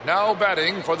Now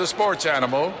batting for the sports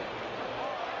animal,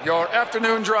 your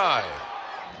afternoon drive.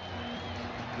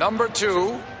 Number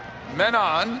 2, men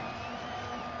on,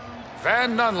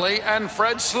 Van Nunley and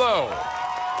Fred Slow.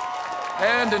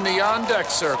 And in the on-deck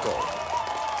circle,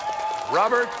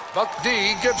 Robert Buck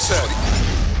D. Gibson.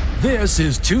 This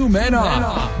is Two Men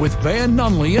On with Van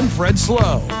Nunley and Fred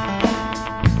Slow.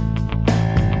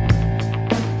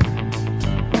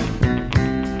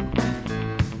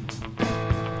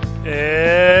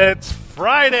 It's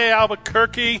Friday,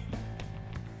 Albuquerque.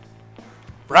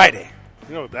 Friday.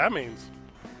 You know what that means.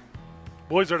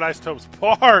 Boys are at Isotopes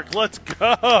Park. Let's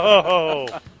go.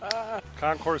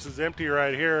 Concourse is empty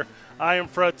right here. I am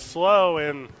Fred Slow,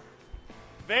 and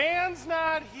Van's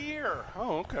not here.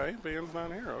 Oh, okay. Van's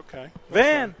not here. Okay.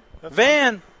 Van, That's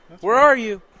where fine. are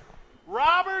you?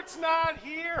 Robert's not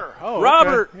here. Oh, okay.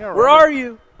 Robert, Yeah, where are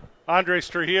you? Andres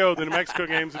Trujillo, the New Mexico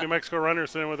Games, the New Mexico Runner,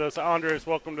 sitting with us. Andres,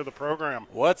 welcome to the program.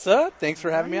 What's up? Thanks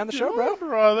for having me on the show, bro.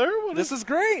 Brother. This is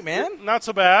great, man. Not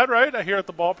so bad, right? Here at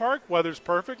the ballpark. Weather's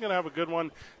perfect. Going to have a good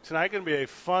one tonight. Going to be a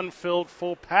fun-filled,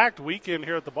 full-packed weekend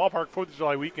here at the ballpark. 4th of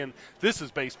July weekend. This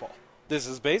is baseball. This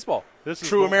is baseball. This is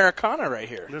True the- Americana right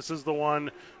here. This is the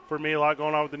one for me. A lot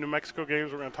going on with the New Mexico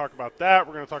Games. We're going to talk about that.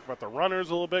 We're going to talk about the runners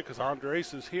a little bit because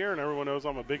Andres is here, and everyone knows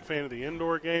I'm a big fan of the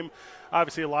indoor game.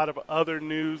 Obviously, a lot of other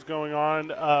news going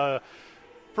on.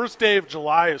 First day of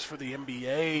July is for the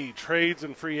NBA trades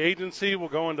and free agency. We'll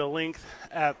go into length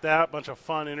at that. Bunch of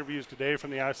fun interviews today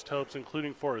from the Isotopes,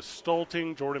 including Forrest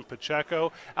Stolting, Jordan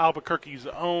Pacheco, Albuquerque's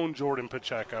own Jordan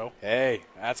Pacheco. Hey,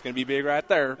 that's going to be big right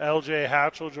there. LJ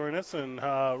Hatch will join us and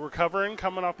recovering,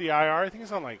 coming off the IR. I think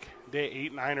he's on like day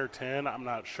 8, 9, or 10. I'm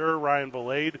not sure. Ryan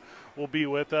Belade will be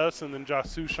with us, and then Josh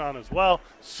Sushan as well.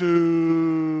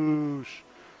 Sush.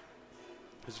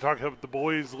 As we talked about the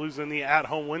boys losing the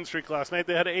at-home win streak last night.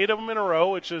 They had 8 of them in a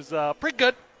row, which is pretty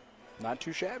good. Not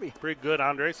too shabby. Pretty good,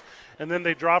 Andres. And then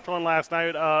they dropped one last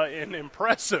night in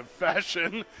impressive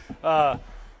fashion.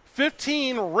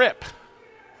 15 rip.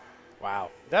 Wow.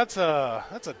 That's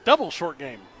a double short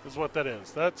game is what that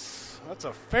is. That's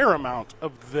a fair amount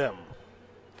of them.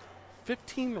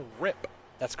 15 rip.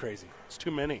 That's crazy. It's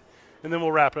too many. And then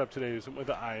we'll wrap it up today with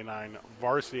the I-9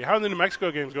 varsity. How are the New Mexico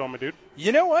games going, my dude?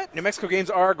 You know what? New Mexico games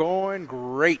are going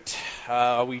great.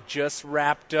 We just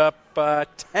wrapped up a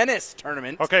tennis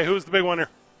tournament. Okay, who's the big winner?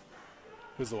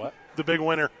 Who's the what? The big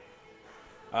winner.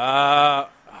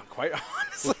 Quite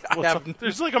honestly, I have.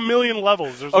 There's like a million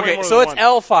levels. There's way Okay, more so than it's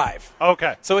one. L5.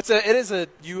 Okay. So it is a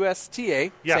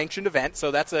USTA Yeah. sanctioned event.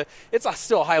 So it's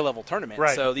still a high level tournament.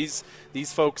 Right. So these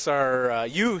folks are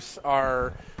youth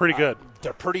are Pretty good.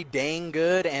 They're pretty dang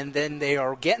good, and then they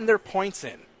are getting their points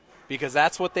in because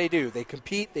that's what they do. They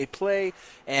compete, they play,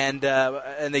 and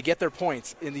they get their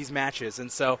points in these matches.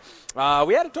 And so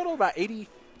we had a total of about 80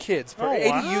 kids,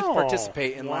 80 youth wow.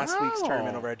 participate in last week's Wow.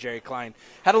 tournament over at Jerry Klein.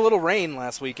 Had a little rain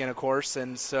last weekend, of course,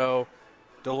 and so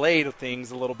delayed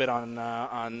things a little bit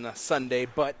on Sunday,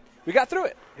 but we got through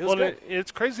it. It was good.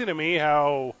 It's crazy to me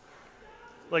how,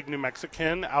 like New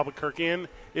Mexican, Albuquerquean,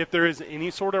 if there is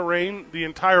any sort of rain, the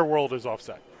entire world is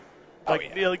offset.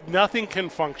 Like nothing can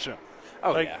function.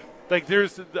 Oh, like, yeah. Like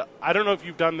I don't know if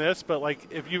you've done this, but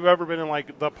like if you've ever been in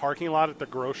like the parking lot at the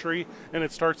grocery and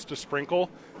it starts to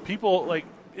sprinkle, people like.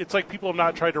 It's like people have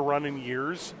not tried to run in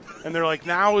years, and they're like,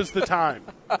 now is the time.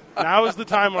 Now is the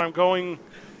time when I'm going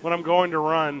to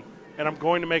run, and I'm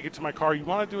going to make it to my car. You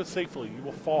want to do it safely. You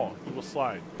will fall. You will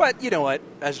slide. But you know what?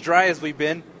 As dry as we've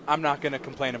been, I'm not going to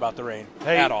complain about the rain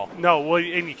at all. No, well,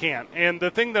 and you can't. And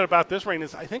the thing about this rain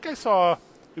is I think I saw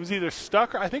it was either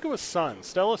Stuck or I think it was Sun.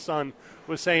 Stella's son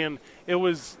was saying it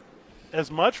was as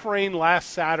much rain last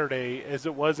Saturday as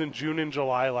it was in June and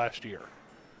July last year,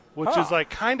 which is like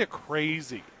kind of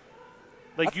crazy.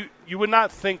 Like you would not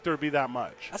think there would be that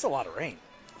much. That's a lot of rain.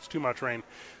 It's too much rain.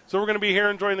 So we're going to be here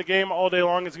enjoying the game all day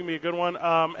long. It's going to be a good one.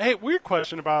 Hey, weird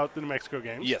question about the New Mexico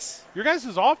games. Yes. Your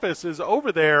guys' office is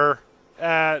over there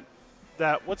at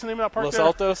that, what's the name of that park Los there?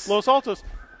 Altos? Los Altos.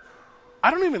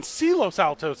 I don't even see Los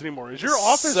Altos anymore. Is your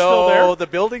office so still there? the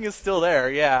building is still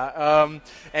there, yeah.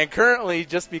 And currently,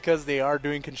 just because they are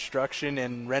doing construction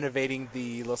and renovating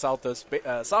the Los Altos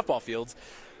softball fields,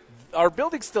 our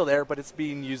building's still there, but it's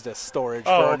being used as storage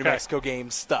for our New Mexico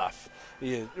Games stuff,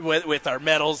 with our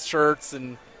medals, shirts,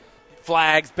 and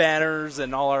flags, banners,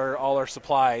 and all our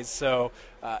supplies. So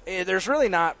there's really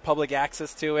not public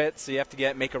access to it, so you have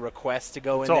to make a request to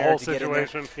go in there. It's a whole to get in there.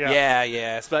 situation. Yeah,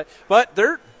 yes, but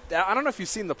they're. I don't know if you've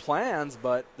seen the plans,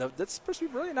 but that's supposed to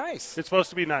be really nice. It's supposed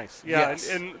to be nice. Yeah, Yes.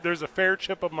 and there's a fair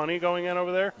chip of money going in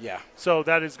over there. Yeah. So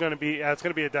that is going to be it's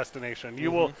going to be a destination.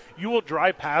 You will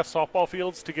drive past softball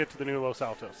fields to get to the new Los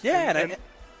Altos. Yeah, and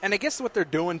And I guess what they're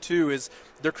doing, too, is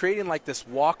they're creating like this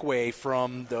walkway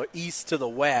from the east to the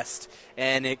west,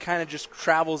 and it kind of just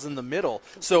travels in the middle.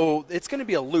 So it's going to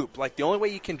be a loop. Like, the only way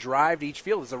you can drive to each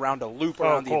field is around a loop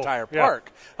around the entire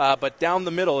park. But down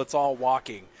the middle, it's all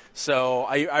walking. So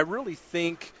I really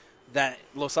think that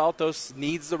Los Altos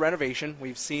needs the renovation.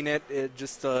 We've seen it. It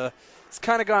just it's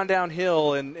kind of gone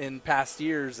downhill in past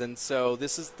years, and so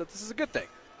this is a good thing.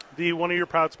 One of your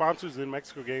proud sponsors in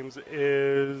Mexico Games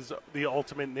is the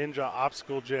Ultimate Ninja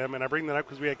Obstacle Gym, and I bring that up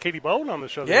because we had Katie Bone on the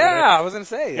show. Yeah, I was going to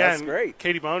say, that's great.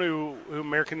 Katie Bone, who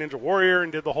American Ninja Warrior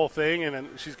and did the whole thing, and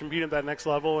she's competing at that next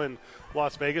level in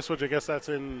Las Vegas, which I guess that's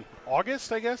in August,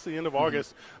 the end of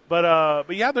August. But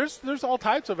yeah, there's all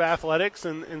types of athletics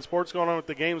and sports going on with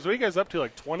the games. What are you guys up to,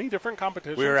 like 20 different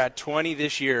competitions? We were at 20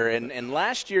 this year, and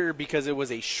last year, because it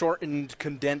was a shortened,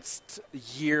 condensed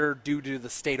year due to the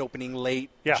state opening late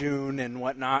June and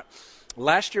whatnot,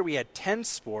 last year we had 10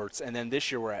 sports, and then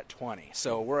this year we're at 20.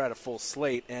 So we're at a full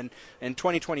slate. And in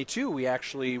 2022, we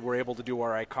actually were able to do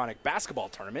our iconic basketball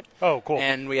tournament. Oh, cool.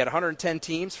 And we had 110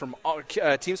 teams from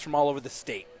all over the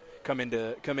state come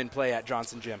in play at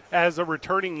Johnson Gym. As a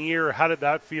returning year, how did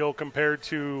that feel compared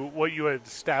to what you had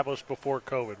established before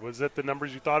COVID? Was it the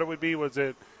numbers you thought it would be? Was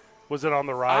it on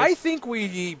the rise? I think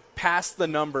we passed the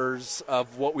numbers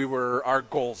of what our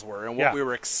goals were and what we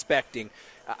were expecting.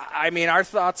 I mean, our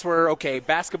thoughts were, okay,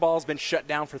 basketball's been shut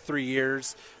down for 3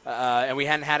 years, and we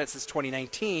hadn't had it since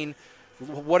 2019.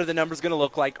 What are the numbers going to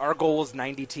look like? Our goal was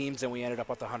 90 teams, and we ended up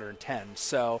with 110.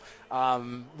 So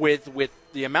with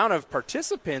the amount of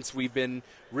participants, we're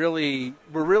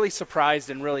really surprised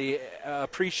and really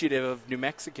appreciative of New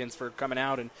Mexicans for coming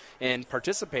out and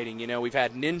participating. You know, we've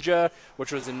had Ninja,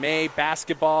 which was in May,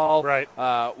 basketball. Right.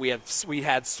 We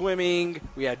had swimming.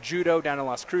 We had judo down in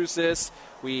Las Cruces.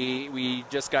 We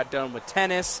just got done with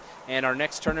tennis, and our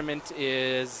next tournament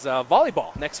is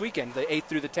volleyball next weekend, the 8th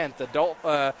through the 10th. Adult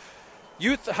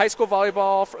youth high school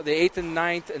volleyball for the 8th and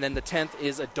 9th, and then the 10th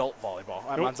is adult volleyball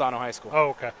at Manzano High School. Oh,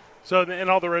 okay. So, and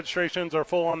all the registrations are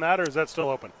full on that, or is that still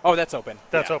open? Oh, that's open.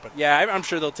 That's open. Yeah, I'm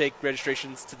sure they'll take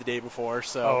registrations to the day before.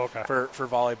 So for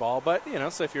volleyball, but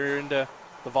so if you're into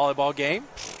the volleyball game,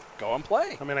 go and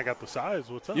play. I mean, I got the size.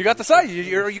 What's up? You got the size.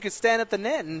 You can stand at the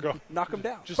net and knock them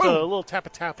down. Just a little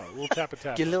tappa-tappa.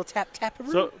 Get a little tap-tappa.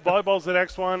 So volleyball's the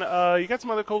next one. You got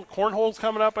some other cool cornholes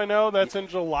coming up, I know. That's in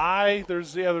July.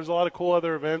 There's a lot of cool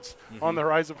other events on the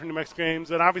horizon for New Mexico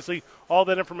Games. And obviously, all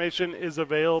that information is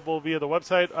available via the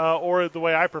website or the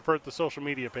way I prefer it, the social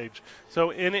media page. So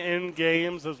NN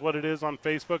Games is what it is on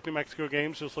Facebook, New Mexico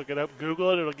Games. Just look it up.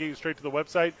 Google it. It'll get you straight to the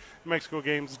website,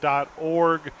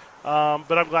 NewMexicoGames.org.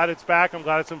 But I'm glad it's back. I'm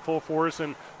glad it's in full force.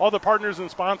 And all the partners and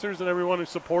sponsors and everyone who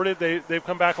supported, they've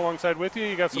come back alongside with you.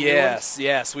 You got some new ones?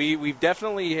 Yes. We've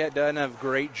definitely done a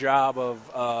great job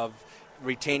of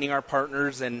retaining our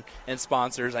partners and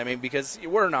sponsors. I mean, because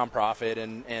we're a nonprofit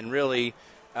and really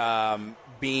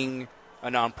being a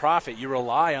nonprofit, you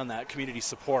rely on that community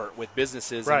support with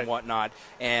businesses and whatnot.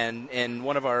 And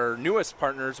one of our newest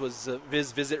partners was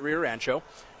Visit Rio Rancho,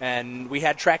 and we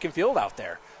had track and field out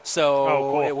there.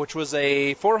 So, which was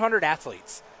 400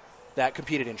 athletes that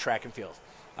competed in track and field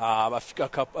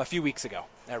a few weeks ago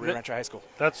at Rio Rancho High School.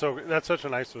 That's such a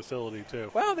nice facility too.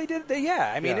 Well,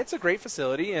 I mean, it's a great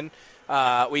facility, and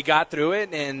we got through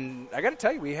it. And I got to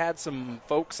tell you, we had some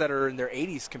folks that are in their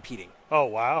 80s competing. Oh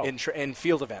wow! In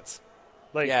field events.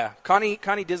 Connie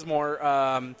Dismore,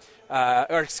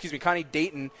 Connie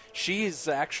Dayton, she's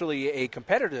actually a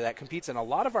competitor that competes in a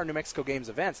lot of our New Mexico Games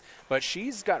events, but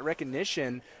she's got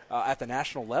recognition at the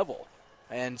national level.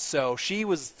 And so she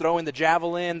was throwing the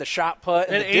javelin, the shot put,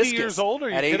 and the discus. At 80 years old? Are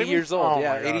you at 80 kidding years me? old,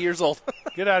 Oh 80 years old.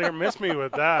 Get out of here. Miss me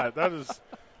with that. That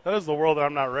is the world that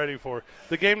I'm not ready for.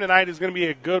 The game tonight is going to be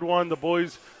a good one. The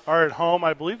boys are at home.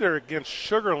 I believe they're against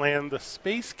Sugarland, the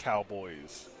Space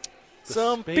Cowboys.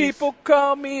 Some people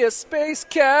call me a space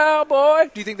cowboy.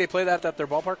 Do you think they play that at their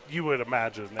ballpark? You would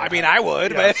imagine. I mean, I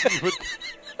would. Yes,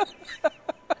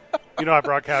 but I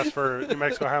broadcast for New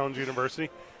Mexico Highlands University,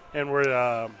 and we're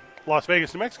at Las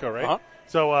Vegas, New Mexico, right? Uh-huh.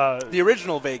 So the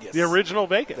original Vegas. The original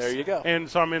Vegas. There you go. And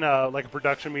so I'm in a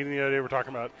production meeting the other day. We're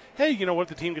talking about, hey, what if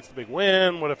the team gets the big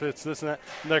win? What if it's this and that?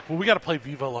 And they're like, well, we got to play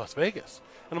Viva Las Vegas.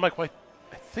 And I'm like, well,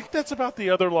 I think that's about the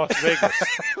other Las Vegas.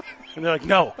 And they're like,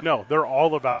 no, they're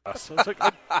all about us. So I was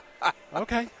like,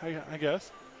 okay, I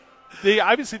guess.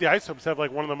 Obviously, the Isotopes have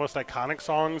one of the most iconic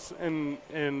songs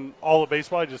in all of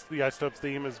baseball. Just the Isotopes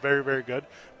theme is very, very good.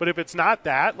 But if it's not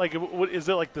that, is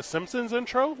it like the Simpsons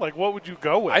intro? What would you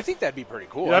go with? I think that'd be pretty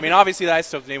cool. I mean, obviously, the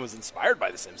Isotopes name was inspired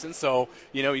by the Simpsons. So,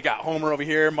 you got Homer over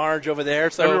here, Marge over there.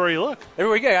 So everywhere you look.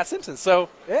 Everywhere you got Simpsons. So,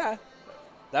 yeah,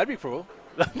 that'd be cool.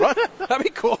 Run. That'd be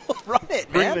cool. Run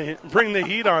it, man. Bring the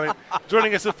heat on it.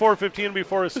 Joining us at 4:15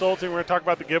 before is Stolting. We're going to talk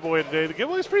about the giveaway today. The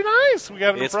giveaway's pretty nice. We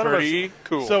got it in front of us. It's pretty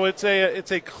cool. So it's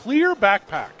a clear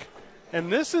backpack,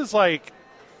 and this is like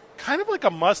kind of like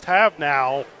a must-have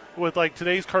now with like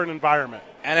today's current environment.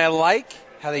 And I like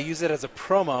how they use it as a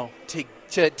promo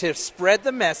to spread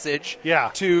the message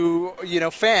to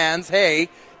fans. Hey,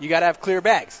 you got to have clear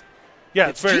bags. Yeah,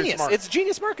 it's very genius. smart. It's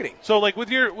genius marketing. So, like with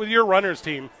your runners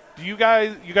team, do you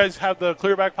guys have the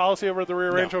clear bag policy over at the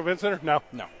Rio Rancho Event Center? No.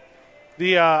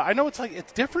 The I know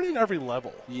it's different in every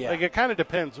level. Yeah, like it kind of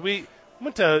depends. We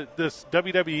went to this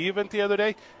WWE event the other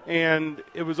day, and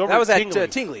it was over. That was at Tingley.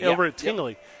 Tingley. Over at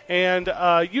Tingley, and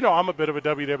I'm a bit of a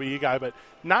WWE guy, but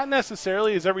not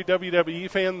necessarily is every WWE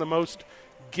fan the most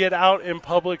get out in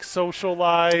public,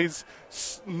 socialize,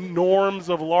 norms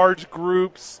of large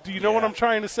groups. Do you know what I'm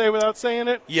trying to say without saying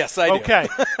it? Yes, I do. Okay,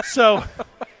 so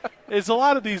it's a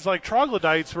lot of these like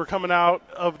troglodytes who are coming out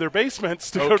of their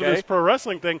basements to go to this pro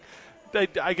wrestling thing.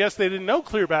 I guess they didn't know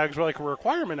clear bags were like a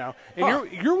requirement now, and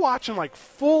you're watching like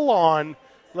full on.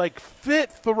 Like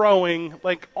fit throwing,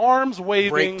 like arms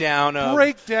waving,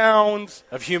 breakdowns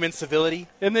of human civility,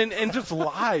 and just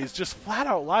lies, just flat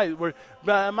out lies. Where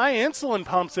my insulin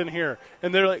pumps in here,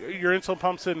 and they're like, your insulin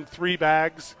pumps in 3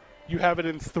 bags. You have it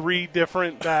in 3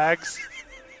 different bags,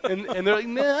 and they're like,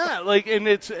 nah, like, and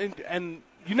it's and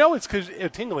it's because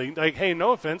Tingley. Like, hey,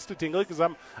 no offense to Tingley, because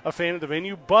I'm a fan of the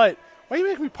venue, but why do you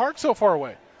make me park so far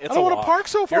away? I don't want to park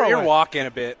so far away. You're walking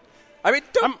a bit. I mean,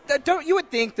 don't you would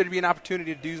think there'd be an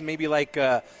opportunity to do maybe like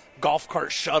golf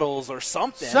cart shuttles or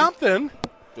something.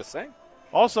 Just saying.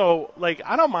 Also, like,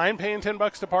 I don't mind paying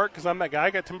 $10 to park because I'm that guy.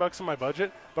 I got $10 in my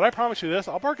budget. But I promise you this,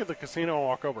 I'll park at the casino and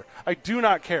walk over. I do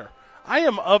not care. I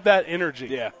am of that energy.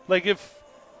 Yeah. Like, if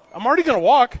I'm already going to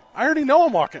walk, I already know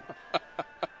I'm walking.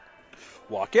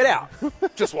 Walk it out.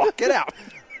 Just walk it out.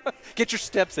 Get your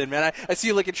steps in, man. I see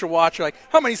you look at your watch. You're like,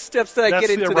 how many steps did I get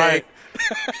in today? Right.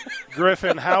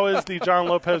 Griffin, how is the John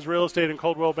Lopez Real Estate and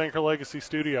Coldwell Banker Legacy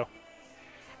studio?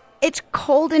 It's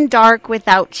cold and dark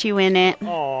without you in it.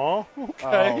 Aw,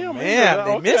 okay. Oh, man,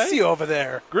 they miss you over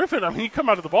there. Griffin, I mean, you come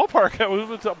out of the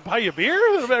ballpark, buy you a beer,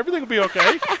 everything will be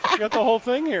okay. You got the whole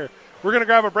thing here. We're going to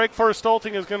grab a break first.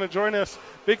 Stolting is going to join us.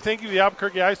 Big thank you to the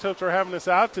Albuquerque Isotopes for having us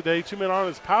out today. 2 Men On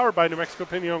is powered by New Mexico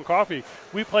Pinon Coffee.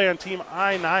 We play on Team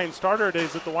I-9. Start our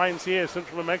days at the YMCA of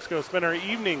Central New Mexico. Spend our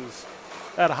evenings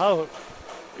at Hollow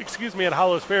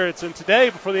Spirits. And today,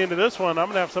 before the end of this one, I'm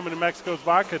going to have some of New Mexico's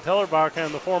vodka, Teller vodka,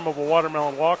 in the form of a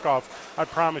watermelon walk-off. I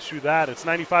promise you that. It's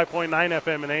 95.9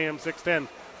 FM and AM 610,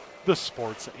 the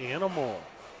Sports Animal.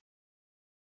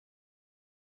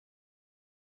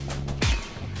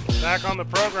 Back on the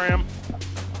program.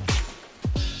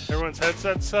 Everyone's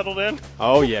headsets settled in?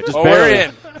 Oh, yeah. We're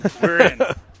in. We're in.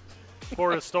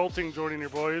 Forrest Stolting joining your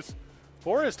boys.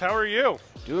 Forrest, how are you?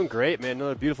 Doing great, man.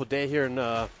 Another beautiful day here in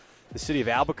the city of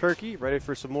Albuquerque. Ready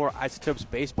for some more Isotopes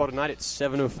baseball tonight at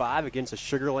 7:05 against the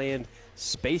Sugarland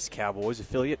Space Cowboys,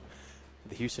 affiliate of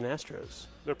the Houston Astros.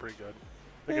 They're pretty good.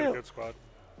 They got a good squad.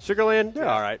 Sugarland, they're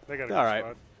all right. They got a good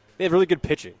squad. They have really good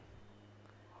pitching.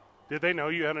 Did they know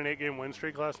you had an 8-game win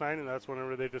streak last night, and that's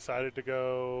whenever they decided to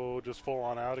go just full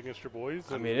on out against your boys?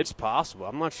 I mean, it's possible.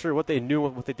 I'm not sure what they knew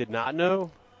and what they did not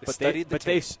know. But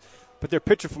their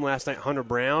pitcher from last night, Hunter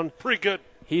Brown, pretty good.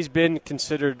 He's been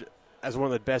considered as one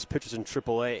of the best pitchers in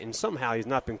AAA, and somehow he's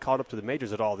not been called up to the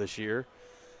majors at all this year.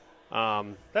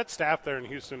 That staff there in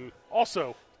Houston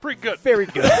also pretty good. Very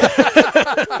good.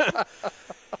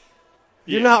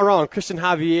 You're not wrong. Christian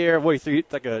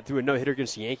Javier, threw a no-hitter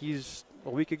against the Yankees a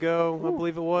week ago, I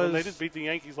believe it was. And they just beat the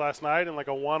Yankees last night in like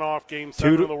a one-off Game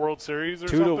 7 of the World Series or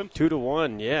something?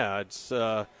 2-1, yeah. It's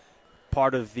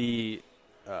part of the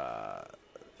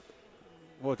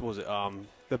what was it?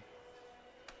 The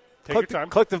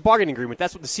collective bargaining agreement.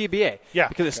 That's what the CBA. Yeah.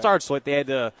 Because it starts like they had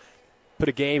to put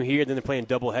a game here, and then they're playing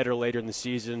doubleheader later in the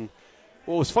season.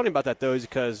 What was funny about that, though, is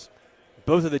because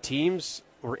both of the teams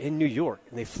were in New York,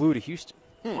 and they flew to Houston.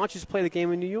 Why don't you just play the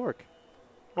game in New York?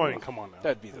 Well, I mean, come on now.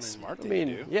 That'd be the smart thing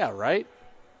to do. Yeah, right?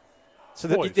 So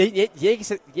the Yankees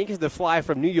had to fly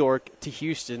from New York to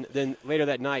Houston, then later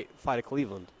that night fly to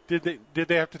Cleveland. Did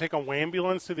they have to take a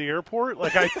wambulance to the airport?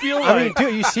 Like, I feel like... I mean, dude, are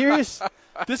you serious?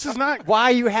 This is not... Why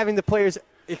are you having the players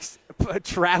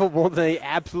travel more than they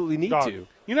absolutely need to?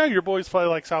 You know your boys fly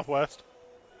like Southwest?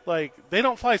 Like, they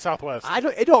don't fly Southwest.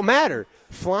 It don't matter.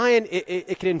 Flying,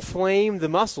 it can inflame the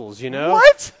muscles, you know?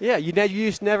 What? Yeah, you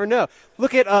just never know.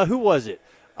 Look at, who was it?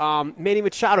 Manny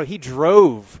Machado. He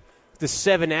drove the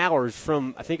 7 hours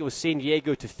from, I think it was San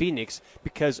Diego to Phoenix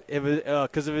because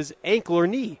of his ankle or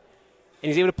knee. And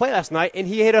he's able to play last night, and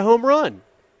he hit a home run.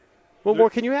 What more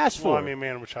can you ask for? Well, I mean,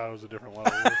 Manny Machado's a different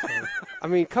level. So. I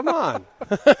mean, come on.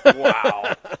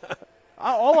 Wow.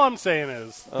 All I'm saying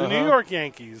is the New York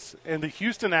Yankees and the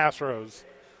Houston Astros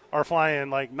are flying,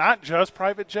 like, not just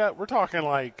private jet. We're talking,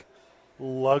 like,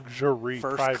 luxury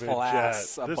First private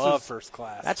class, jet. above first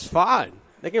class. That's fine.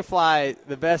 They can fly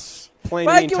the best plane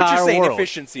But in I the get what entire you're saying, world.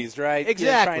 efficiencies, right?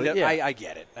 Exactly, Yeah, yeah. I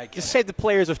get it. Just save the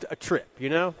players a trip, you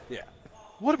know? Yeah.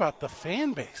 What about the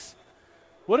fan base?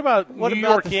 What about New about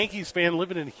York the- Yankees fan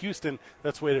living in Houston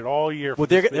that's waited all year for Well,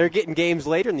 this they're big- getting games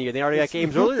later in the year. They already got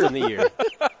games earlier in the year.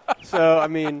 So, I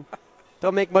mean,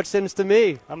 don't make much sense to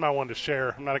me. I'm not one to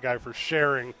share. I'm not a guy for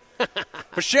sharing.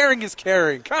 But sharing is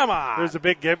caring. Come on. There's a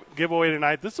big giveaway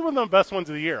tonight. This is one of the best ones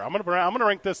of the year. I'm gonna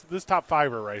rank this top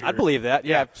fiver right here. I believe that.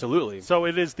 Yeah, absolutely. So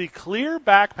it is the clear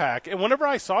backpack, and whenever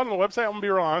I saw it on the website, I'm gonna be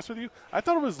real honest with you, I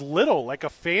thought it was little, like a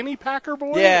fanny packer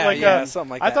boy. Yeah, like yeah,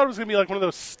 something like I that. thought it was gonna be like one of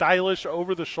those stylish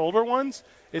over-the-shoulder ones.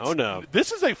 Oh, no.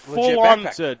 This is a full-on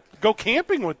backpack. go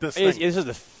camping with this This thing. is a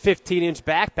 15-inch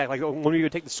backpack, like one you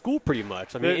would take to school pretty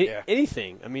much. I mean, Yeah.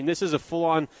 anything. I mean, this is a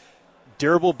full-on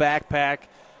durable backpack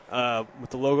with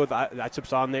the logo, the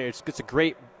iTips on there. It's a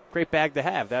great bag to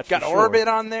have. That's Got for sure. Orbit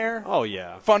on there. Oh,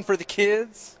 yeah. Fun for the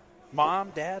kids. Mom,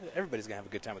 Dad, everybody's going to have a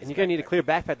good time with And this you're going to need a backpack.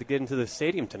 clear backpack to get into the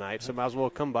stadium tonight, so might as well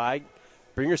come by,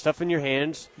 bring your stuff in your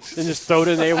hands, and just throw it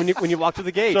in there when you walk to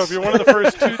the gates. So if you're one of the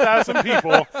first 2,000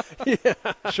 people,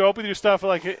 show up with your stuff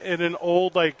like in an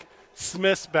old like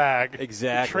Smith's bag.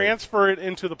 Exactly. Transfer it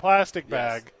into the plastic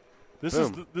bag. This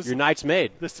Boom. is Your night's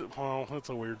made. Well, that's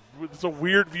a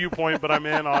weird viewpoint, but I'm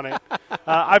in on it.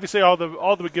 Obviously, all the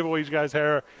giveaways you guys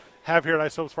have here at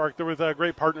Ice Hopes Park, they're with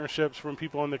great partnerships from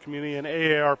people in the community, and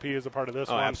AARP is a part of this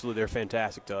Oh, one. absolutely. They're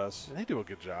fantastic to us. They do a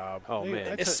good job. Oh,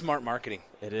 man. It's smart marketing.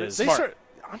 It is. They start,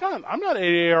 I'm not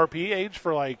AARP age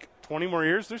for like 20 more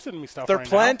years. They're sending me stuff. They're right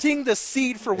planting the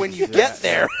seed for when you get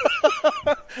there.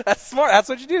 That's smart. That's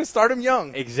what you do. Start them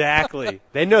young. Exactly.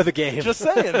 They know the game. Just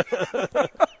saying. now.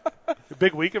 A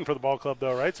big weekend for the ball club,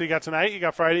 though, right? So you got tonight, you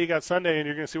got Friday, you got Sunday, and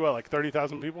you're going to see what, like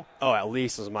 30,000 people? Oh, at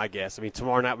least is my guess. I mean,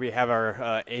 tomorrow night we have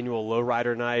our annual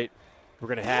lowrider night. We're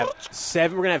gonna have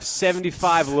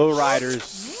 75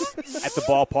 lowriders at the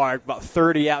ballpark, about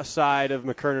 30 outside of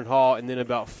McKernan Hall, and then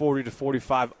about 40 to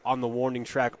 45 on the warning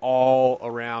track all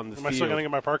around the Am field. I still going to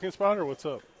get my parking spot, or what's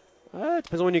up? It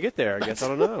depends on when you get there. I guess I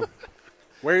don't know.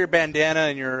 Wear your bandana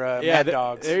and your Mad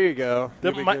Dogs. There you go.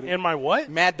 My what?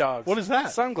 Mad Dogs. What is that?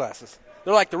 Sunglasses.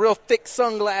 They're like the real thick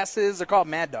sunglasses. They're called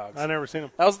Mad Dogs. I've never seen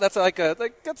them. That's like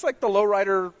the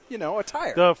lowrider,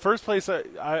 attire. The first place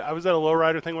I was at a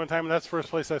lowrider thing one time, and that's the first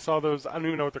place I saw those. I don't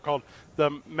even know what they're called.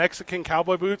 The Mexican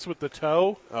cowboy boots with the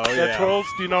toe Oh, that yeah. twirls.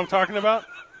 Do you know what I'm talking about?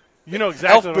 You know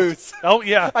exactly. Elf what I'm- boots. Oh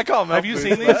yeah, I call 'em Have elf you boots.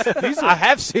 seen these? These I are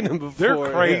have seen them before.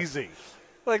 they're crazy.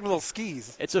 Like little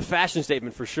skis. It's a fashion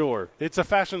statement for sure. It's a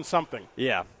fashion something.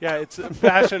 Yeah. Yeah, it's a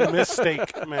fashion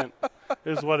misstatement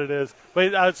is what it is.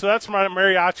 But so that's my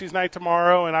mariachi's night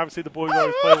tomorrow, and obviously the boys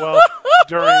always play well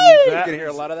during You're that. going to hear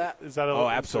a lot of that. Is that a Oh,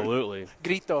 absolutely.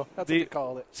 Grito. That's what they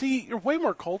call it. See, you're way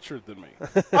more cultured than me.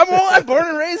 I'm born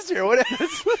and raised here. What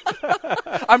is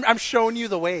I'm showing you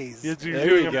the ways. You're There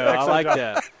doing you an go. I excellent like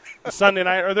job. that. Sunday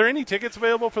night. Are there any tickets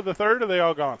available for the third? Or are they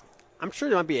all gone? I'm sure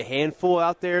there might be a handful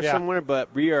out there Yeah. somewhere,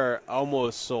 but we are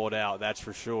almost sold out, that's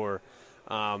for sure.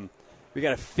 We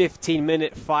got a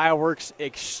 15-minute fireworks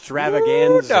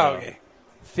extravaganza. Ooh, doggy.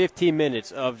 15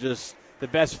 minutes of just the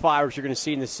best fireworks you're going to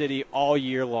see in the city all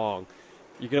year long.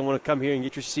 You're going to want to come here and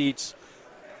get your seats,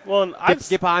 Well, and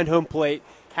get behind home plate,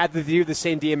 have the view of the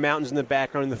Sandia Mountains in the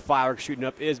background and the fireworks shooting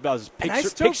up. It is about as And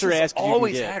Ice Stokes picturesque has as you can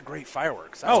always get. had great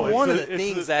fireworks. That's Oh, one of it's the the- it's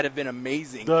things the- that have been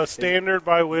amazing. the standard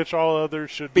by which all others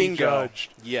should be Bingo.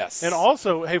 judged. Yes. And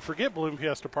also, hey, forget Balloon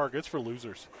Fiesta Park. It's for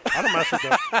losers. I don't mess with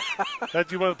that.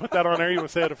 Do you want to put that on there? You want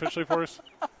to say it officially for us?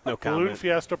 No Balloon comment.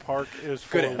 Fiesta Park is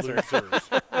for Good answer. losers.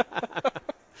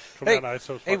 From hey, that Ice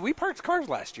Hopes hey, Park. we parked cars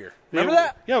last year. Yeah, Remember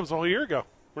that? Yeah, it was a whole year ago.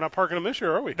 We're not parking them this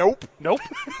year, are we? Nope. Nope.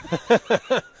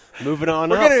 Moving on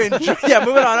We're up. going to enjoy. Yeah,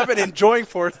 moving on up and enjoying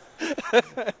Fourth.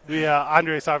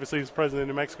 Andres obviously is president of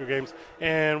New Mexico Games,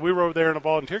 and we were over there in a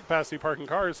volunteer capacity parking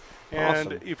cars. And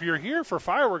Awesome. if you're here for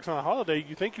fireworks on a holiday,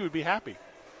 you think you would be happy.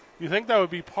 You think that would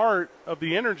be part of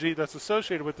the energy that's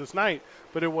associated with this night,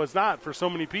 but it was not for so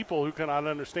many people who cannot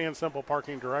understand simple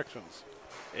parking directions.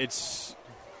 It's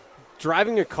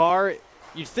driving a car.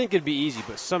 You'd think it'd be easy,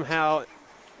 but somehow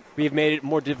we've made it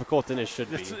more difficult than it should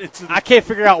be. I can't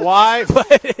figure out why, but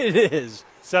it is.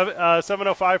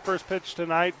 7:05 first pitch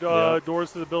tonight. Yeah.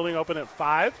 Doors to the building open at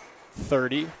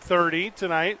 5:30 30.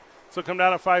 tonight. So come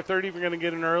down at 5:30 if you're going to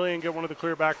get in early and get one of the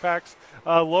clear backpacks.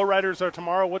 Lowriders are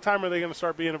tomorrow. What time are they going to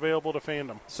start being available to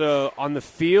fandom? So on the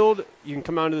field, you can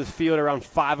come onto the field around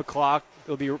 5 o'clock.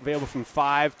 It'll be available from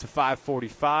 5 to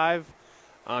 5:45.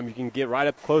 You can get right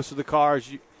up close to the cars.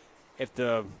 If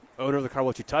the owner of the car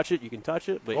lets you touch it, you can touch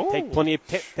it. But take plenty of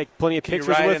pictures Can you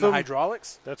ride with in them. the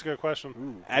hydraulics? That's a good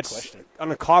question. That's on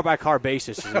a car-by-car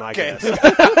basis is my Okay. guess.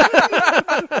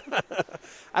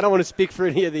 I don't want to speak for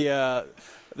any of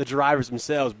the drivers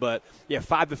themselves, but,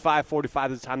 5 to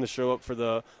 5:45 is the time to show up for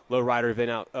the lowrider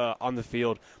event out on the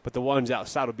field. But the ones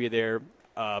outside will be there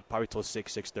probably till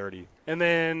 6:30. And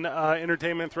then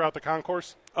entertainment throughout the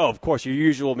concourse? Oh, of course, your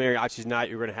usual mariachis night.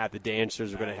 You're going to have the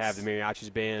dancers. We're going to have the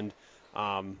mariachis band.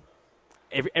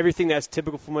 Everything that's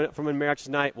typical from a mariachi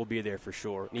night will be there for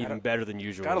sure, and even better than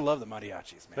usual. Gotta love the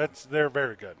mariachis, man. They're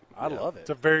very good. I love it. It's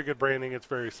a very good branding. It's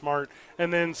very smart.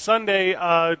 And then Sunday,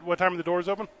 what time are the doors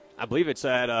open? I believe it's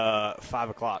at 5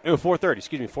 o'clock. No, 4:30.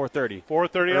 Excuse me, 4:30.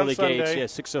 4:30 on Early Sunday.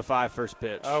 gates, 6:05 first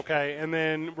pitch. Okay, and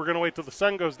then we're going to wait till the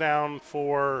sun goes down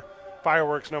for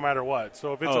fireworks no matter what.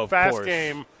 So if it's a Of fast course.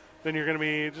 game, then you're going to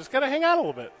be just got to hang out a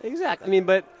little bit. Exactly. I mean,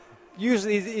 but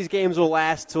usually these games will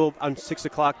last till on 6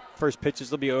 o'clock first pitches.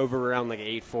 They'll be over around like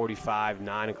 8:45,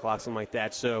 9 o'clock, something like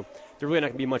that. So there's really not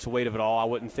going to be much wait of it all, I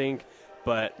wouldn't think.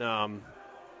 But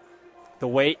the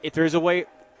wait, if there's a wait,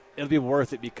 it'll be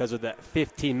worth it because of that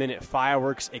 15-minute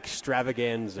fireworks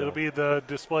extravaganza. It'll be the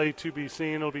display to be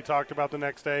seen. It'll be talked about the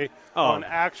next day Oh. on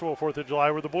actual 4th of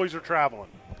July where the boys are traveling.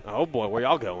 Oh, boy, where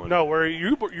y'all going? No, where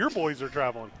your boys are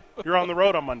traveling. You're on the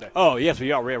road on Monday. Oh, yes,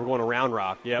 we are. We're going to Round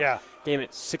Rock. Yep. Yeah. Game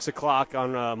at 6 o'clock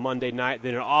on Monday night,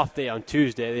 then an off day on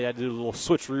Tuesday. They had to do a little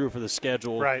switcheroo for the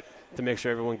schedule Right. to make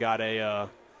sure everyone got a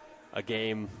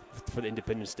game for the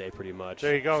Independence Day pretty much.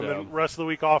 There you go. So, And then rest of the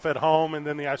week off at home, and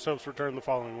then the Isotopes return the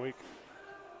following week.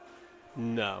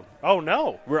 no. Oh,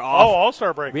 no. We're off. Oh,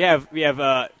 All-Star break. We have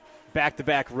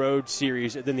back-to-back road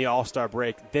series, then the All-Star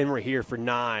break. Then we're here for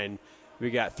 9. We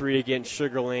got 3 against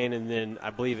Sugar Land, and then I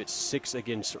believe it's 6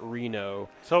 against Reno.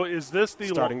 So is this the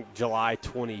starting July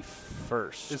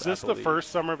 21st? Is this I the believe. first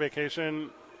summer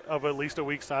vacation of at least a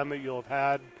week's time that you'll have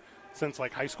had since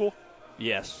like high school?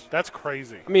 Yes. That's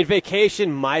crazy. I mean,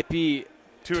 vacation might be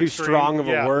too extreme, strong of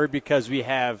a yeah. word because we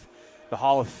have the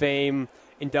Hall of Fame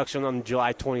induction on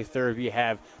July 23rd. We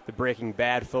have the Breaking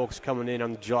Bad folks coming in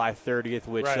on July 30th,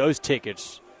 which Right. those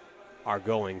tickets are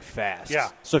going fast. Yeah.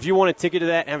 So if you want a ticket to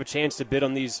that and have a chance to bid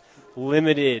on these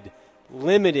limited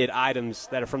items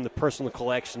that are from the personal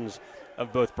collections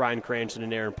of both Brian Cranston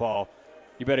and Aaron Paul,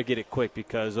 you better get it quick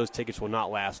because those tickets will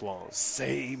not last long.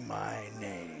 Say my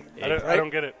name. I don't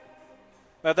get it.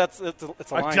 It's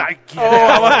a line. I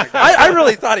get it. I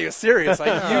really thought he was serious.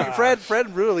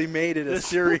 Fred really made it a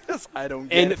serious. I don't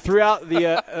get And it. throughout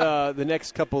the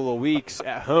next couple of weeks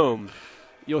at home,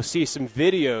 you'll see some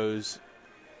videos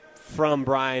from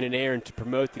Brian and Aaron to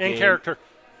promote the game. In character.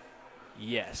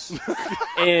 Yes.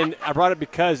 And I brought it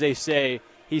because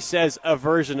he says a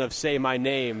version of Say My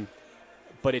Name,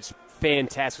 but it's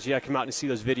fantastic. So you got to come out and see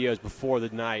those videos before the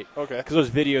night. Okay. Because those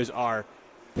videos are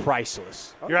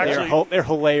priceless. You're actually. They're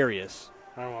hilarious.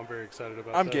 I don't know, I'm very excited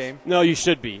about I'm this. game. No, you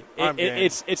should be. I'm game.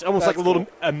 It's almost That's like a little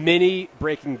cool. a mini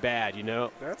Breaking Bad, you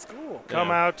know? That's cool. Come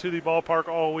Yeah. out to the ballpark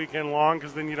all weekend long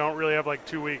because then you don't really have like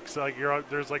 2 weeks. Like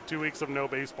there's like 2 weeks of no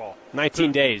baseball.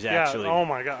 19 days, actually. Yeah. Oh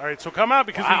my God. All right. So come out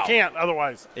because Wow. you can't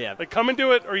otherwise. Yeah. Like come and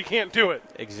do it or you can't do it.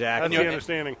 Exactly. That's the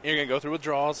understanding. You're going to go through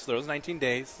withdrawals those 19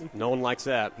 days. No one likes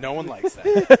that. No one likes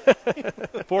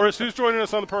that. Forrest, who's joining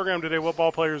us on the program today? What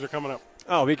ball players are coming up?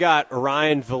 Oh, we got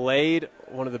Orion Valade,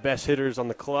 one of the best hitters on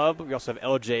the club. We also have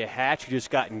LJ Hatch, who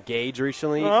just got engaged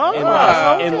recently in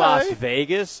Las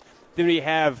Vegas. Then we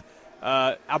have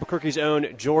Albuquerque's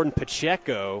own Jordan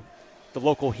Pacheco, the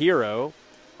local hero,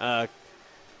 because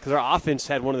our offense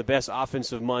had one of the best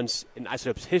offensive months in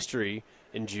Isotopes history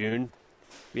in June.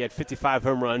 We had 55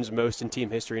 home runs, most in team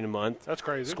history in a month. That's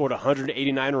crazy. Scored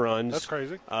 189 runs. That's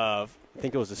crazy. I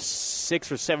think it was the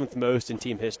 6th or 7th most in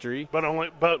team history. But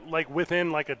like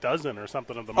within like a dozen or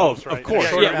something of the Oh, most, right? of course.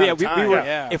 Short Yeah, amount yeah. of We time. were,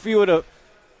 Yeah. If we would have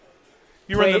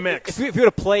You were in the mix. If we would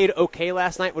have played okay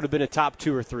last night, would have been a top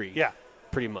 2 or 3. Yeah.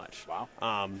 Pretty much.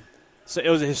 Wow. So it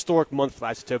was a historic month for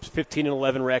Isotopes.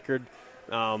 15-11 record.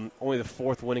 Only the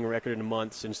 4th winning record in a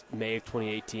month since May of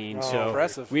 2018. Oh, so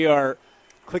impressive. we are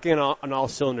clicking on all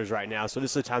cylinders right now. So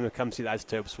this is the time to come see the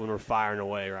Isotopes when we're firing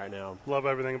away right now. Love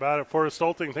everything about it. Forrest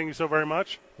Stolting, thank you so very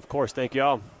much. Of course. Thank you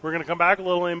all. We're going to come back, a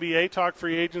little NBA talk,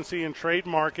 free agency and trade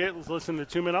market. Let's listen to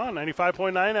 2 Men On,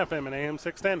 95.9 FM and AM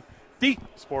 610, the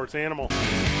Sports Animal.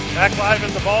 Back live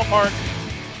in the ballpark.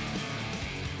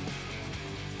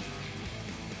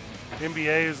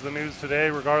 NBA is the news today,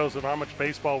 regardless of how much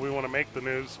baseball we want to make the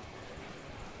news.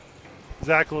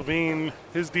 Zach LaVine,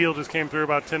 his deal just came through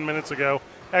about 10 minutes ago.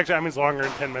 Actually, I mean, it's longer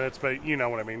than 10 minutes, but you know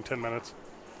what I mean, 10 minutes.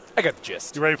 I got the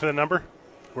gist. You ready for the number?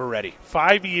 We're ready.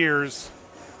 5 years,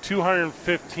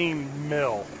 $215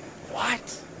 million.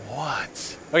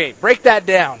 What? Okay, break that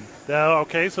down.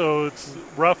 Okay, so it's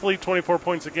roughly 24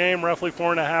 points a game, roughly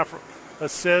 4.5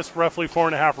 assists, roughly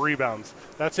 4.5 rebounds.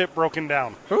 That's it broken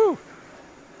down. Whew.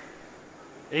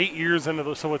 8 years into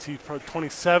the, so what's he,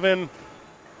 27?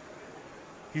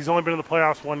 He's only been in the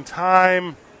playoffs one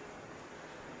time.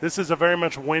 This is a very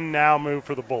much win-now move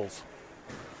for the Bulls.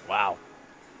 Wow.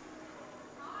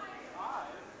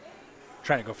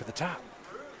 Trying to go for the top.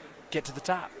 Get to the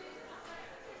top.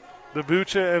 The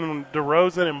Bucha and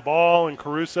DeRozan and Ball and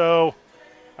Caruso.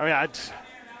 I mean,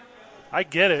 I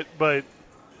get it, but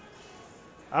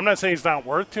I'm not saying he's not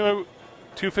worth $215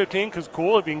 because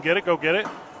cool, if you can get it, go get it.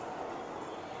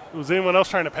 Was anyone else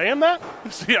trying to pay him that?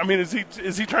 I mean, is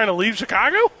he trying to leave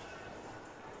Chicago?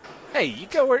 Hey, you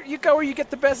go where you get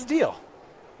the best deal.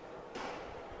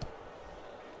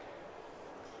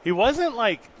 He wasn't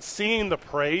like seeing the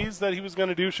praise that he was going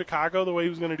to do Chicago the way he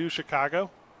was going to do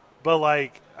Chicago, but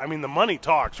like, I mean, the money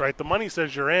talks, right? The money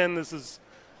says you're in. This is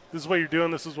what you're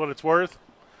doing. This is what it's worth.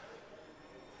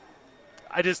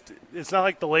 It's not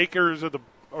like the Lakers or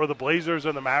the Blazers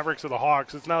or the Mavericks or the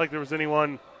Hawks. It's not like there was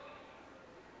anyone.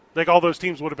 Like all those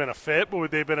teams would have been a fit, but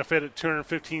would they have been a fit at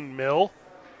 $215 million?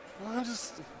 Well,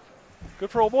 just good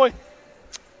for old boy.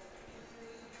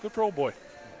 Good for old boy.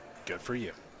 Good for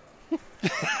you.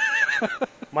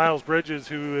 Miles Bridges,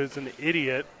 who is an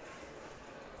idiot,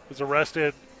 was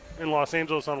arrested in Los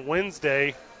Angeles on Wednesday.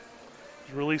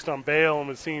 He was released on bail and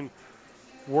was seen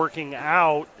working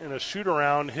out in a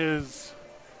shoot-around. His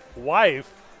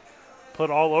wife put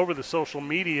all over the social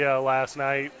media last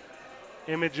night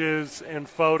images and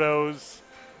photos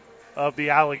of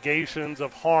the allegations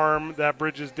of harm that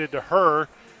Bridges did to her,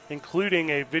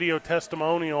 including a video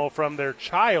testimonial from their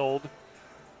child,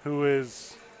 who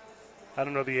is, I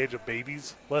don't know the age of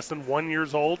babies, less than 1 year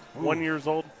old. Ooh. 1 year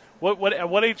old. At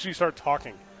what age do you start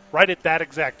talking? Right at that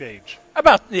exact age.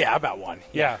 About one.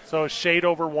 Yeah, so a shade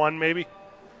over one maybe.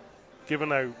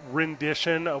 Given a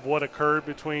rendition of what occurred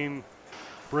between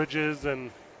Bridges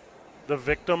and the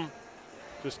victim.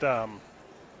 Just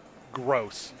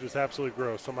gross. Just absolutely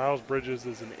gross. So Miles Bridges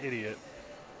is an idiot.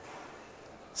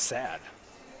 Sad.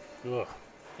 Ugh.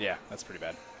 Yeah, that's pretty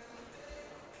bad.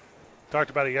 Talked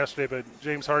about it yesterday, but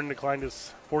James Harden declined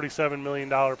his $47 million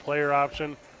player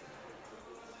option.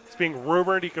 It's being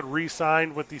rumored he could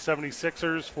re-sign with the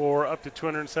 76ers for up to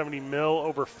 $270 million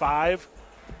over 5.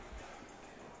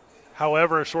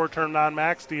 However, a short-term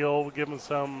non-max deal will give him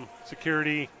some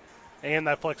security and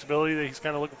that flexibility that he's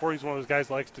kind of looking for. He's one of those guys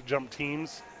that likes to jump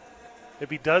teams. If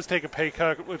he does take a pay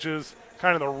cut, which is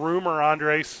kind of the rumor,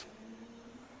 Andres,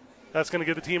 that's going to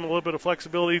give the team a little bit of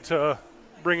flexibility to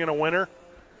bring in a winner.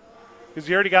 Because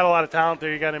you already got a lot of talent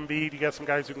there. You got Embiid, you got some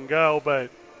guys who can go, but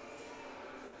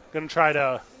going to try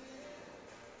to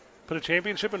put a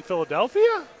championship in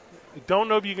Philadelphia? I don't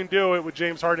know if you can do it with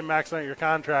James Harden maxing out your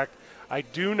contract. I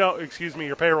do know,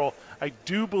 your payroll. I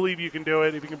do believe you can do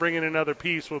it if you can bring in another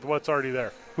piece with what's already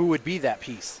there. Who would be that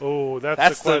piece? Oh,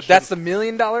 that's the question. That's the $1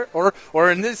 million,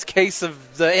 or in this case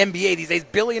of the NBA these days,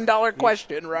 $1 billion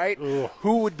question, right? Ugh.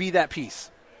 Who would be that piece?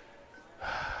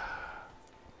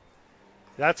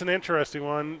 That's an interesting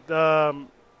one. DeAndre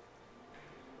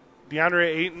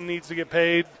Ayton needs to get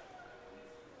paid.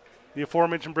 The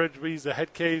aforementioned Bridges, the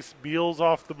head case. Beal's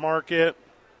off the market.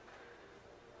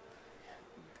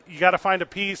 You got to find a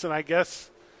piece, and I guess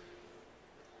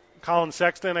Colin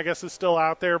Sexton, I guess, is still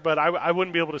out there, but I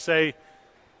wouldn't be able to say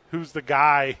who's the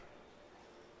guy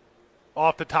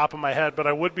off the top of my head, but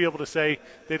I would be able to say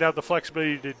they'd have the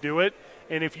flexibility to do it.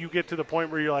 And if you get to the point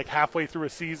where you're like halfway through a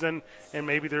season and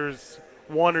maybe there's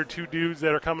one or two dudes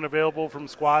that are coming available from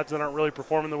squads that aren't really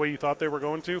performing the way you thought they were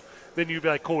going to, then you'd be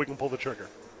like, cool, we can pull the trigger.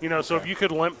 You know, so if you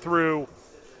could limp through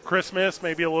Christmas,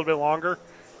 maybe a little bit longer,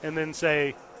 and then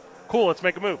say, cool, let's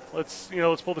make a move. Let's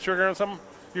pull the trigger on something.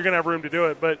 You're going to have room to do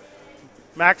it. But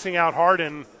maxing out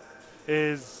Harden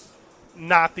is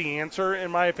not the answer,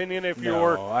 in my opinion, if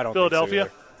you're Philadelphia. Think so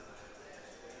either.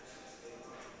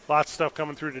 Lots of stuff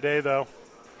coming through today, though.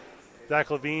 Zach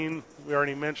LaVine, we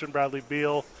already mentioned. Bradley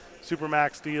Beal,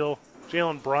 Supermax deal.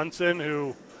 Jalen Brunson,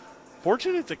 who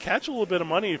fortunate to catch a little bit of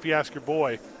money if you ask your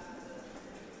boy.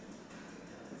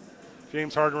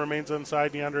 James Harden remains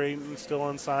unsigned. DeAndre Ayton still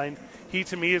unsigned. He,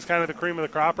 to me, is kind of the cream of the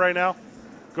crop right now.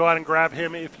 Go out and grab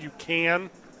him if you can.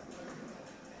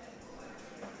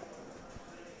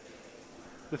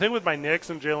 The thing with my Knicks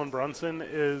and Jalen Brunson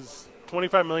is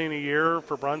 $25 million a year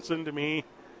for Brunson to me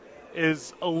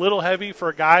is a little heavy for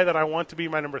a guy that I want to be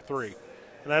my number 3.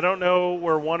 And I don't know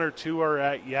where 1 or 2 are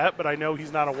at yet, but I know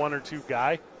he's not a 1 or 2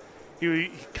 guy. He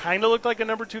kind of looked like a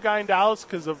number 2 guy in Dallas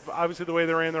because of obviously the way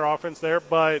they ran their offense there,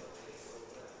 but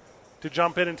to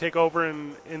jump in and take over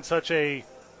in such a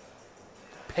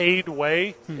paid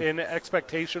way, in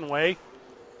expectation way,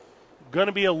 going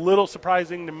to be a little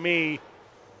surprising to me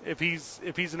if he's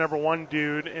the number 1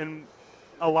 dude. And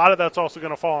a lot of that's also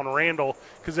going to fall on Randall,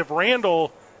 because if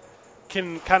Randall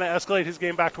can kind of escalate his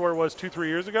game back to where it was 2-3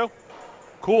 years ago,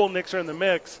 cool, Knicks are in the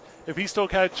mix. If he's still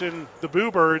catching the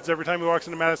boo birds every time he walks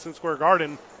into Madison Square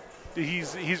Garden,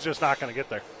 he's just not going to get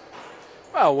there.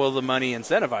 Well, will the money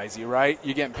incentivize you, right?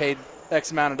 You're getting paid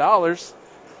X amount of dollars.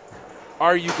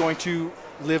 Are you going to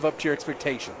live up to your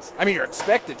expectations? I mean, you're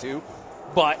expected to,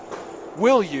 but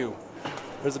will you?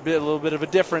 There's a little bit of a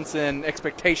difference in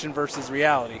expectation versus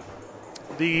reality.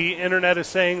 The internet is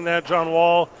saying that John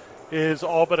Wall is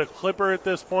all but a Clipper at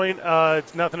this point.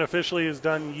 It's nothing officially is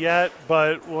done yet,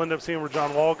 but we'll end up seeing where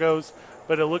John Wall goes.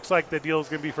 But it looks like the deal is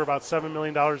going to be for about $7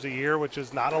 million a year, which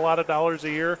is not a lot of dollars a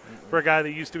year for a guy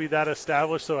that used to be that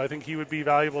established. So I think he would be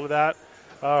valuable to that.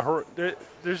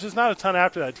 There's just not a ton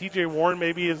after that. TJ Warren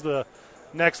maybe is the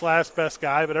next last best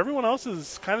guy, but everyone else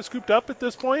is kind of scooped up at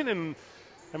this point. And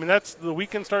I mean, that's the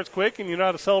weekend starts quick, and you know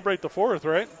how to celebrate the 4th,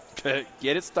 right?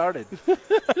 Get it started. Get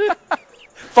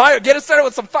it started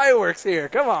with some fireworks here.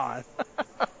 Come on.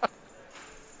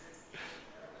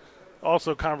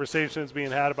 Also, conversations being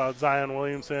had about Zion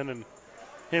Williamson and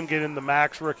him getting the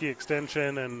max rookie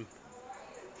extension, and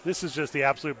this is just the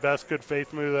absolute best good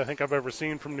faith move I think I've ever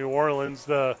seen from New Orleans.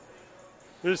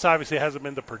 This obviously hasn't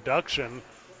been the production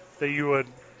that you would,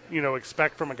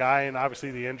 expect from a guy, and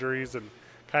obviously the injuries and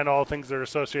kind of all things that are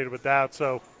associated with that.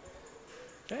 So,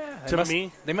 yeah,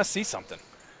 they must see something.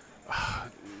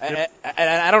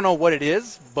 I don't know what it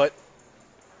is, but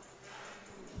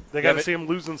they got to see him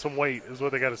losing some weight is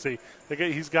what they got to see.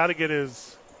 He's got to get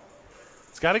his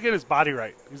body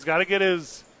right. He's got to get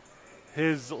his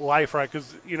life right,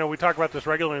 because we talk about this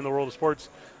regularly in the world of sports.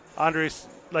 Andres,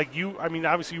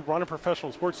 obviously you run a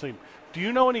professional sports team. Do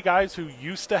you know any guys who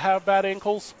used to have bad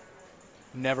ankles?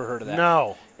 Never heard of that.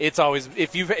 No. It's always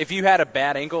if you had a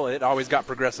bad ankle, it always got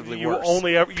progressively worse.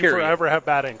 You forever have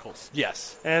bad ankles.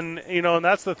 Yes. And and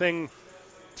that's the thing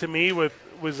to me with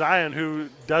Zion, who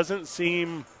doesn't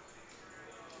seem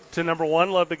to, number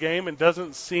 1, love the game, and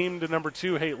doesn't seem to, number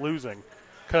 2, hate losing.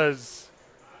 Because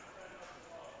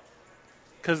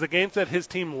the games that his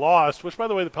team lost, which, by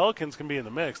the way, the Pelicans can be in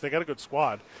the mix. They got a good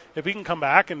squad. If he can come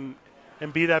back and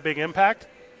be that big impact,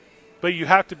 but you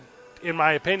have to, in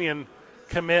my opinion,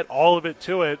 commit all of it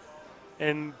to it.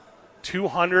 And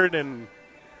 $235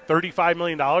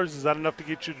 million, is that enough to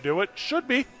get you to do it? Should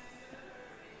be.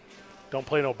 Don't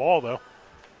play no ball, though.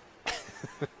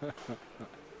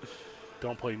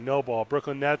 Don't play no ball.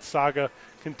 Brooklyn Nets saga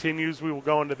continues. We will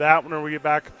go into that when we get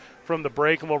back from the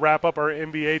break, and we'll wrap up our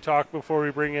NBA talk before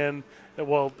we bring in,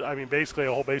 basically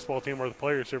a whole baseball team worth of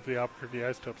players here for the Albuquerque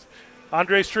Isotopes.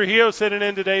 Andres Trujillo sitting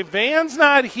in today. Van's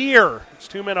not here. It's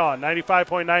 2 Men On,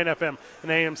 95.9 FM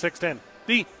and AM 610,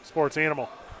 the Sports Animal.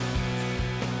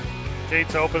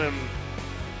 Gates open in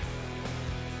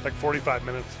like 45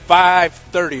 minutes.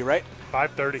 5:30, right?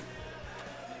 5:30.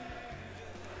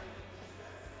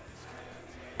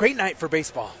 Great night for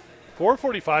baseball.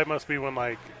 4:45 must be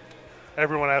when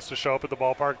everyone has to show up at the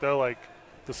ballpark, though,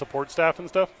 the support staff and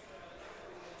stuff.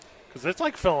 Because it's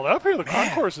filling up here. The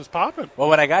concourse is popping. Well,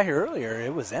 when I got here earlier,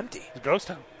 it was empty. It's a ghost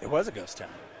town. It was a ghost town.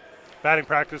 Batting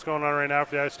practice going on right now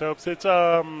for the Isotopes. It's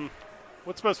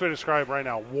what's the best way to describe right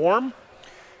now? Warm?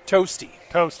 Toasty.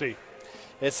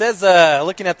 It says,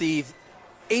 looking at the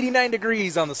 89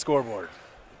 degrees on the scoreboard.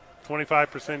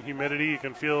 25% humidity. You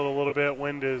can feel it a little bit.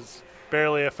 Wind is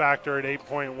barely a factor at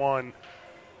 8.1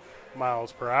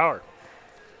 miles per hour.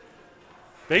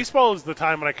 Baseball is the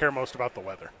time when I care most about the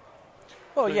weather.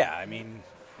 Well, yeah.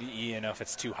 If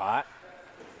it's too hot,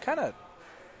 kind of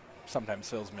sometimes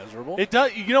feels miserable. It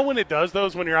does. When it does, though,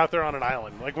 is when you're out there on an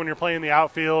island. Like when you're playing the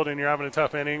outfield and you're having a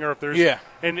tough inning, or if there's... Yeah.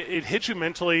 And it hits you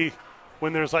mentally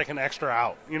when there's an extra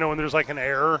out. When there's an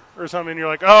error or something, you're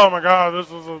like, oh, my God,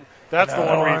 that's the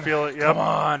one where you feel it. Yep. Come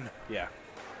on. Yeah.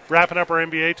 Wrapping up our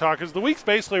NBA talk, because the week's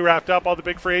basically wrapped up. All the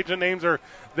big free agent names are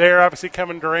there. Obviously,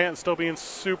 Kevin Durant still being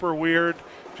super weird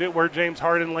where James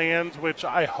Harden lands, which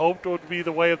I hoped would be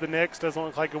the way of the Knicks. Doesn't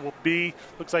look like it will be.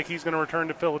 Looks like he's going to return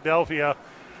to Philadelphia.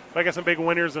 But I got some big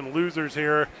winners and losers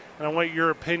here, and I want your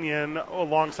opinion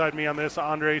alongside me on this,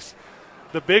 Andres.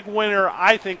 The big winner,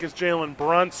 I think, is Jalen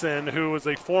Brunson, who was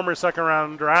a former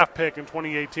second-round draft pick in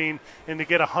 2018, and to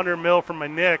get $100 million from my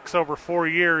Knicks over 4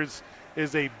 years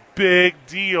is a big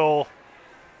deal.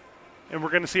 And we're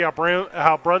going to see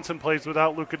how Brunson plays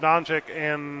without Luka Doncic,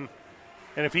 and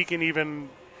if he can even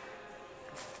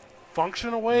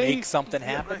function away, make something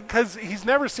happen. Because he's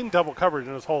never seen double coverage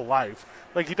in his whole life.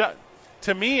 Like he does.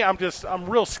 To me, I'm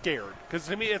real scared because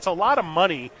to me it's a lot of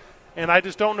money, and I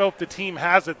just don't know if the team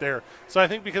has it there. So I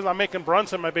think because I'm making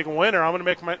Brunson my big winner, I'm going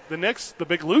to make the Knicks the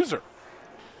big loser.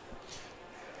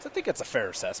 I think it's a fair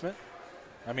assessment.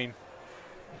 I mean,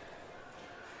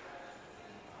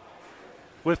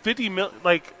 with 50 million,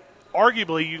 like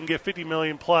arguably you can get 50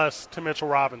 million plus to Mitchell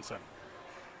Robinson.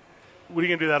 What are you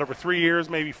going to do that over 3 years,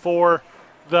 maybe 4?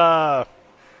 The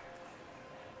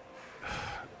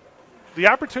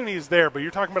opportunity is there, but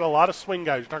you're talking about a lot of swing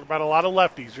guys. You're talking about a lot of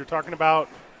lefties. You're talking about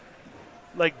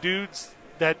like dudes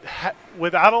that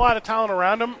without a lot of talent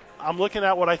around them. I'm looking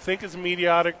at what I think is a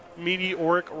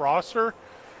meteoric roster,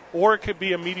 or it could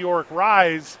be a meteoric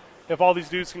rise if all these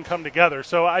dudes can come together.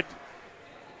 So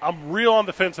I'm real on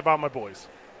the fence about my boys.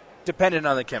 Dependent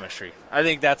on the chemistry. I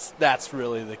think that's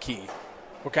really the key.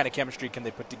 What kind of chemistry can they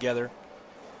put together?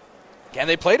 Can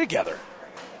they play together?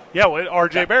 Yeah, with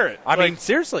R.J. Barrett. I mean,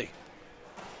 seriously.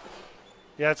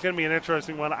 Yeah, it's going to be an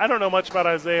interesting one. I don't know much about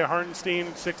Isaiah Hartenstein.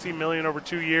 $60 million over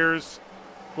 2 years.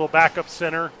 Little backup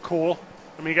center. Cool.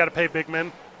 I mean, you got to pay big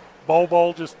men.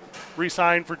 Bol just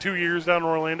re-signed for 2 years down in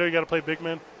Orlando. You got to play big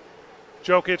men.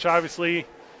 Jokic, obviously,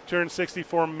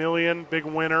 $264 million. Big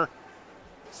winner.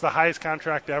 It's the highest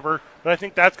contract ever. But I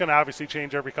think that's going to obviously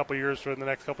change every couple of years for the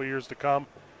next couple of years to come.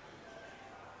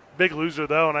 Big loser,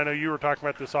 though, and I know you were talking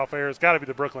about this off air, it's got to be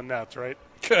the Brooklyn Nets, right?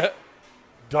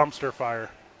 Dumpster fire.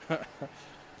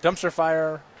 Dumpster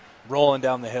fire rolling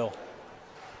down the hill.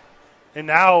 And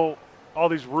now all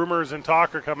these rumors and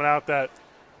talk are coming out that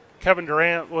Kevin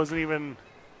Durant wasn't even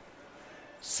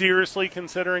seriously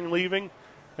considering leaving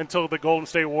until the Golden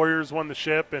State Warriors won the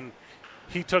ship, and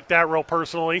he took that real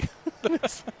personally.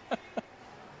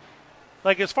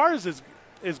 Like, as far as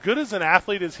good as an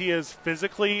athlete as he is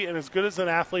physically and as good as an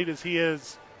athlete as he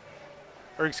is,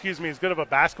 or excuse me, as good of a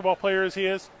basketball player as he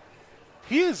is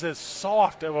as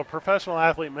soft of a professional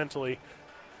athlete mentally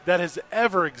that has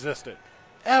ever existed.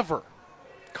 Ever.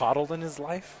 Coddled in his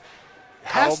life?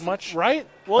 Coddled much? Right?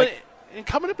 Well, and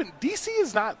coming up in D.C.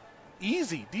 is not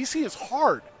easy. D.C. is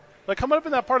hard. Like, coming up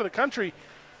in that part of the country,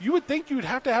 you would think you would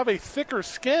have to have a thicker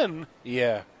skin.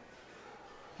 Yeah.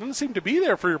 Doesn't seem to be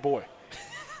there for your boy.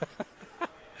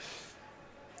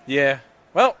 Yeah.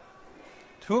 Well,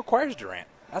 who acquires Durant?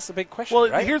 That's the big question, Well,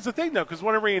 right? here's the thing, though, because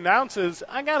whenever he announces,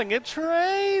 I got to get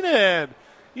traded.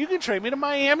 You can trade me to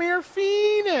Miami or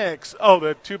Phoenix. Oh,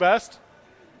 the two best?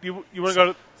 You want to go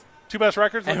to two best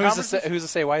records? And who's to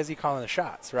say why is he calling the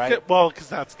shots, right? Well, because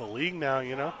that's the league now,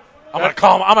 you know. I'm going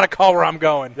to call where I'm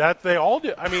going. That they all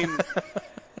do. I mean,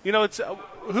 you know, it's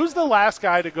who's the last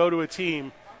guy to go to a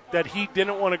team that he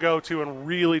didn't want to go to and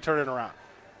really turn it around?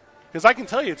 Because I can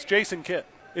tell you, it's Jason Kidd.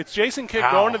 It's Jason Kidd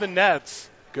going to the Nets.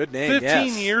 Good name,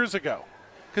 15 years ago.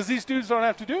 Because these dudes don't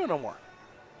have to do it no more.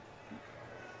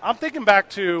 I'm thinking back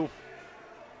to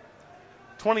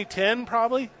 2010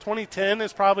 probably. 2010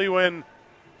 is probably when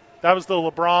that was the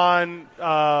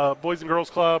LeBron Boys and Girls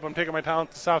Club. I'm taking my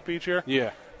talent to South Beach here.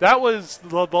 Yeah. That was the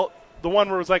one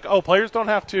where it was like, oh, players don't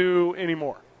have to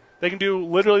anymore. They can do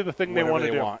literally the thing they want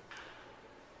to do.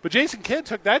 But Jason Kidd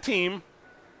took that team.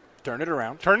 Turned it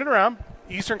around.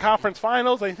 Eastern Conference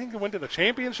Finals. I think they went to the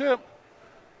championship.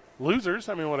 Losers.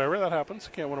 I mean, whatever. That happens.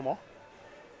 Can't win them all.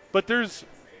 But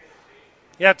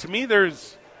to me,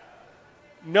 there's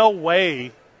no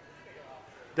way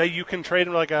that you can trade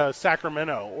him like a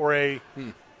Sacramento or a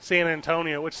San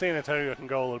Antonio, which San Antonio can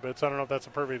go a little bit, so I don't know if that's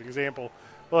a perfect example.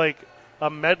 But like a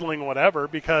meddling whatever,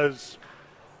 because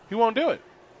he won't do it.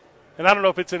 And I don't know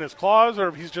if it's in his clause or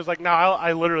if he's just like, no,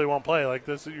 I literally won't play. Like,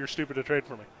 this, you're stupid to trade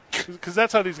for me. Because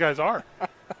that's how these guys are.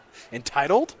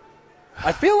 Entitled?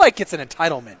 I feel like it's an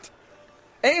entitlement.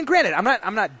 And granted,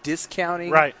 I'm not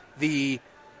discounting the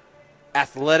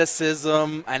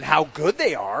athleticism and how good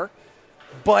they are,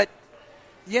 but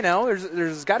you know,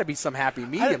 there's got to be some happy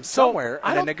medium somewhere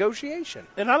in a negotiation.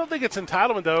 And I don't think it's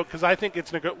entitlement though, because I think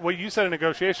it's what you said in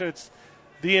negotiation. It's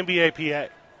the NBA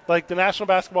PA, like the National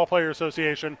Basketball Player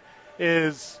Association,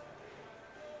 is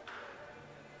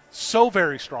so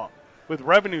very strong with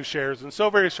revenue shares and so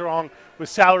very strong with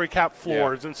salary cap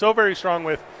floors and so very strong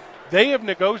with they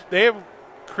have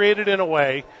created in a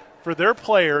way for their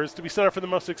players to be set up for the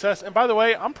most success. And by the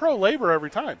way, I'm pro-labor every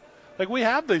time. Like, we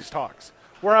have these talks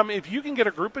where if you can get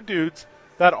a group of dudes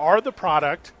that are the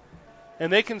product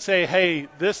and they can say, hey,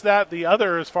 this, that, the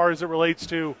other, as far as it relates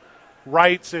to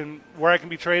rights and where I can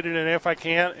be traded and if I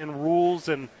can't, and rules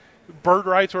and bird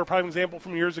rights were a prime example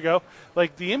from years ago.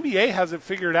 Like, the NBA has it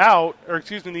figured out, or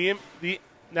excuse me, the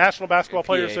National Basketball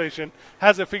Players Association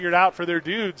has it figured out for their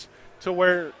dudes to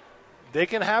where they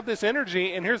can have this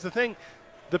energy. And here's the thing,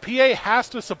 the PA has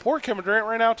to support Kevin Durant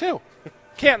right now too.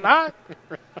 Can't not.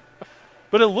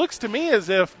 But it looks to me as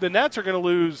if the Nets are going to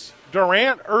lose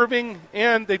Durant, Irving,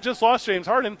 and they just lost James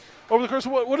Harden over the course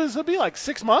of what does it be, like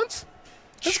 6 months?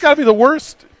 This has got to be the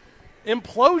worst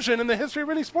implosion in the history of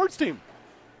any sports team.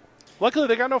 Luckily,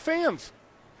 they got no fans.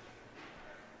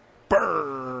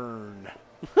 Burn.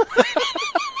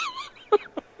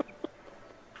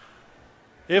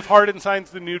 If Harden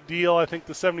signs the new deal, I think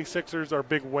the 76ers are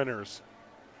big winners.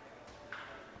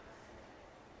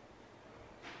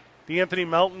 DeAnthony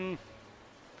Melton,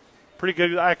 pretty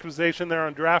good acquisition there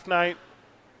on draft night.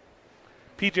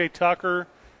 P.J. Tucker,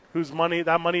 whose money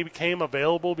became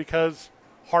available because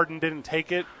Harden didn't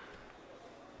take it.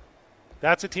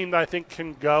 That's a team that I think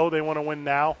can go. They want to win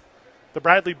now. The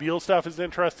Bradley Beal stuff is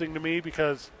interesting to me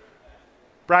because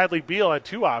Bradley Beal had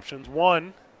two options.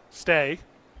 One, stay.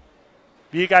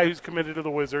 Be a guy who's committed to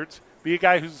the Wizards. Be a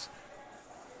guy who's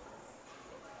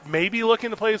maybe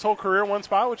looking to play his whole career in one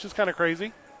spot, which is kind of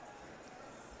crazy.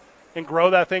 And grow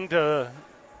that thing to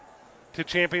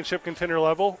championship contender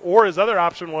level. Or his other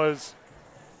option was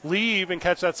leave and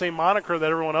catch that same moniker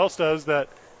that everyone else does, that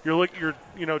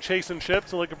you're chasing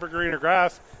ships and looking for greener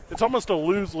grass. It's almost a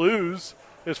lose-lose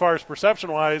as far as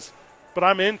perception-wise, but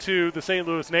I'm into the St.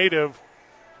 Louis native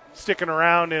sticking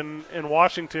around in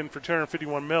Washington for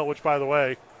 $251 million, which, by the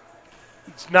way,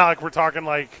 it's not like we're talking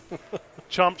like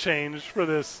chump change for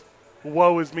this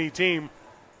woe-is-me team.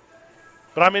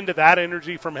 But I'm into that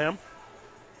energy from him.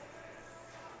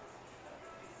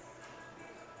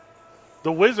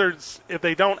 The Wizards, if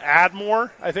they don't add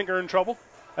more, I think are in trouble.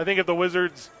 I think if the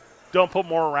Wizards don't put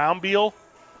more around Beal,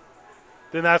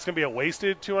 then that's going to be a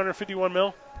wasted $251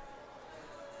 million.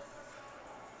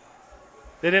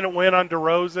 They didn't win on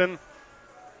DeRozan.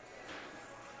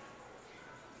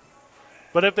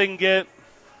 But if they can get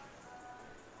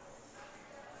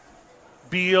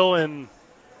Beal and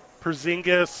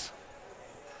Porzingis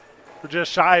for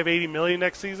just shy of $80 million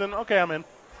next season, okay, I'm in.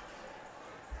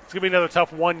 It's going to be another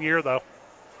tough 1 year, though.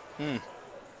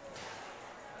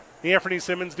 The Anthony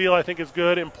Simmons deal, I think, is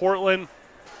good. In Portland,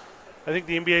 I think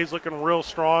the NBA is looking real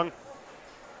strong.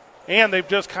 And they've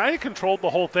just kind of controlled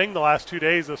the whole thing the last 2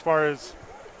 days as far as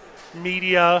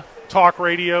media, talk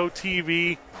radio,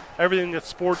 TV, everything that's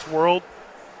sports world.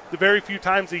 The very few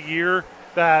times a year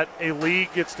that a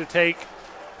league gets to take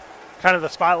kind of the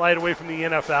spotlight away from the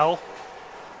NFL.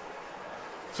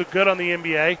 So good on the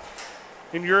NBA.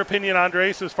 In your opinion,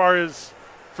 Andres, as far as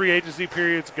free agency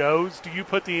periods goes, do you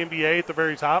put the NBA at the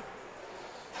very top?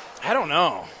 I don't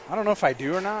know. I don't know if I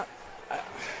do or not.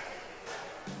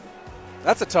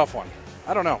 That's a tough one.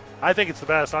 I don't know. I think it's the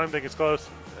best. I don't think it's close.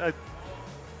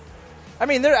 I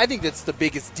mean, I think that's the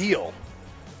biggest deal,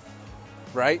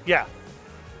 right? Yeah.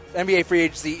 NBA free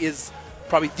agency is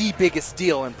probably the biggest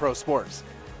deal in pro sports.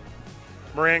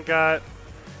 Morant got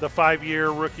the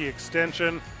 5-year rookie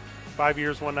extension, 5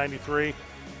 years, $193.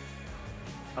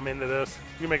 I'm into this.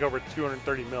 You make over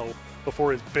 $230 million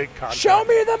before his big contract. Show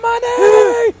me the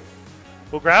money!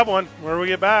 We'll grab one when we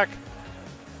get back.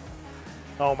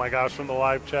 Oh, my gosh, from the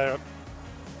live chat.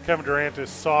 Kevin Durant is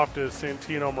soft as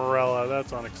Santino Marella.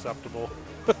 That's unacceptable.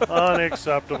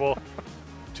 Unacceptable.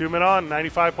 2 Men On,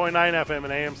 95.9 FM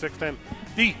and AM 610.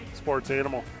 The Sports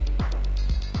Animal.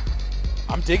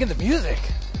 I'm digging the music.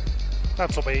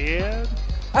 Not so bad.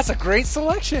 That's a great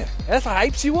selection. That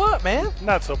hypes you up, man.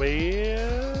 Not so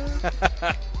bad.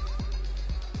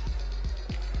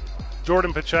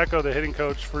 Jordan Pacheco, the hitting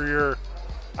coach for your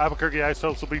Albuquerque Ice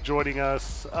Hopes, will be joining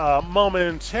us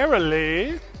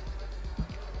momentarily.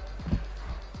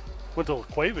 Went to La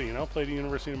Cueva, played at the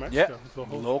University of Mexico. Yeah,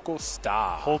 local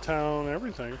star. Whole town,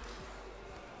 everything.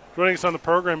 Joining us on the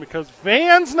program because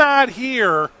Van's not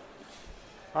here.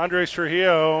 Andres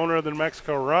Trujillo, owner of the New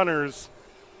Mexico Runners.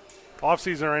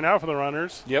 Off-season right now for the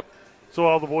Runners. Yep. So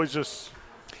all the boys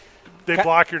they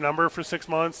block your number for 6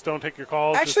 months, don't take your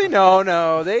calls? Actually,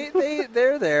 no.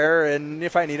 They're there, and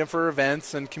if I need them for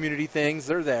events and community things,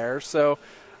 they're there. So,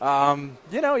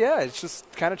 it's just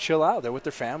kind of chill out. They're with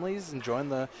their families, enjoying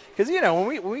because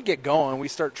when we get going, we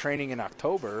start training in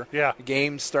October. Yeah.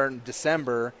 Games start in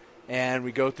December, and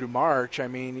we go through March. I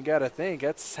mean, you got to think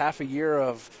that's half a year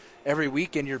of every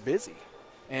weekend you're busy.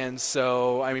 And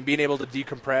so, I mean, being able to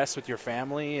decompress with your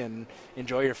family and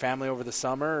enjoy your family over the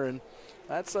summer, and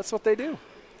that's what they do.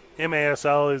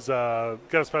 MASL is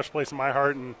got a special place in my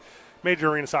heart, and Major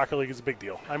Arena Soccer League is a big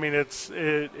deal. I mean,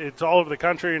 it's all over the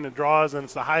country, and it draws, and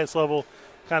it's the highest level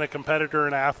kind of competitor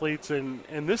and athletes, and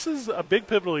this is a big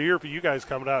pivotal year for you guys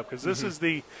coming up, because this is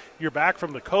you're back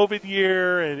from the COVID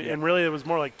year, and really it was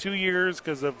more like 2 years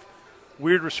because of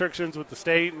weird restrictions with the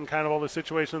state and kind of all the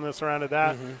situation that surrounded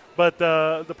that. But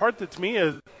the part that to me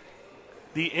is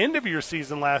the end of your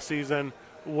season last season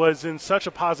was in such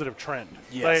a positive trend.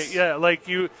 Yes.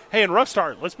 And rough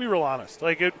start. Let's be real honest.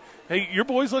 Hey, your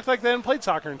boys looked like they hadn't played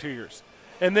soccer in 2 years,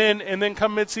 and then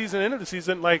come mid-season, end of the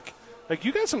season, like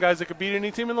you got some guys that could beat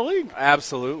any team in the league.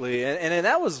 Absolutely, and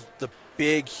that was the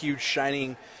big, huge,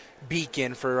 shining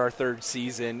beacon for our third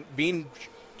season. Being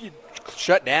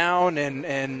shut down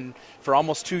and for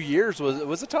almost 2 years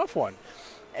was a tough one,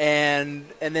 and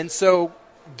then so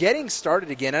getting started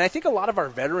again. And I think a lot of our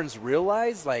veterans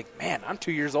realize, like, man, I'm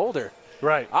 2 years older.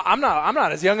 Right. I'm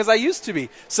not as young as I used to be.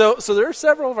 So there are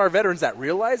several of our veterans that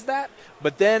realized that.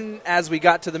 But then as we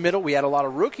got to the middle, we had a lot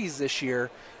of rookies this year,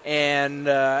 and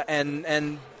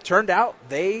turned out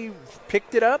they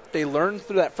picked it up. They learned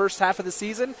through that first half of the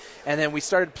season, and then we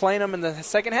started playing them in the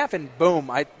second half, and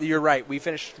boom, you're right. We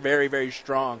finished very, very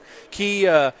strong. Key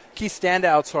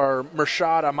standouts are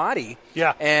Murshad Ahmadi.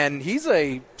 Yeah. And he's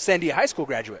a Sandia High School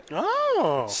graduate.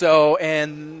 Oh. So,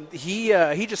 and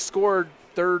he just scored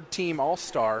third-team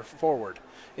All-Star forward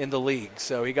in the league.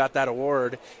 So he got that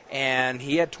award, and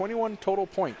he had 21 total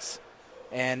points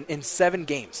and in 7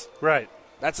 games. Right.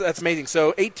 That's amazing.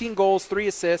 So 18 goals, 3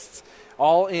 assists,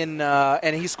 all in,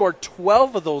 and he scored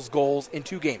 12 of those goals in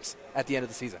 2 games at the end of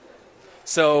the season.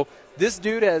 So this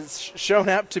dude has shown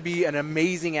up to be an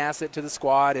amazing asset to the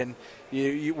squad, and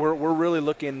we're really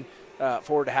looking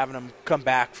forward to having him come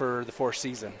back for the 4th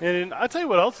season. And I'll tell you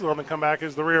what else is on the comeback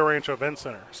is the Rio Rancho Event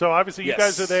Center. So obviously you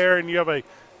guys are there, and you have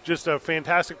just a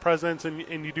fantastic presence,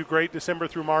 and you do great December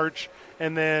through March.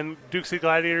 And then Duke City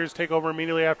Gladiators take over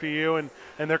immediately after you, and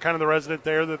they're kind of the resident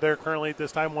there that they're currently at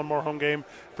this time. One more home game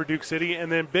for Duke City.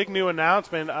 And then big new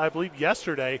announcement, I believe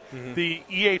yesterday, the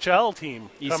EHL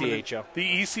team. ECHL.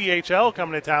 The ECHL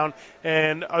coming to town.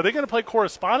 And are they going to play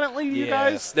correspondently, you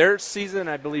guys? Their season,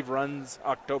 I believe, runs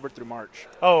October through March.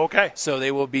 Oh, okay. So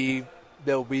they'll be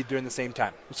during the same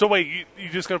time. So wait, you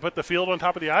just going to put the field on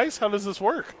top of the ice? How does this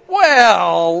work?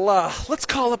 Well, let's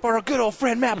call up our good old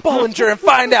friend Matt Bollinger and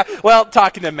find out. Well,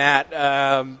 talking to Matt,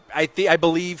 I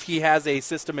believe he has a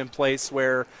system in place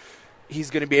where he's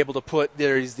going to be able to put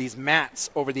these mats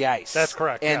over the ice. That's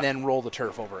correct. And then roll the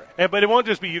turf over it. But it won't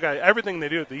just be you guys. Everything they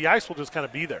do, the ice will just kind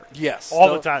of be there. Yes.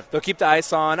 All the time. They'll keep the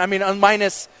ice on. I mean,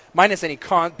 minus any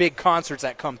big concerts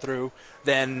that come through,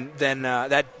 then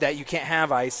that you can't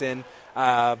have ice in.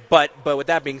 But with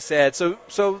that being said, so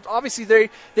obviously they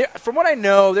from what I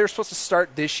know, they're supposed to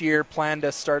start this year, plan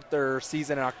to start their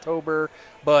season in October,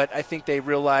 but I think they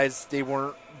realized they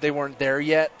weren't there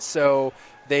yet, so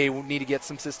they need to get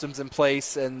some systems in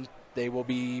place, and they will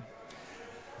be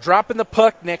dropping the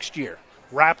puck next year.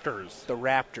 The Raptors.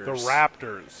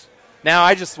 Now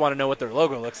I just want to know what their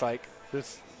logo looks like.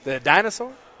 The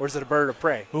dinosaur? Or is it a bird of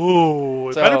prey? Ooh,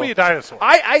 it better be a dinosaur.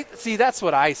 I see. That's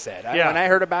what I said. Yeah. When I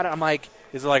heard about it, I'm like,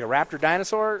 is it like a raptor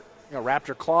dinosaur?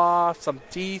 Raptor claw, some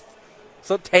teeth,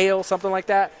 some tail, something like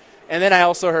that. And then I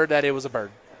also heard that it was a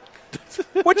bird,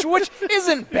 which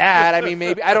isn't bad. I mean,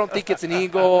 maybe I don't think it's an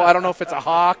eagle. I don't know if it's a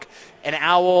hawk, an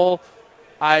owl.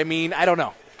 I mean, I don't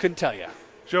know. Couldn't tell you.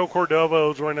 Joe Cordova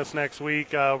will join us next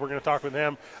week. We're going to talk with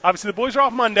him. Obviously, the boys are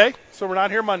off Monday, so we're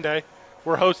not here Monday.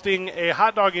 We're hosting a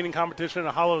hot dog eating competition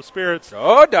at Hollow Spirits.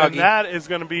 Oh, doggy. And that is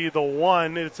going to be the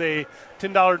one. It's a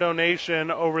 $10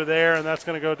 donation over there, and that's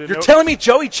going to go to. You're telling me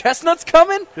Joey Chestnut's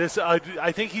coming? This, I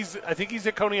think he's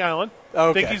at Coney Island. Okay.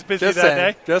 I think he's busy Just that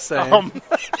saying. day. Just saying.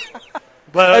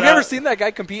 But have you ever seen that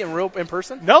guy compete in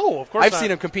person? No, of course I've not.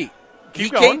 seen him compete.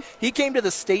 Keep going. He came to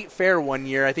the state fair one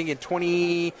year, I think in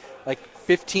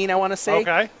 2015, I want to say.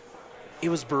 Okay. It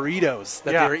was burritos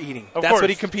that they were eating. Of That's course. what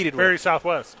he competed with. Very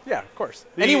Southwest. Yeah, of course.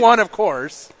 And he won, of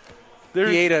course.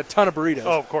 He ate a ton of burritos.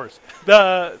 Oh, of course.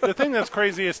 The thing that's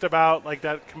craziest about like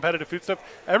that competitive food stuff,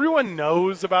 everyone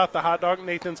knows about the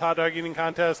Nathan's hot dog eating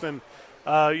contest, and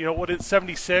what it's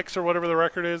 76 or whatever the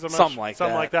record is. Something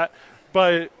like that.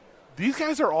 But these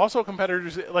guys are also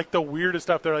competitors. Like the weirdest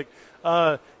stuff. They're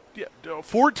like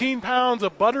 14 pounds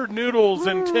of buttered noodles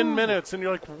in 10 minutes, and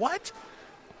you're like, what?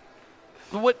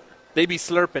 What? They be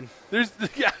slurping.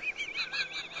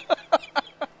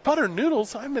 Buttered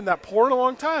noodles? I haven't been that poor in a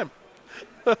long time.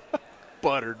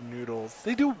 Buttered noodles.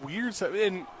 They do weird stuff.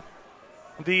 And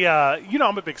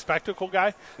I'm a big spectacle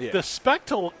guy. Yeah. The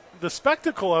spectacle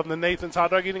of the Nathan's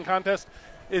hot dog eating contest,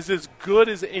 is as good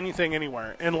as anything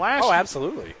anywhere. And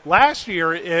absolutely. Last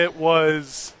year it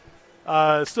was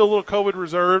still a little COVID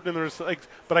reserved, and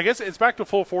but I guess it's back to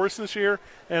full force this year.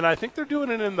 And I think they're doing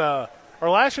it or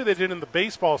last year they did it in the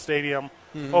baseball stadium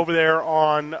over there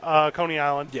on Coney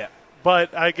Island. Yeah.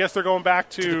 But I guess they're going back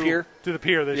to the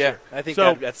pier this year. I think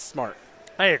that's smart.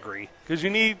 I agree, because you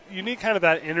need kind of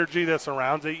that energy that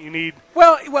surrounds it. You need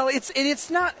it's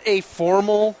not a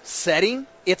formal setting.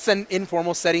 It's an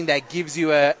informal setting that gives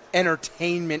you a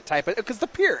entertainment type of, because the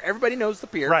pier, everybody knows the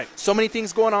pier. Right. So many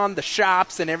things going on, the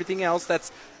shops and everything else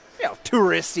that's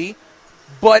touristy,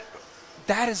 but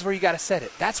that is where you got to set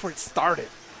it. That's where it started.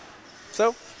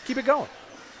 So keep it going.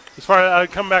 As far as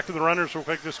come back to the runners real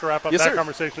quick, just to wrap up that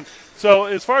conversation. So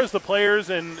as far as the players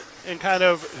and kind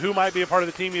of who might be a part of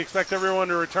the team, you expect everyone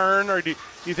to return, or do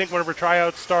you think whenever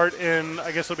tryouts start in,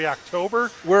 I guess it'll be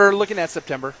October? We're looking at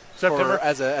September.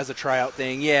 As a tryout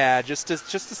thing, yeah, just to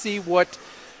see what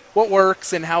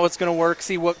works and how it's going to work.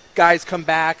 See what guys come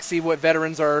back. See what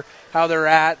veterans are, how they're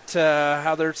at,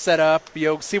 how they're set up.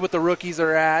 See what the rookies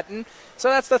are at, and so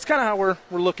that's kind of how we're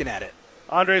looking at it.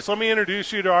 Andres, let me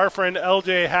introduce you to our friend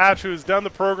LJ Hatch, who's done the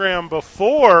program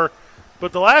before,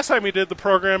 but the last time he did the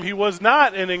program, he was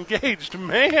not an engaged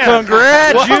man.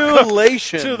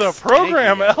 Congratulations to the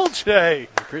program, LJ.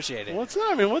 Appreciate it. What's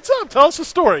up? What's up? Tell us a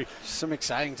story. Some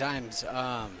exciting times.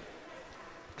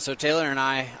 So Taylor and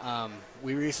I,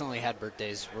 we recently had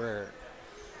birthdays.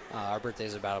 Our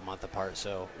birthdays are about a month apart,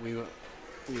 so we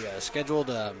scheduled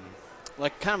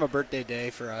like kind of a birthday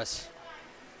day for us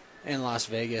in Las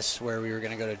Vegas, where we were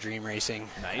going to go to Dream Racing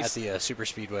at the Super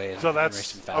Speedway. So that's race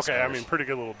some fast okay. cars. I mean, pretty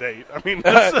good little date. I mean,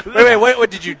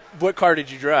 what car did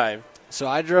you drive? So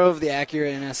I drove the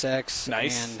Acura NSX.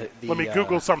 Nice. And let me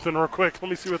Google something real quick. Let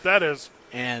me see what that is.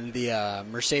 And the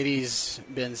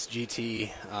Mercedes-Benz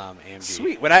GT AMG.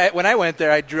 Sweet. When I went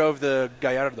there, I drove the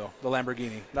Gallardo, the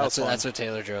Lamborghini. That's what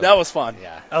Taylor drove. That was fun.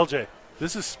 Yeah. LJ,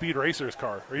 this is Speed Racer's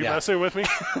car. Are you messing with me?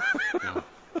 No.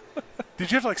 Did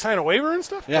you have to sign a waiver and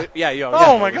stuff? Yeah.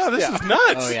 Oh my God, this is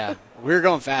nuts. Oh yeah, we were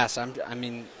going fast. I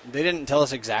mean, they didn't tell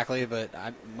us exactly, but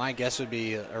my guess would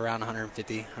be around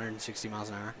 150, 160 miles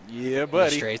an hour. Yeah,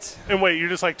 buddy. Straights. And wait, you're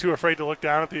just too afraid to look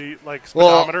down at the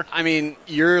speedometer? Well, I mean,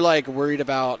 you're worried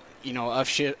about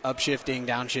upshifting,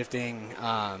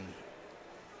 downshifting.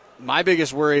 My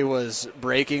biggest worry was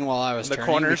braking while I was turning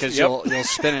corners, because you'll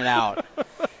spin it out,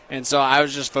 and so I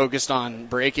was just focused on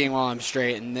braking while I'm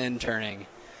straight and then turning,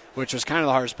 which was kind of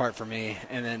the hardest part for me.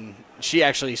 And then she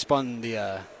actually spun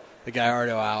the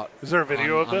Gallardo out. Is there a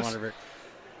video of this?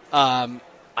 I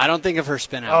don't think of her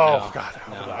spin out. Oh, no. God.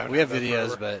 No. We have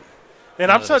videos, but...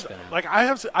 And I'm such, I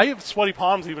have sweaty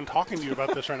palms even talking to you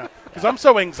about this right now because I'm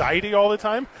so anxiety all the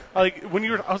time. I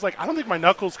was like, I don't think my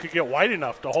knuckles could get wide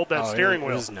enough to hold that steering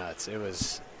wheel. It was nuts. It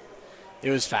was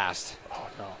fast. Oh,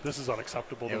 no. This is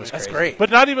unacceptable to me. That's That's great. But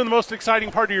not even the most exciting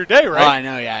part of your day, right? Oh, I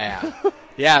know, yeah.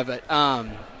 Yeah, but...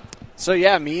 So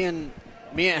yeah, me and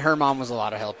her mom was a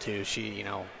lot of help too. She,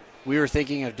 we were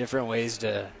thinking of different ways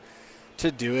to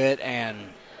do it, and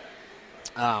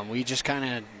we just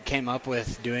kind of came up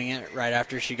with doing it right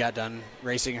after she got done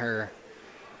racing her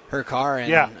car,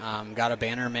 and got a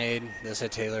banner made that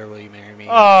said, "Taylor, will you marry me?"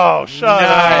 Oh, shut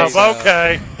Nice. up!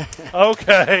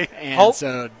 Okay. And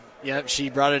so, yep,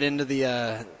 she brought it into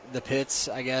the pits,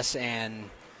 I guess, and.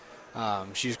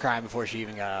 She was crying before she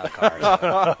even got out of the car.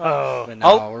 So. But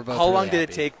no, we're both how really long did it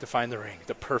happy. take to find the ring,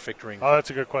 the perfect ring? Oh, that's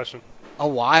a good question. A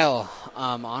while,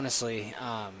 honestly.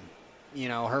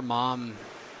 Her mom,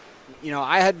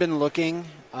 I had been looking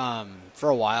for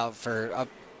a while, for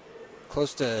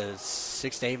close to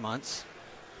 6 to 8 months,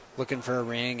 looking for a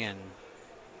ring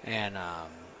and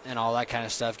all that kind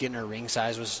of stuff. Getting her ring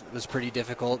size was pretty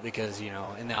difficult because,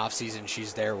 in the off season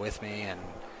she's there with me, and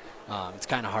it's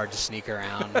kind of hard to sneak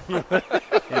around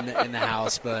in the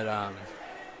house, but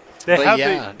They but have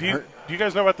yeah, do you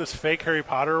guys know about this fake Harry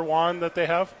Potter wand that they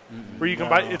have? Where you can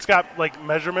buy, it's got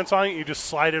measurements on it, you just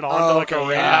slide it onto a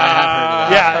ring. Yeah, I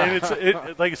have heard of that. Yeah,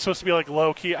 and it's supposed to be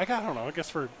low key. I don't know, I guess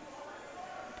for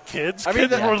kids. I mean,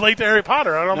 kids relate to Harry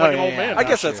Potter. I don't know, I'm an old man. I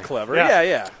guess Sure. that's clever. Yeah.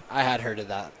 Yeah. I had heard of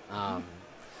that.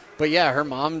 But yeah, her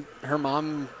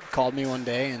mom called me one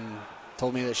day and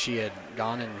told me that she had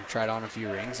gone and tried on a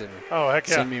few rings and Oh, heck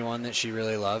yeah. sent me one that she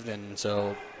really loved, and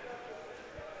so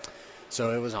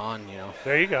it was on.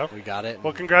 There you go. We got it.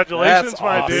 Well, congratulations, That's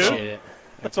my awesome. dude. Appreciate it.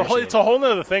 It's a whole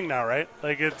nother thing now, right?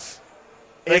 It's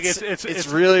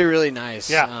really, really nice.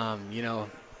 Yeah.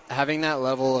 Having that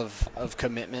level of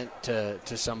commitment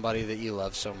to somebody that you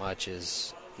love so much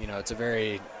is, it's a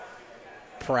very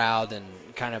proud and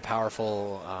kind of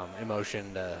powerful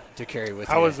emotion to carry with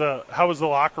How you. was the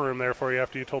locker room there for you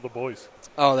after you told the boys?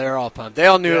 Oh, they were all pumped. They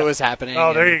all knew it was happening.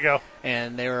 Oh, there you go.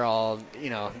 And they were all,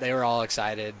 they were all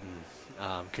excited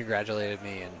and congratulated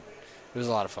me, and it was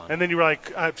a lot of fun. And then you were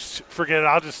like, forget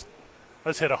it.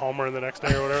 Let's hit a homer in the next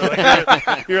day or whatever.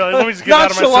 Like, you're like, let me just get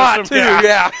out of my system. Too,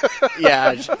 yeah.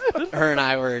 Yeah, her and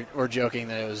I were joking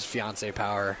that it was fiance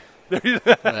power.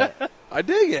 But I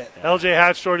dig it. LJ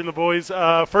Hatch joining the boys.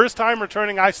 First time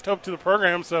returning Isotope to the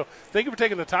program, so thank you for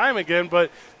taking the time again. But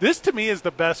this, to me, is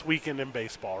the best weekend in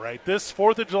baseball, right? This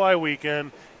 4th of July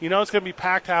weekend, it's going to be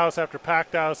packed house after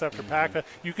packed house after packed house.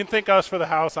 You can thank us for the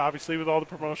house, obviously, with all the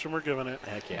promotion we're giving it.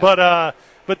 Heck yeah.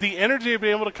 But the energy of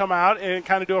being able to come out and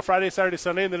kind of do a Friday, Saturday,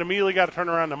 Sunday, and then immediately got to turn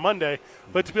around to Monday,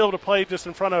 but to be able to play just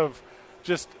in front of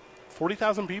just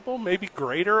 40,000 people, maybe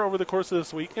greater over the course of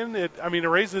this weekend. It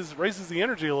raises the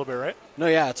energy a little bit, right? No,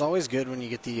 yeah, it's always good when you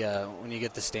get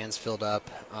the stands filled up.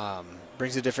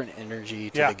 Brings a different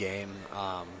energy to the game,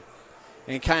 and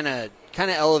it kind of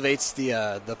elevates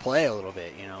the play a little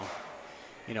bit.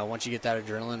 Once you get that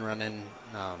adrenaline running,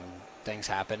 things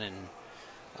happen, and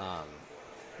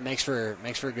makes for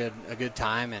a good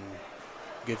time and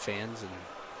good fans. And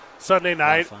Sunday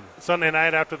night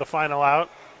after the final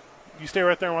out, you stay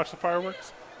right there and watch the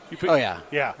fireworks. Oh yeah.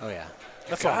 Oh yeah.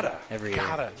 That's gotta. Every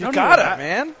year. You gotta,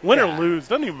 man. Win or lose,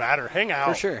 doesn't even matter. Hang out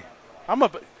For sure.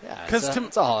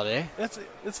 It's a holiday. It's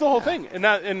the whole thing,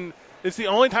 and it's the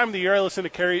only time of the year I listen to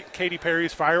Katy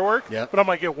Perry's Firework. Yep. But I'm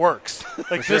like, it works.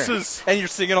 Like sure. this is. And you're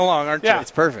singing along, aren't you?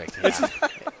 It's perfect. Yeah.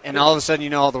 And all of a sudden, you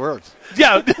know all the words.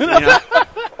 Yeah.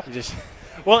 You just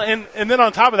Well, and then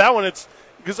on top of that one, it's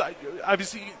because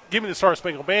obviously give me the Star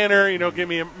Spangled Banner, give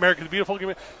me America the Beautiful, give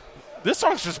me. This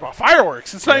song's just about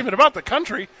fireworks. It's not even about the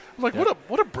country. I'm like,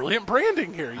 what a brilliant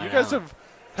branding here. You guys have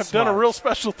done a real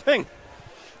special thing.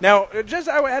 Now,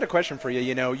 I had a question for you.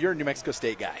 You're a New Mexico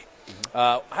State guy.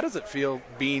 How does it feel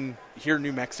being here in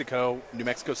New Mexico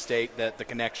State, the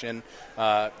connection,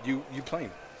 you playing?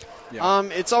 Yeah.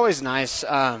 It's always nice,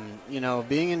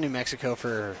 being in New Mexico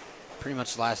for pretty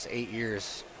much the last 8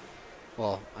 years.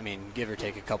 Well, give or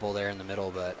take a couple there in the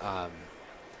middle, but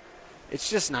it's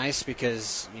just nice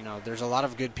because, there's a lot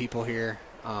of good people here.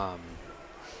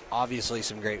 Obviously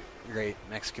some great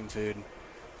Mexican food.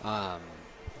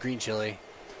 Green chili.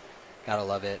 Gotta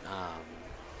love it.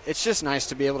 It's just nice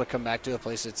to be able to come back to a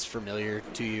place that's familiar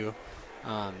to you.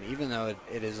 Even though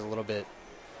it is a little bit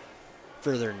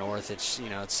further north, it's it's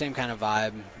the same kind of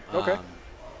vibe. Okay.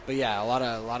 But yeah, a lot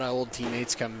of old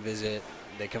teammates come and visit.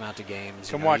 They come out to games.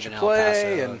 Come watch even you play El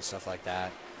Paso and stuff like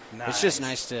that. Nice. It's just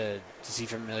nice to see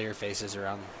familiar faces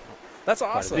around. That's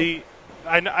awesome.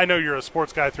 I know you're a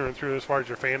sports guy through and through as far as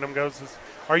your fandom goes.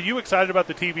 Are you excited about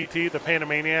the TBT, the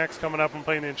Panamaniacs, coming up and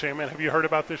playing the Enchantment? Have you heard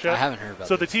about this yet? I haven't heard about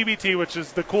So this. the TBT, which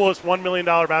is the coolest $1 million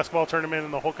basketball tournament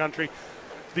in the whole country,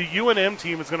 the UNM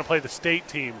team is going to play the state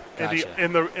team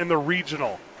in the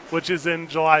regional, which is in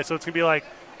July. So it's going to be like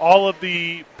all of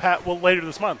the later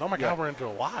this month. Oh my God, we're in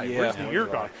July. Yeah. Where's the year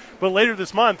gone? But later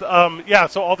this month,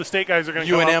 so all the state guys are going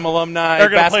to UNM alumni, they're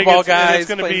gonna basketball play against, guys, it's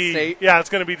going to be state. it's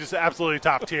going to be just absolutely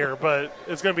top tier. But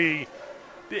it's going to be.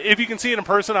 If you can see it in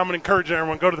person, I'm going to encourage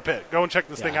everyone, go to the pit. Go and check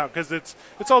this thing out because it's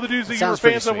all the dudes that you were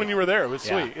fans of when you were there. It was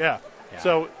sweet, yeah.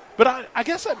 So, but I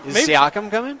guess is Siakam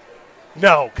coming?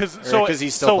 No, because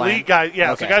he's still playing? league guys,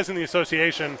 Okay. so guys in the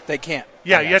association, They can't.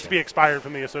 you have to be expired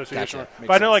from the association. Gotcha.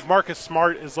 But I know like Marcus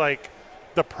Smart is like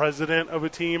the president of a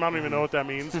team. I don't even know what that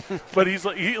means, but he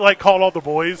called all the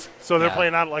boys, so they're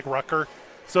playing out at like Rucker.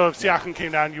 So if Siakam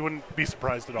came down, you wouldn't be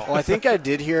surprised at all. Well, I think I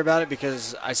did hear about it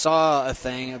because I saw a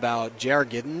thing about J.R.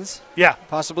 Giddens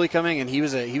possibly coming, and he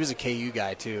was a KU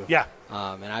guy too. Yeah.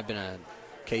 And I've been a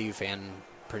KU fan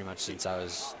pretty much since I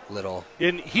was little.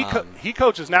 And he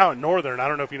coaches now at Northern. I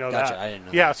don't know if you know Gotcha, that. I didn't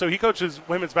know Yeah, that. so he coaches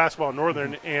women's basketball at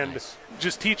Northern and Nice.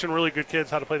 just teaching really good kids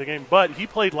how to play the game. But he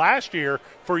played last year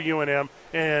for UNM,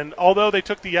 and although they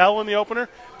took the L in the opener,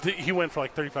 he went for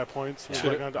like 35 points.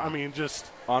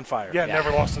 Just On fire.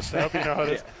 never lost a step. You know how it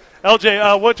is.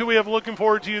 LJ, what do we have looking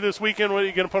forward to you this weekend? What are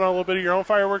you going to put on a little bit of your own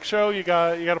fireworks show? You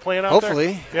got a plan out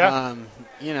Hopefully. there?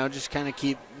 Yeah. Just kind of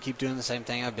keep doing the same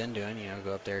thing I've been doing.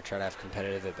 Go up there, try to have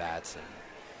competitive at bats,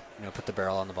 and put the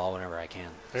barrel on the ball whenever I can.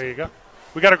 There you go.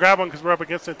 We got to grab one because we're up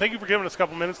against it. Thank you for giving us a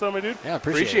couple minutes, though, my dude. Yeah,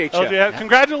 appreciate it. Appreciate you. LJ,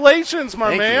 congratulations, my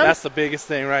Thank you. man. That's the biggest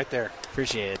thing right there.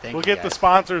 Appreciate it. Thank We'll you, get the guys.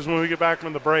 sponsors when we get back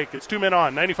from the break. It's 2 Men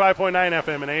On, 95.9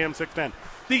 FM and AM 610.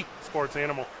 The Sports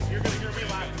Animal. You're going to hear me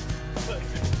live.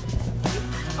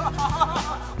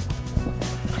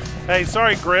 Hey,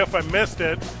 sorry, Griff. I missed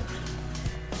it.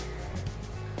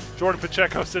 Jordan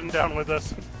Pacheco sitting down with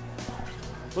us.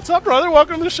 What's up, brother?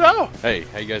 Welcome to the show. Hey,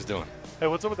 how you guys doing? Hey,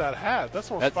 what's up with that hat? That's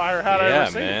the most fire hat I've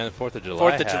ever seen. Yeah, man, 4th of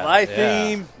July. 4th of July hat.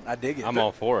 theme. I dig it. I'm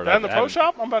all for it. That in the pro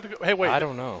shop? I'm about to go. Hey, wait. I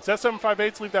don't know. Is that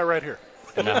 758? Leave that right here.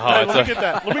 No, Hey, let me get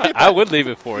that. I would leave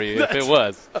it for you if it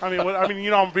was. I mean, I'm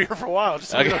gonna be here for a while.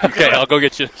 Just so you know. Okay, I'll go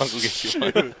get you. One.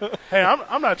 Shoot. Hey,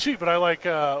 I'm not cheap, but I like.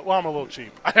 I'm a little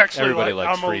cheap. I actually Everybody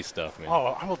likes I'm free stuff, man.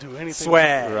 Oh, I will do anything.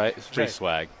 Swag. Right? It's free Jay.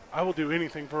 swag. I will do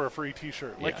anything for a free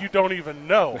T-shirt. Like Yeah. you don't even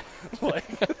know. Like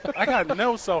I got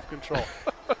no self-control.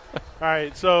 All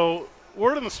right, so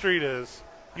word on the street is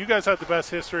you guys have the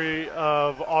best history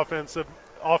of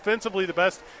offensively the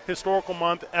best historical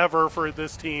month ever for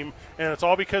this team, and it's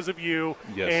all because of you.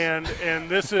 Yes. And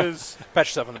this is Pat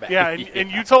yourself on the back. yeah.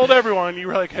 And you told everyone, you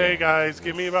were like, hey guys,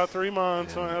 give me about 3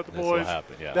 months. So I have the That's boys. what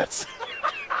happened, yeah. That's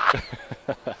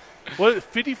what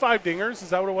 55 dingers? Is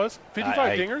that what it was?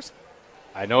 55 dingers?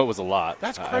 I know it was a lot.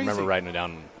 That's I remember crazy. writing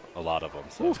down a lot of them.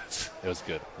 So Ooh. it was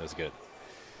good. It was good.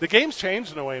 The game's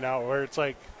changed in a way now where it's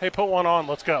like, hey, put one on,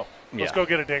 let's go. Let's Yeah. go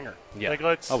get a dinger. Yeah. Like,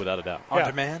 let's. Oh, without a doubt. On Yeah.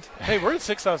 demand. Hey, we're at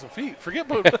 6,000 feet. Forget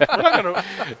we're not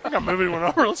gonna move anyone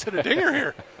over. Let's hit a dinger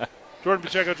here. Jordan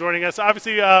Pacheco joining us.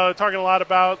 Obviously, talking a lot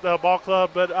about the ball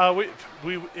club, but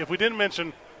if we didn't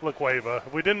mention La Cueva,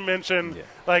 if we didn't mention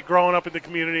like growing up in the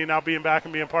community and now being back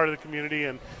and being part of the community,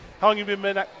 and how long have you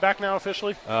been back now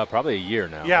officially? Probably a year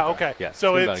now. Yeah. Okay. Yeah.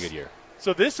 So it's been about a good year.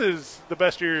 So this is the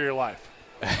best year of your life.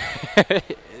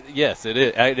 Yes, it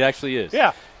is. It actually is.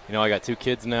 Yeah. You know, I got 2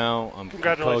 kids now. I'm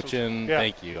Congratulations. coaching. Yeah.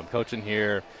 Thank you. I'm coaching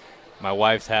here. My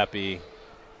wife's happy.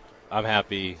 I'm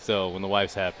happy. So when the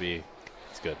wife's happy,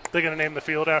 it's good. They're gonna name the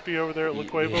field after you over there at La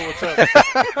Cueva. Yeah.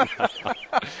 What's up?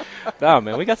 No,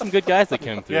 man, we got some good guys that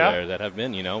came through Yeah. there that have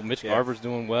been. You know, Mitch Garver's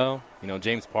doing well. You know,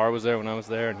 James Parr was there when I was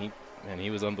there, and he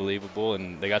was unbelievable.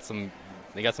 And they got some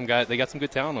guys. They got some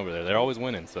good talent over there. They're always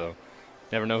winning. So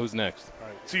never know who's next. All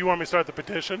right. So you want me to start the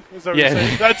petition? Is that what you're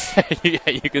saying? That's yeah,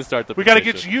 you can start the. we got to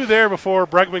get petition. you there before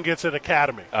Bregman gets at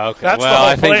Academy. Okay. That's well, the whole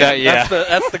I think plan. that yeah,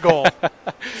 That's the goal.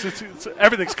 So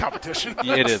everything's competition.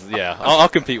 it is. Yeah, I'll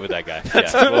compete with that guy.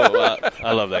 Yeah, well,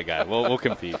 I love that guy. We'll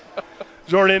compete.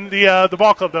 Jordan, the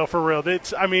ball club though, for real.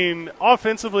 It's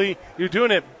offensively, you're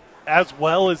doing it as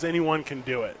well as anyone can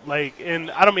do it. Like, and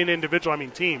I don't mean individual, I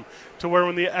mean team. To where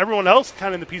when everyone else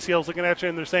kind of in the PCL is looking at you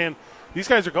and they're saying these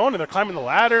guys are going and they're climbing the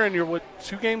ladder, and you're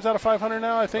 2 games out of 500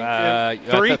 now, I think.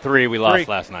 Three. 3 we lost 3.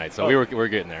 last night, so Oh. we're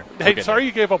getting there. Hey, sorry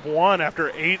you gave up 1 after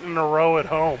 8 in a row at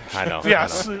home. I know.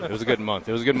 Yes. I know. It was a good month.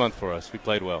 It was a good month for us. We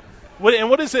played well.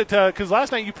 What is it? Because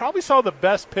last night you probably saw the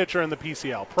best pitcher in the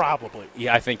PCL, probably.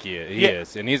 Yeah, I think he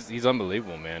is, and he's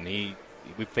unbelievable, man. We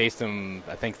faced him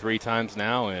I think 3 times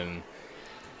now, and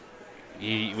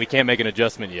we can't make an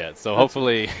adjustment yet. So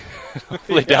hopefully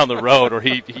down the road, or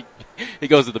he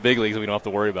goes to the big leagues, and we don't have to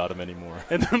worry about him anymore.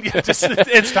 And then,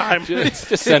 it's time.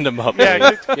 just send him up. Yeah,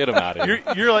 man. Get him out of here.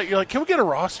 You're like, can we get a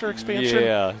roster expansion?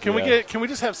 Yeah, Can yeah. we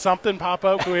just have something pop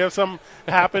up? Can we have something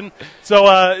happen?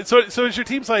 So is your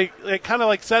team's like kind of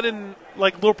like setting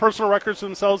like little personal records for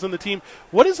themselves and the team?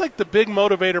 What is like the big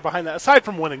motivator behind that? Aside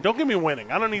from winning, don't give me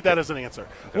winning. I don't need that as an answer.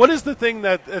 What is the thing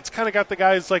that's kind of got the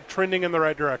guys like trending in the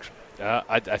right direction?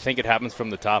 I think it happens from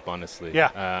the top, honestly. Yeah.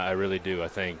 I really do. I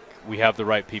think we have the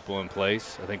right people in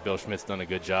place. I think Bill Schmidt's done a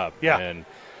good job. Yeah. And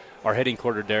our hitting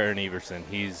quarter, Darren Everson,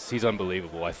 he's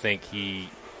unbelievable. I think the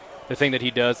thing that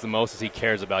he does the most is he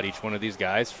cares about each one of these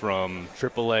guys from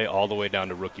AAA all the way down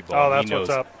to rookie ball. Oh, that's he knows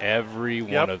what's up. every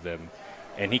one Yep. of them.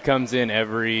 And he comes in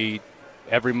every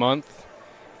month,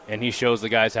 and he shows the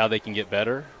guys how they can get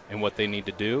better and what they need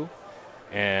to do.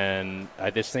 And I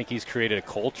just think he's created a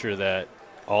culture that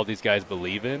all these guys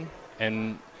believe in,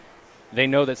 and they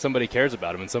know that somebody cares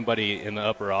about them, and somebody in the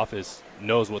upper office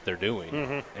knows what they're doing.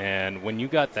 Mm-hmm. And when you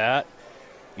got that,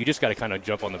 you just got to kind of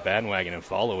jump on the bandwagon and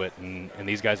follow it, and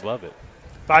these guys love it.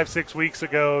 5-6 weeks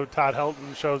ago, Todd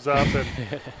Helton shows up, and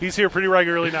he's here pretty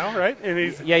regularly now, right? And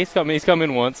He's come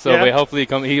in once, so Yeah. hopefully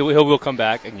he will come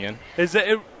back again.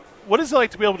 What is it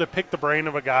like to be able to pick the brain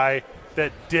of a guy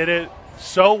that did it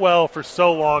so well for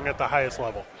so long at the highest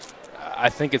level? I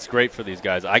think it's great for these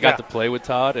guys. I got to play with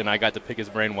Todd, and I got to pick his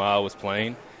brain while I was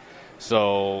playing.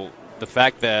 So the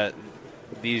fact that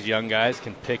these young guys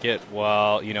can pick it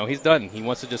while, he's done. He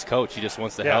wants to just coach. He just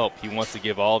wants to help. He wants to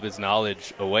give all of his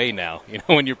knowledge away now.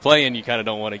 When you're playing, you kind of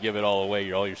don't want to give it all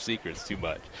away, all your secrets too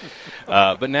much.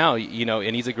 But now,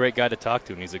 and he's a great guy to talk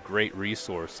to, and he's a great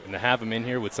resource. And to have him in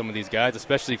here with some of these guys,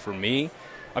 especially for me,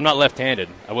 I'm not left-handed.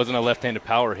 I wasn't a left-handed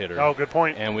power hitter. Oh, good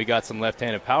point. And we got some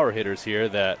left-handed power hitters here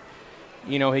that,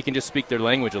 he can just speak their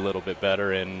language a little bit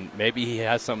better, and maybe he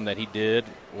has something that he did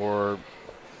or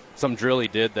some drill he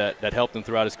did that helped him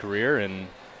throughout his career, and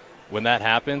when that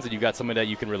happens and you've got somebody that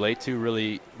you can relate to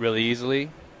really, really easily,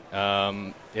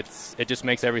 it just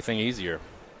makes everything easier.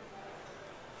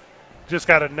 Just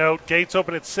got a note. Gates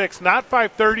open at 6, not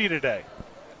 5:30 today.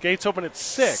 Gates open at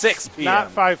 6. 6 p.m. Not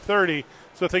 5:30.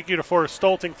 So thank you to Forrest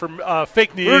Stolting for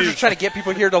fake news. We were just trying to get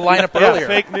people here to line up Yeah, earlier.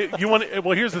 fake news.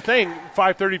 Well, here's the thing.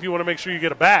 5:30 if you want to make sure you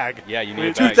get a bag. Yeah, you need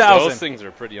a bag. 2,000. Those things are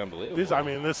pretty unbelievable. This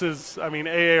is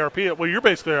AARP. Well, you're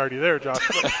basically already there, Josh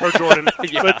or Jordan.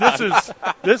 Yeah. But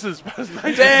this is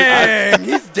nice. Dang,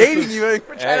 he's dating you. We're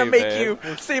trying Hey, to make man. you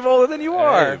seem older than you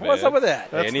are. Hey, What's man. up with that?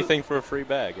 Hey, anything for a free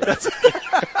bag. Right?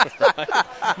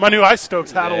 My new Ice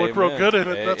Stokes hat will Hey, look real man. good in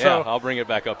it. Hey, That's yeah, how. I'll bring it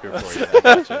back up here for you. I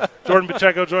gotcha. Jordan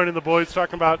Pacheco joining the boys,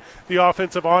 talking about the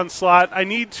offensive onslaught. I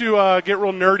need to get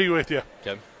real nerdy with you.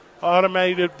 Okay.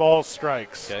 Automated ball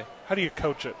strikes. Okay. How do you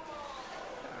coach it?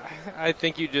 I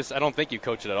don't think you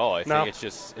coach it at all. I No. think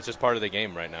it's just part of the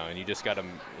game right now, and you just got to,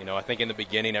 I think in the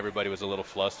beginning everybody was a little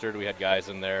flustered. We had guys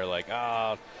in there like,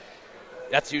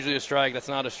 that's usually a strike. That's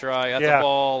not a strike. That's a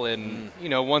ball. And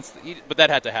but that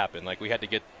had to happen. Like we had to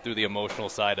get through the emotional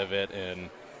side of it, and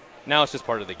now it's just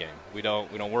part of the game. We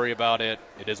don't worry about it.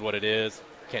 It is what it is.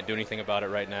 Can't do anything about it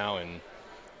right now, and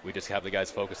we just have the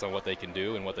guys focus on what they can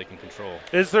do and what they can control.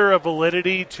 Is there a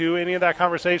validity to any of that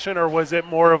conversation, or was it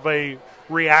more of a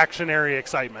reactionary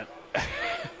excitement?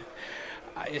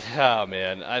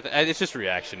 It's just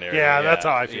reactionary. Yeah, that's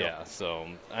how I feel. Yeah, so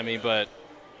but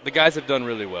the guys have done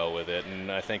really well with it,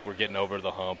 and I think we're getting over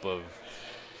the hump of,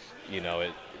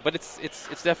 it. But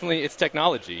it's definitely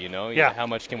technology, Yeah. How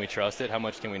much can we trust it? How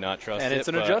much can we not trust it? And it's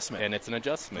an adjustment. And it's an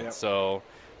adjustment. Yep. So,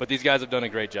 but these guys have done a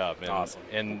great job. And, Awesome.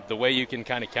 And the way you can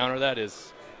kind of counter that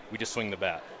is we just swing the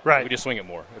bat. Right. We just swing it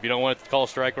more. If you don't want to call a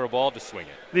strike or a ball, just swing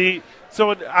it.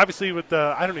 Obviously with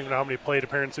the, I don't even know how many plate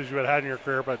appearances you had in your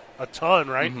career, but a ton,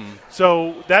 right? Mm-hmm.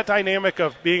 So that dynamic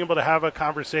of being able to have a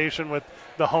conversation with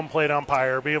the home plate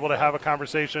umpire, be able to have a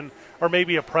conversation or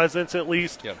maybe a presence at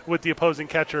least Yep. with the opposing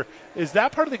catcher, is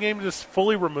that part of the game just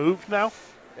fully removed now?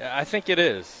 Yeah, I think it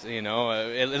is.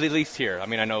 At least here. I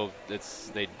know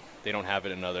they don't have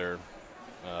it in other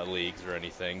leagues or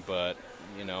anything, but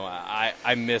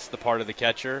I miss the part of the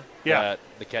catcher that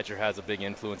the catcher has a big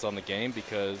influence on the game,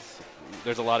 because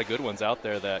there's a lot of good ones out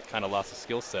there that kind of lost the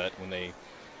skill set when they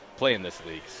play in this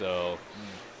league. So,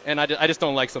 and I just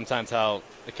don't like sometimes how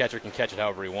the catcher can catch it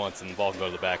however he wants and the ball can go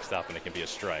to the backstop and it can be a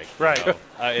strike. Right.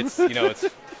 It's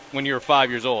when you're 5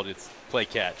 years old, it's play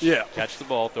catch. Yeah. Catch the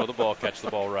ball, throw the ball, catch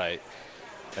the ball right,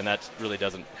 and that really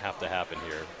doesn't have to happen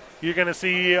here. You're going to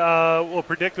see,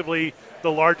 predictably,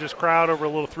 the largest crowd over a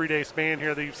little 3-day span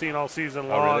here that you've seen all season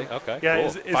long. Oh, really? Okay, Yeah, cool.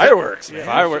 is Fireworks, that, man.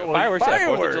 Fireworks, well, fireworks, yeah, 4th of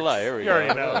fireworks. July. Here we You go.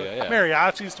 already know. Oh, yeah.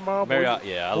 Mariachis tomorrow. I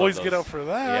love boys those. get up for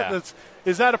that. Yeah.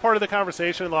 Is that a part of the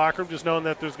conversation in the locker room, just knowing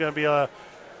that there's going to be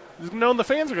knowing the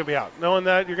fans are going to be out, knowing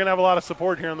that you're going to have a lot of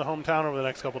support here in the hometown over the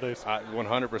next couple of days?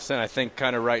 100%. I think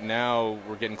kind of right now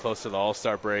we're getting close to the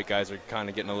All-Star break. Guys are kind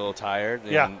of getting a little tired.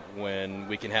 And Yeah. when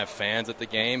we can have fans at the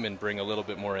game and bring a little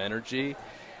bit more energy,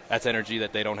 that's energy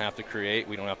that they don't have to create.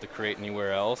 We don't have to create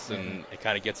anywhere else, and it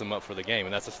kind of gets them up for the game.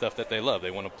 And that's the stuff that they love.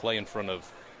 They want to play in front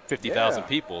of 50,000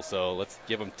 people, so let's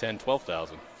give them 10,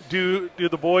 12,000. Do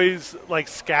the boys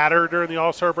scatter during the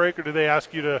All-Star break, or do they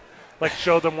ask you to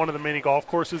show them one of the mini golf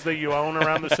courses that you own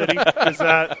around the city? Is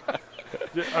that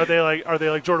are they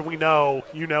like Jordan? We know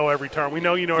you know every turn. We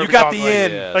know you know every. You got dog the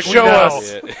leg." in. Yeah. Like, we Show know.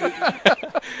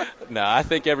 us. No, I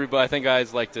think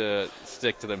guys like to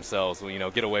stick to themselves.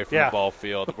 Get away from Yeah. the ball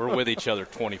field. We're with each other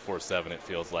 24/7. It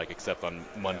feels like, except on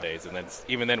Mondays, and then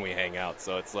even then we hang out.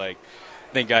 So it's like,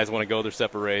 I think guys want to go their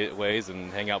separate ways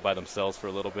and hang out by themselves for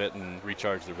a little bit and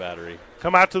recharge their battery.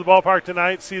 Come out to the ballpark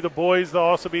tonight. See the boys. They'll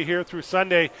also be here through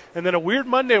Sunday, and then a weird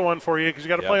Monday one for you because you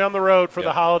got to play on the road for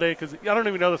the holiday. Because I don't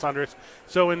even know this, Andres.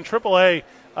 So in AAA,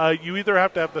 you either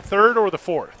have to have the 3rd or the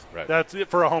 4th. Right. That's it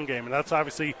for a home game, and that's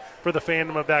obviously for the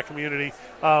fandom of that community.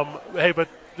 Hey, but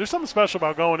there's something special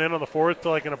about going in on the 4th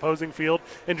to an opposing field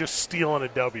and just stealing a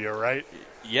W, right?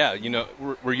 Yeah,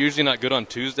 we're usually not good on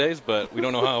Tuesdays, but we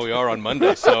don't know how we are on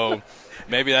Monday. So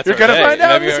maybe that's You're our gonna day. find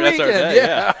out Maybe this that's our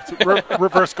weekend, day. yeah.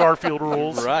 Reverse Garfield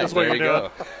rules. Right, That's what there you're you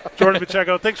doing. Jordan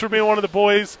Pacheco, thanks for being one of the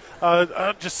boys.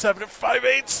 Just 7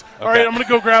 5/8. All right, I'm going to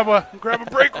go grab a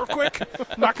break real quick.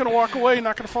 I'm not going to walk away.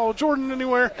 Not going to follow Jordan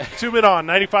anywhere. 2 Mid on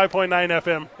 95.9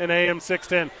 FM and AM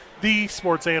 610, the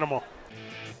Sports Animal.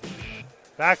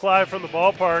 Back live from the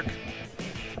ballpark.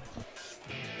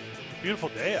 Beautiful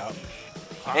day out.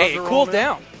 Hey, it Clouds are cooled rolling in.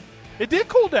 down. It did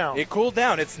cool down. It cooled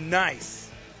down. It's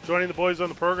nice. Joining the boys on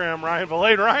the program, Ryan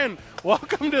Valade. Ryan,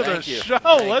 welcome to the Thank you. show.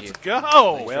 Thank Let's you. go. Thanks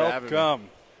for having me. Welcome.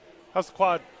 How's the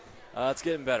quad? It's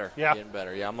getting better. Yeah. Getting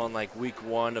better. Yeah, I'm on week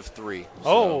 1 of 3.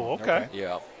 Oh, okay.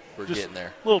 Yeah. we're just getting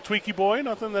there. Little tweaky boy,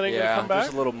 nothing that ain't going to come back?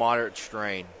 Just a little moderate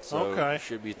strain. So okay. It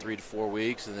should be 3 to 4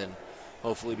 weeks, and then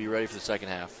hopefully be ready for the second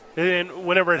half. And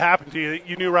whenever it happened to you,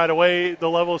 you knew right away the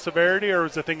level of severity, or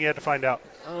was it a thing you had to find out?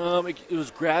 It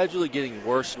was gradually getting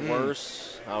worse and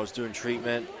worse. I was doing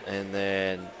treatment, and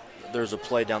then there was a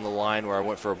play down the line where I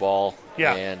went for a ball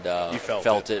and you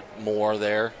felt it more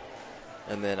there.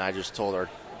 And then I just told our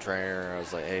trainer, I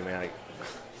was like, hey, man,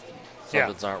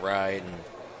 something's not right. And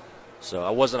so I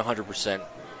wasn't 100%,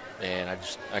 and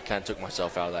I kind of took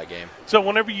myself out of that game. So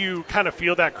whenever you kind of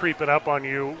feel that creeping up on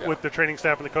you with the training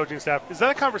staff and the coaching staff, is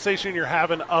that a conversation you're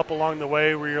having up along the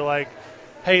way where you're like,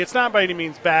 hey, it's not by any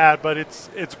means bad, but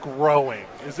it's growing?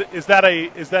 Is that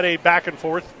a back and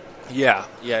forth? Yeah,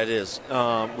 it is.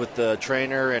 With the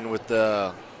trainer and with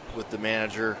the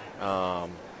manager, I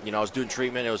was doing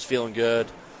treatment. It was feeling good,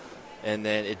 and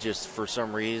then it just, for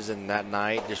some reason, that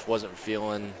night just wasn't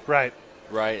feeling right,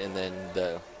 and then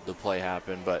the play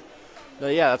happened. But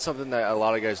no, that's something that a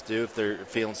lot of guys do. If they're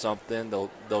feeling something,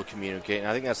 they'll communicate, and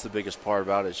I think that's the biggest part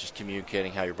about it, is just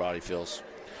communicating how your body feels.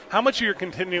 How much of your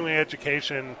continuing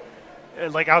education,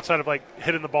 like outside of like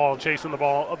hitting the ball and chasing the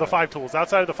ball, the 5 tools,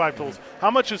 outside of the 5 tools, how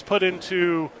much is put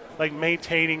into like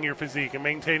maintaining your physique and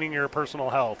maintaining your personal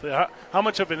health? How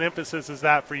much of an emphasis is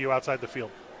that for you outside the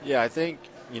field? Yeah, I think,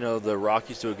 the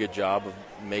Rockies do a good job of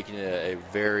making it a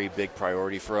very big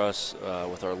priority for us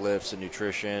with our lifts and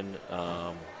nutrition,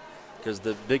 because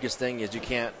the biggest thing is you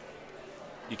can't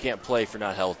play if you're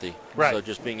not healthy. Right. So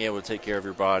just being able to take care of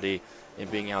your body and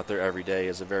being out there every day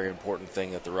is a very important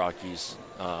thing that the Rockies,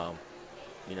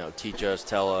 teach us,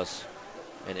 tell us,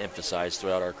 and emphasize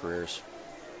throughout our careers.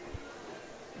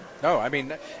 No, I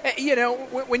mean,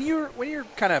 when you're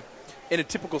kind of in a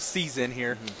typical season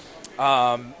here,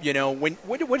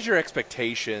 what's your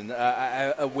expectation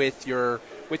with your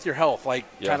health? Like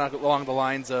kind of along the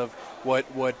lines of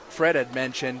what Fred had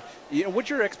mentioned. What's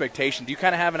your expectation? Do you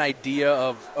kind of have an idea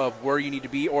of where you need to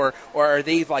be, or are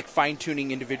they like fine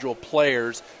tuning individual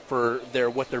players for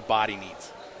what their body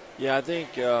needs? Yeah, I think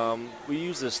we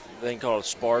use this thing called a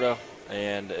Sparta.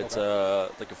 And it's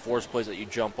like a force place that you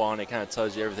jump on. It kind of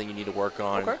tells you everything you need to work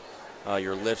on. Okay.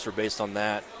 Your lifts are based on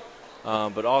that.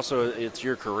 But also it's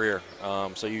your career.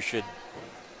 So you should,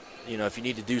 if you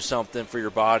need to do something for your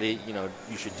body,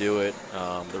 you should do it.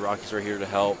 The Rockies are here to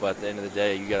help. But at the end of the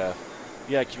day, you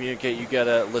gotta communicate. You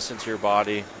gotta listen to your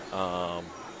body. And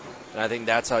I think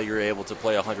that's how you're able to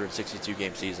play a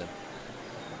 162-game season.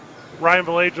 Ryan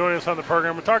Valet joining us on the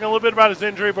program. We're talking a little bit about his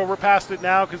injury, but we're past it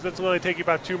now because it's going to take you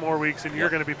about 2 more weeks, and you're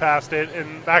going to be past it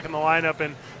and back in the lineup.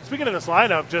 And speaking of this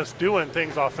lineup, just doing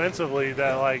things offensively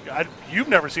that you've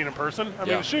never seen in person. I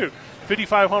mean, shoot,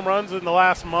 55 home runs in the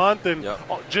last month, and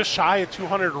just shy of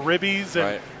 200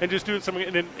 ribbies, and just doing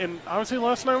something. And obviously,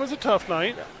 last night was a tough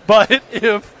night, but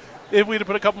if we'd have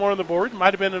put a couple more on the board, it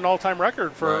might have been an all-time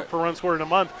record for runs scored in a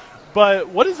month. But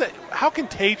what is it? How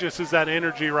contagious is that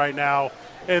energy right now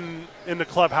in the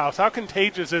clubhouse? How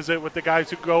contagious is it with the guys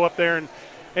who go up there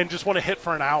and just want to hit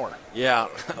for an hour? Yeah,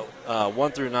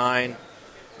 1 through 9,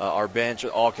 our bench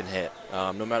all can hit.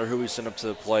 No matter who we send up to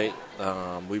the plate,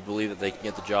 we believe that they can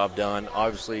get the job done.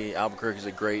 Obviously, Albuquerque is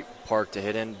a great park to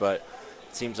hit in, but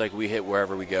it seems like we hit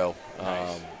wherever we go.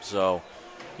 Nice. So,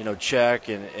 Czech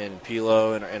and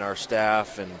Pilo and our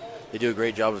staff, and they do a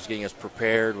great job of getting us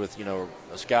prepared with,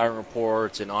 scouting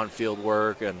reports and on-field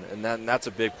work, and that's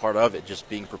a big part of it, just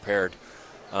being prepared.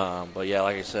 But yeah,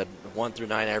 like I said, 1 through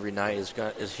 9 every night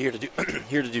is here to do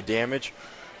here to do damage,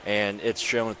 and it's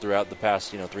shown throughout the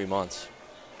past 3 months.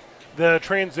 The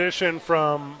transition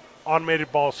from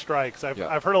automated ball strikes,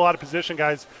 I've heard a lot of position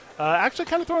guys actually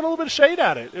kind of throwing a little bit of shade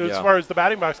at it as far as the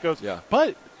batting box goes. Yeah.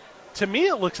 But to me,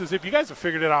 it looks as if you guys have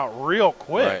figured it out real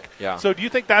quick. Right. Yeah. So do you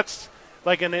think that's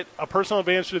like a personal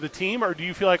advantage to the team, or do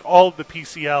you feel like all of the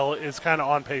PCL is kind of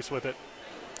on pace with it?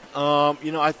 I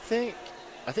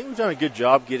think we've done a good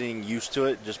job getting used to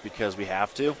it just because we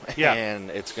have to,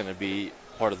 and it's going to be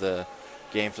part of the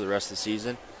game for the rest of the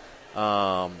season.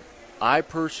 I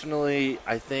personally,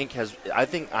 I think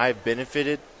I've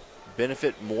benefit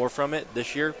more from it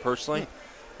this year personally.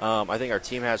 I think our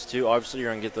team has too. Obviously, you're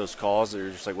going to get those calls that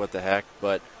are just like, what the heck?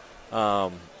 But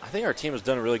I think our team has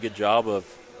done a really good job of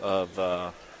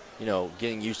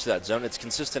getting used to that zone. It's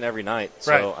consistent every night.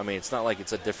 So, I mean, it's not like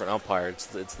it's a different umpire. It's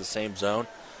the same zone.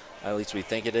 At least we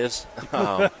think it is.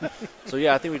 So,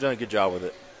 yeah, I think we've done a good job with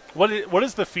it. What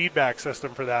is the feedback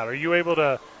system for that? Are you able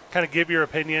to kind of give your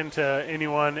opinion to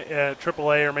anyone at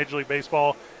AAA or Major League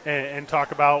Baseball and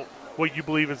talk about what you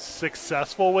believe is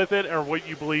successful with it or what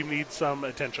you believe needs some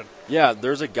attention? Yeah,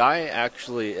 there's a guy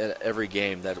actually at every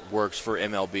game that works for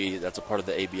MLB that's a part of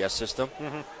the ABS system.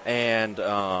 And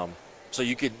so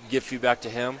you could give feedback to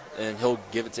him, and he'll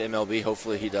give it to MLB.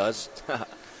 Hopefully he does.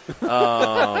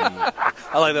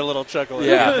 I like that little chuckle.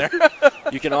 Yeah.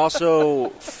 You can also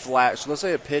flag. So let's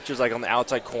say a pitch is like on the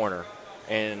outside corner,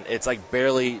 and it's like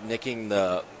barely nicking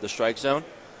the strike zone.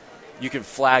 You can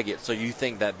flag it so you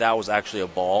think that was actually a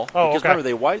ball. Because remember,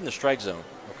 they widen the strike zone.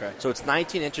 Okay. So it's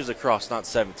 19 inches across, not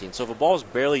 17. So if a ball is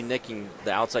barely nicking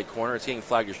the outside corner, it's getting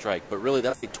flagged or strike. But really,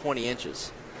 that's like 20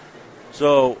 inches.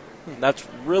 So that's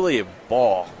really a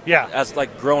ball. Yeah. As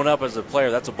like growing up as a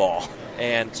player, that's a ball.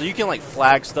 And so you can like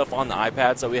flag stuff on the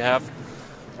iPads that we have.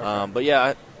 But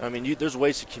yeah, I mean, there's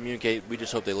ways to communicate. We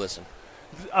just hope they listen.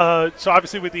 So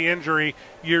obviously with the injury,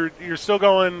 you're still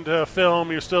going to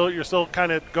film. You're still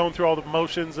kind of going through all the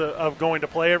motions of going to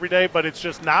play every day. But it's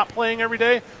just not playing every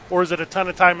day, or is it a ton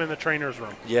of time in the trainer's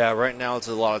room? Yeah, right now it's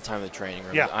a lot of time in the training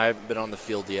room. Yeah. I haven't been on the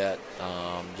field yet.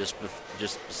 Just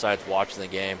besides watching the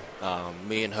game,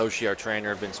 me and Hoshi, our trainer,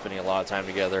 have been spending a lot of time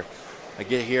together. I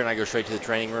get here and I go straight to the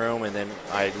training room, and then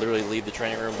I literally leave the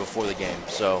training room before the game.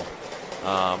 So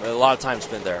a lot of time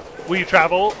spent there. Will you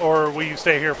travel, or will you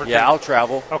stay here for? Yeah, I'll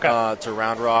travel. Okay. To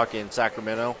Round Rock in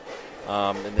Sacramento,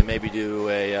 and then maybe do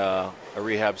a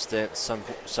rehab stint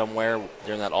somewhere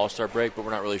during that All-Star break. But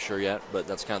we're not really sure yet. But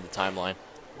that's kind of the timeline.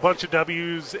 Bunch of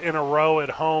W's in a row at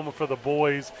home for the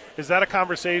boys. Is that a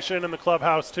conversation in the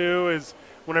clubhouse too? Is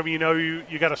whenever you know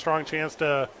you got a strong chance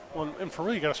to, well, and for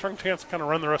real, you got a strong chance to kind of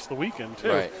run the rest of the weekend too.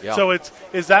 Right, yeah. So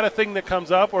is that a thing that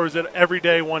comes up, or is it every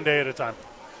day, one day at a time?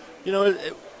 You know,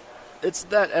 it's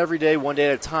that every day, one day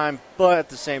at a time. But at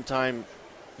the same time,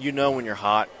 you know when you're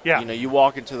hot. Yeah. You know, you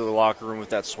walk into the locker room with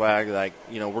that swag, like,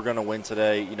 you know, we're going to win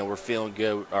today. You know, we're feeling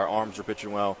good. Our arms are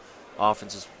pitching well.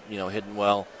 Offense is, hitting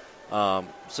well.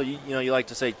 So, you like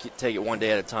to say take it one day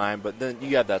at a time, but then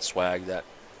you have that swag that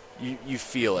you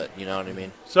feel it, you know what I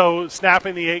mean? So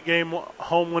snapping the 8-game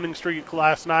home winning streak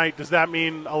last night, does that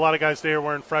mean a lot of guys today are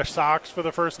wearing fresh socks for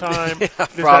the first time? Yeah,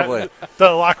 probably.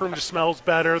 The locker room just smells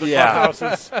better. The clubhouse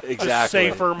is just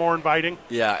safer, more inviting.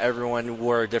 Yeah, everyone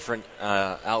wore a different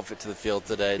outfit to the field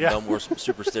today. Yeah. No more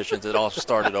superstitions. It all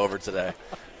started over today.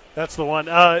 That's the one.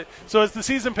 So as the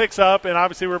season picks up, and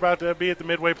obviously we're about to be at the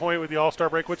midway point with the All-Star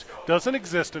break, which doesn't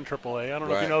exist in AAA. I don't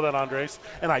know if you know that, Andres.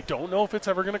 And I don't know if it's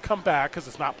ever going to come back because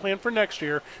it's not planned for next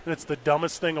year, and it's the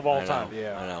dumbest thing of all time.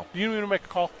 Yeah, I know. Do you want to make a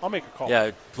call? I'll make a call.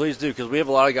 Yeah, please do, because we have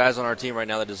a lot of guys on our team right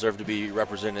now that deserve to be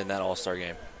represented in that All-Star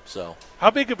game. So,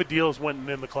 how big of a deal is Winton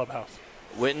in the clubhouse?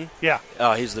 Winton? Yeah.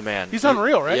 Oh, he's the man. He's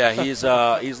unreal, right? Yeah, he's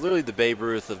literally the Babe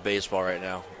Ruth of baseball right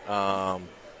now.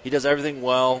 He does everything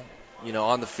well.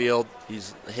 On the field,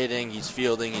 he's hitting, he's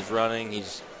fielding, he's running,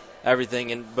 he's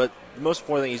everything. But the most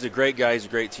important thing, he's a great guy. He's a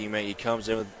great teammate. He comes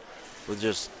in with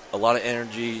just a lot of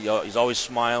energy. He's always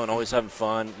smiling, always having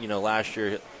fun. Last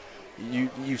year,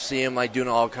 you see him like doing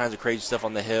all kinds of crazy stuff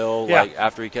on the hill. Yeah. Like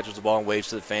after he catches the ball and waves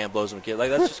to the fan, blows him a kid.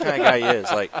 Like that's just the kind of guy he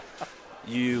is. Like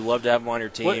you love to have him on your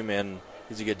team, and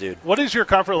he's a good dude. What is your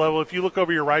comfort level if you look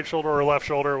over your right shoulder or left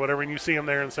shoulder or whatever, and you see him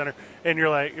there in the center, and you're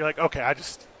like, okay,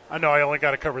 I know I only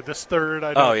got to cover this third.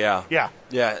 Oh, yeah.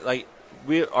 Yeah. Like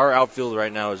our outfield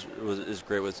right now is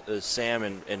great with Sam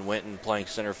and Winton playing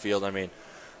center field. I mean,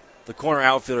 the corner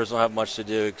outfielders don't have much to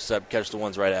do except catch the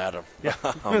ones right at them. Yeah.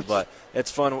 But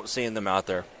it's fun seeing them out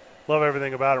there. Love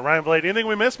everything about it. Ryan Blade, anything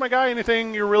we missed, my guy?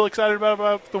 Anything you're real excited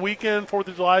about the weekend? 4th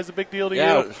of July is a big deal to you?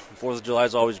 Yeah, 4th of July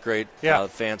is always great. Yeah.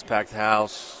 Fans pack the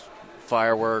house.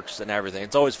 Fireworks and everything.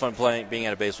 It's always fun being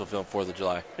at a baseball field 4th of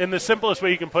July. In the simplest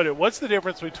way you can put it, what's the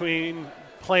difference between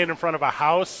playing in front of a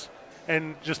house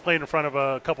and just playing in front of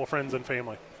a couple friends and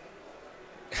family?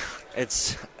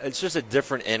 It's just a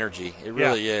different energy. It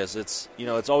really is. It's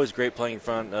it's always great playing in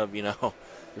front of your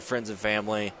friends and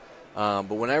family. But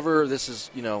whenever this is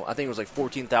I think it was like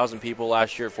 14,000 people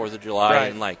last year at 4th of July,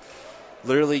 right. and like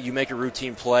literally you make a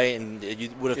routine play and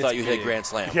you would have thought you hit a grand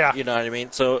slam. Yeah. You know what I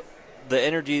mean? So the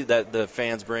energy that the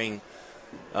fans bring,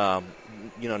 night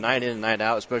in and night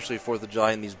out, especially 4th of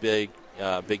July and these big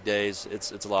days,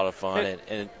 it's a lot of fun, and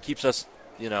it keeps us,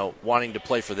 wanting to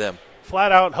play for them.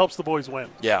 Flat out helps the boys win.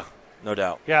 Yeah, no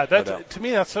doubt. Yeah, to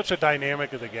me that's such a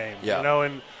dynamic of the game.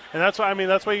 Yeah. And that's why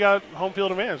that's why you got home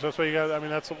field advantage. That's why you got.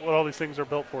 That's what all these things are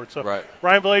built for. So, right.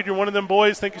 Ryan Blade, you're one of them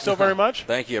boys. Thank you so very much.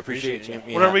 Thank you. Appreciate you.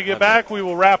 Whenever we get back, we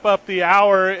will wrap up the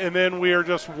hour, and then we are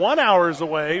just 1 hour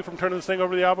away from turning this thing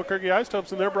over to the Albuquerque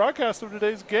Isotopes and their broadcast of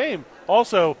today's game.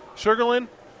 Also, Sugarland,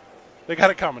 they got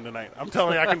it coming tonight. I'm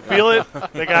telling you, I can feel it.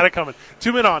 They got it coming.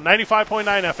 2 Men On, 95.9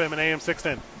 FM and AM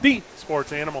 610, the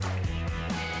Sports Animal.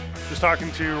 was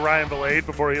talking to Ryan Valade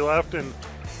before he left, and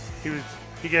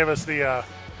he gave us the.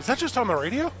 Is that just on the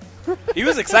radio? He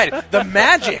was excited. The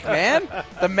magic, man.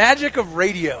 The magic of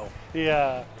radio.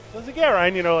 Yeah. I was like, yeah,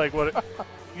 Ryan. You know, like what?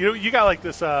 You got like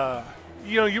this.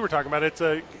 You were talking about it. It's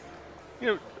a.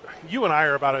 You and I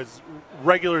are about as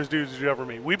regular as dudes as you ever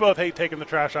meet. We both hate taking the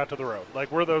trash out to the road.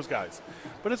 Like, we're those guys.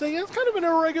 But it's kind of an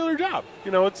irregular job.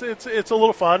 It's a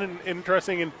little fun and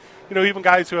interesting. And, even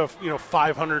guys who have,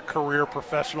 500 career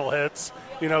professional hits,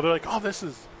 they're like, oh, this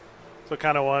is the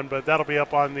kind of one. But that'll be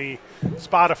up on the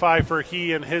Spotify for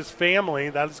he and his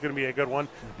family. That is going to be a good one.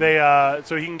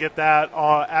 So he can get that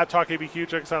at Talk ABQ.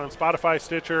 Check us out on Spotify,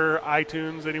 Stitcher,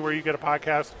 iTunes, anywhere you get a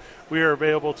podcast. We are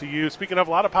available to you. Speaking of,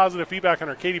 a lot of positive feedback on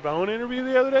our Katie Bone interview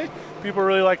the other day. People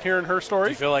really liked hearing her story.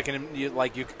 Do you feel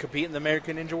like you could compete in the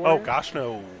American Ninja Warrior? Oh, gosh,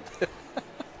 no.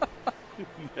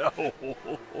 No.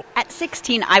 At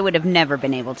 16, I would have never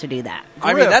been able to do that.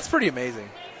 I mean, that's pretty amazing.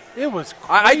 It was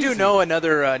crazy. I do know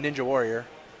another Ninja Warrior,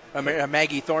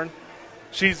 Maggie Thorne.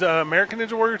 She's an American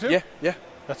Ninja Warrior, too? Yeah.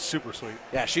 That's super sweet.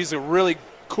 Yeah, she's a really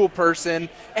cool person.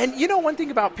 And one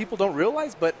thing about people don't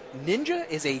realize, but Ninja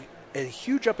is a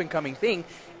huge up-and-coming thing.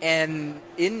 And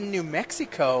in New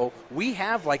Mexico, we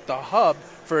have, the hub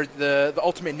for the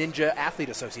Ultimate Ninja Athlete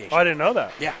Association. Oh, I didn't know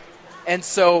that. Yeah. And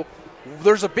so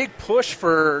there's a big push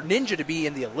for Ninja to be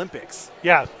in the Olympics.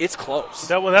 Yeah. It's close.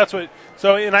 That's what –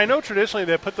 so, and I know traditionally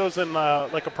they put those in, a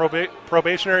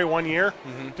probationary 1 year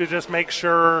to just make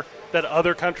sure that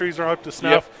other countries are up to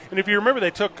snuff. Yep. And if you remember, they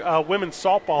took women's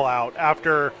softball out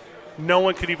after – no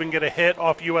one could even get a hit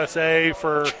off USA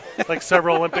for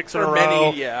several Olympics in a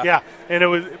row. Yeah. And it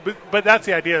was, but that's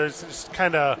the idea. Is just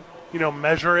kind of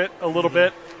measure it a little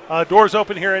bit. Doors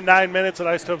open here in 9 minutes at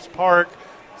Isotopes Park,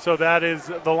 so that is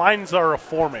the lines are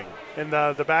forming and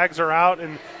the bags are out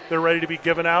and they're ready to be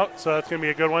given out. So that's going to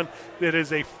be a good one. It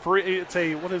is a free. It's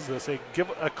a what is this? A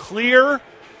clear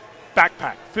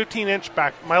backpack, 15-inch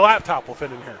back. My laptop will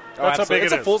fit in here. That's how big it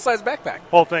is. It's a full-size backpack.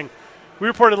 Whole thing. We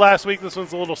reported last week. This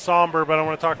one's a little somber, but I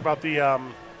want to talk about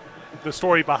the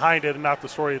story behind it and not the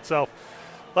story itself.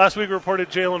 Last week we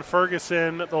reported Jalen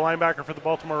Ferguson, the linebacker for the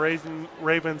Baltimore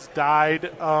Ravens, died.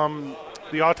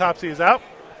 The autopsy is out.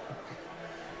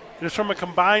 It is from a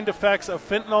combined effects of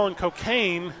fentanyl and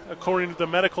cocaine, according to the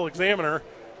medical examiner.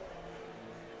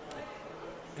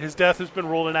 His death has been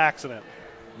ruled an accident.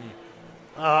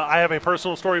 I have a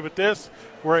personal story with this,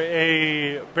 where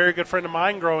a very good friend of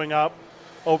mine growing up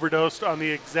overdosed on the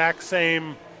exact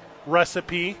same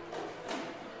recipe.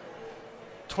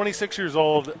 26 years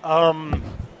old. I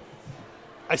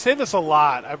say this a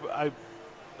lot.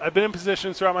 I've been in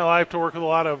positions throughout my life to work with a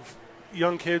lot of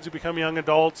young kids who become young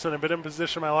adults, and I've been in a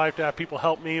position in my life to have people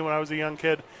help me when I was a young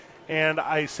kid. And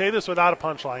I say this without a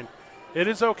punchline. It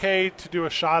is okay to do a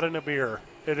shot in a beer.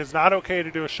 It is not okay to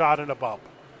do a shot in a bump.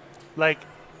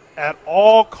 At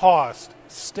all cost,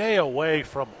 stay away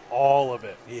from all of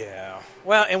it. Yeah.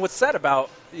 Well, and what's sad about,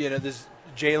 this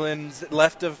Jalen's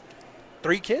left of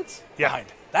 3 kids behind.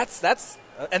 That's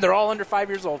and they're all under 5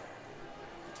 years old.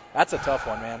 That's a tough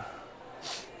one, man.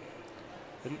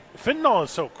 And fentanyl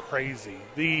is so crazy.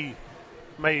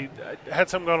 I had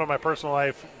something going on in my personal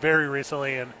life very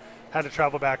recently and had to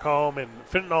travel back home, and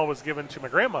fentanyl was given to my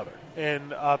grandmother in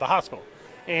the hospital.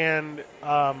 And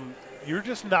you're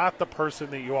just not the person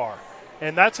that you are.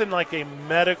 And that's in a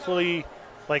medically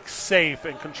safe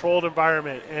and controlled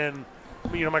environment. And,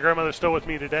 my grandmother's still with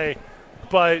me today.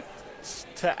 But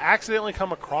to accidentally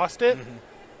come across it,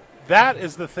 that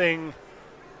is the thing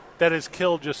that has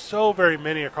killed just so very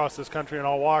many across this country in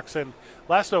all walks. And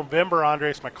last November,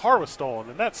 Andres, my car was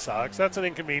stolen. And that sucks. That's an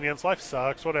inconvenience. Life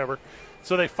sucks, whatever.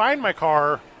 So they find my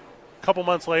car a couple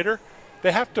months later.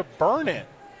 They have to burn it.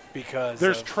 Because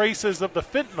there's traces of the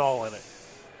fentanyl in it.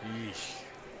 Yeesh.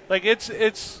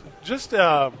 It's just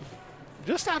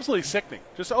absolutely sickening,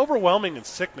 just overwhelming and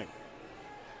sickening.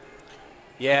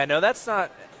 Yeah, no, that's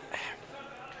not.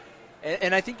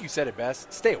 And I think you said it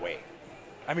best. Stay away.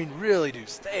 I mean, really do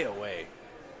stay away.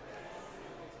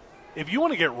 If you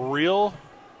want to get real,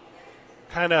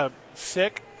 kind of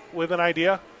sick with an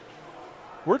idea,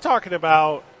 we're talking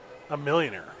about a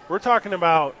millionaire. We're talking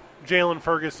about Jalen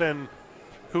Ferguson,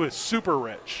 who is super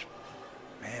rich.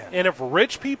 Man. And if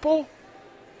rich people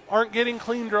aren't getting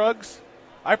clean drugs,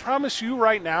 I promise you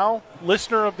right now,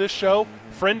 listener of this show,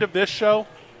 friend of this show,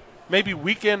 maybe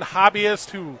weekend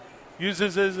hobbyist who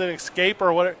uses it as an escape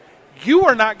or whatever, you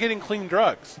are not getting clean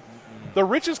drugs. The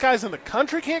richest guys in the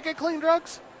country can't get clean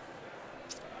drugs.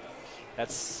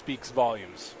 That speaks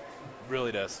volumes. It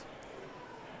really does.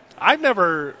 I've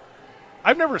never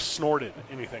snorted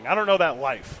anything. I don't know that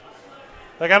life.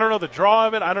 I don't know the draw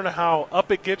of it. I don't know how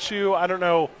up it gets you. I don't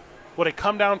know What it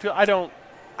come down to,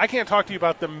 I can't talk to you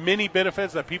about the many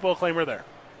benefits that people claim are there.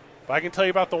 But I can tell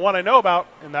you about the one I know about,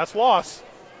 and that's loss.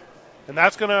 And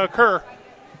that's going to occur.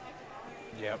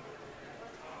 Yep.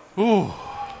 Ooh.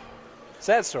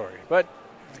 Sad story. But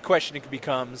the question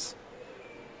becomes,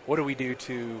 what do we do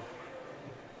to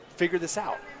figure this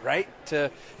out, right?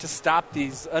 To stop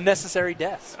these unnecessary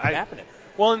deaths from happening.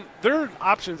 Well, and there are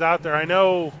options out there. I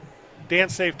know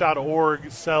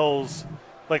dancesafe.org sells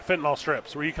like fentanyl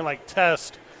strips where you can like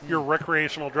test your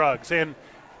recreational drugs. And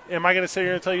am I going to sit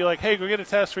here and tell you like, hey, go get a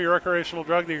test for your recreational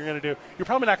drug that you're going to do? You're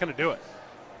probably not going to do it.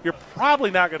 You're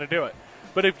probably not going to do it.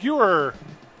 But if you are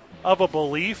of a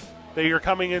belief that you're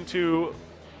coming into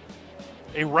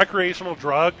a recreational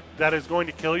drug that is going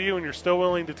to kill you and you're still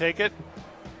willing to take it,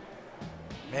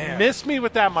 miss me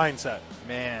with that mindset.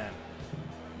 Man.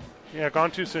 Yeah,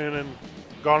 gone too soon and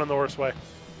gone in the worst way.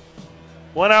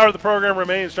 1 hour of the program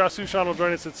remains. Josh Sushan will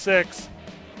join us at 6.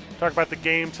 Talk about the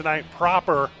game tonight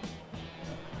proper.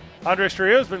 Andre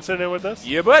Strillo has been sitting in with us.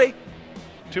 Yeah, buddy.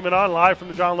 2 Men On, live from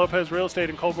the John Lopez Real Estate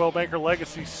and Coldwell Banker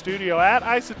Legacy Studio at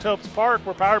Isotopes Park.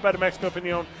 We're powered by New Mexico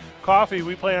Pinon Coffee.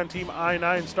 We play on Team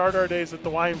I-9. Start our days at the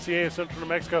YMCA of Central New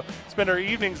Mexico. Spend our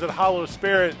evenings at Hollow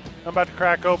Spirit. I'm about to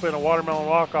crack open a watermelon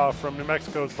walk-off from New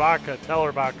Mexico's Vodka,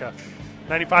 Teller Vodka.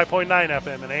 95.9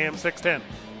 FM and AM 610.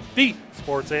 The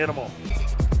Sports Animal.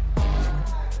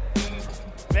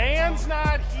 Van's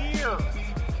not here.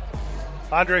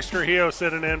 Andre Strillo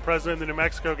sitting in, president of the New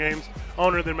Mexico Games,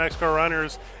 owner of the New Mexico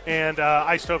Runners, and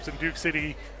Isotopes in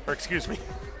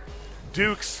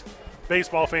Duke's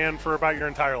baseball fan for about your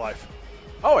entire life.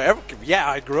 Oh, yeah,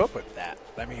 I grew up with that.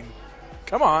 I mean,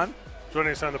 come on.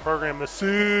 Joining us on the program, the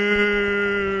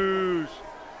Sush.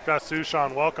 Josh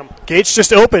Sushan, welcome. Gates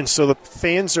just opened, so the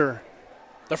fans are...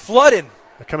 They're flooding.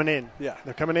 They're coming in. Yeah.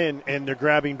 They're coming in, and they're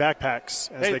grabbing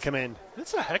backpacks as they come in.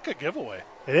 It's a heck of a giveaway.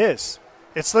 It is.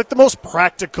 It's like the most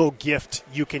practical gift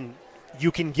you can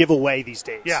give away these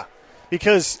days. Yeah.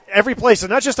 Because every place, and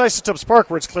not just Isotopes Park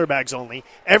where it's clear bags only,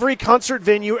 every concert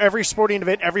venue, every sporting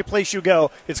event, every place you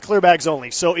go, it's clear bags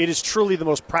only. So it is truly the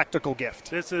most practical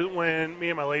gift. This is when me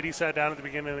and my lady sat down at the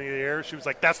beginning of the year. She was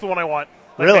like, that's the one I want.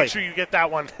 Like, really? Make sure you get that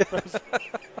one.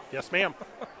 Yes, ma'am.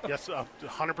 Yes,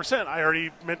 100%. I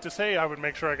already meant to say I would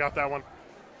make sure I got that one.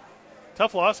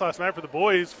 Tough loss last night for the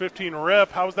boys, 15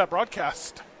 rip. How was that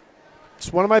broadcast?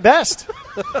 It's one of my best.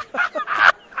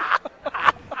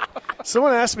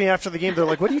 Someone asked me after the game, they're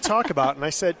like, what do you talk about? And I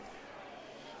said,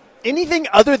 anything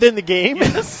other than the game.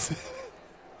 Yes.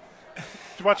 Did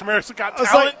you watch America's Got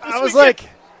Talent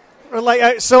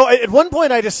So at one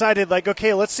point I decided, like,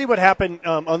 okay, let's see what happened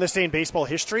on this day in baseball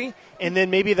history, and then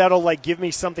maybe that'll, like, give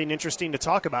me something interesting to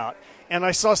talk about. And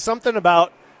I saw something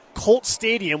about Colt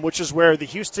Stadium, which is where the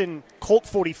Houston Colt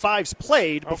 45s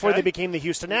played before they became the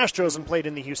Houston Astros and played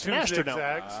in the Houston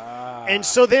Astrodome. And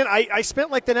so then I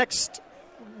spent, like,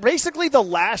 basically the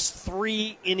last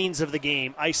 3 innings of the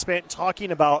game, I spent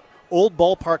talking about old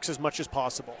ballparks as much as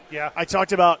possible. Yeah. I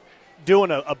talked about doing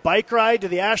a bike ride to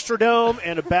the Astrodome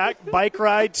and a bike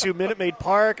ride to Minute Maid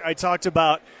Park. I talked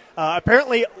about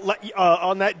apparently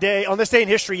on this day in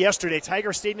history yesterday,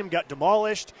 Tiger Stadium got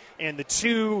demolished, and the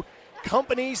 2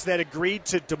 companies that agreed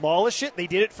to demolish it, they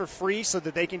did it for free so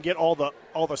that they can get all the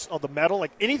metal, like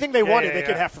anything they wanted, they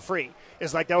could have for free.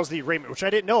 It's like that was the agreement, which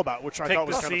I didn't know about, which I thought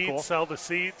was kind of cool. Sell the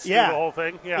seats, yeah, do the whole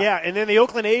thing. Yeah, and then the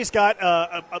Oakland A's got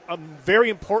a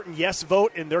very important yes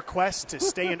vote in their quest to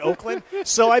stay in Oakland.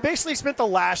 So I basically spent the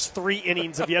last 3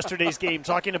 innings of yesterday's game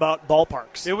talking about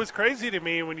ballparks. It was crazy to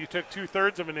me when you took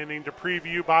 2/3 of an inning to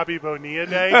preview Bobby Bonilla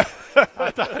Day.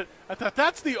 I thought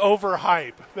that's the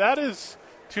overhype. That is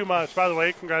too much. By the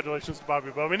way, congratulations to Bobby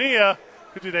Bonilla,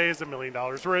 who today is $1 million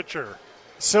richer.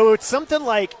 So it's something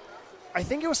like, I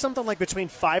think it was something like between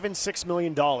 $5 and $6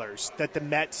 million that the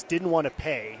Mets didn't want to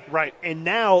pay. Right. And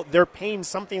now they're paying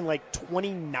something like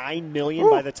 $29 million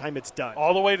by the time it's done.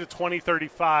 All the way to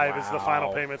 2035 is the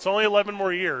final payment. It's only 11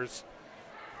 more years.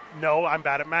 No, I'm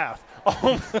bad at math.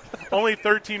 Only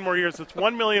 13 more years. It's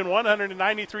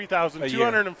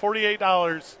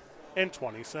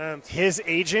 $1,193,248.20. His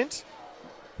agent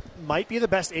might be the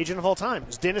best agent of all time. It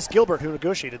was Dennis Gilbert who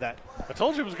negotiated that. I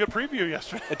told you it was a good preview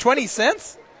yesterday. At 20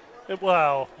 cents?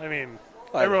 Well, I mean,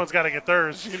 everyone's got to get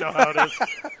theirs. You know how it is.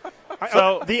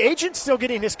 So the agent's still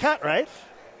getting his cut, right?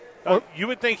 You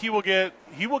would think he will get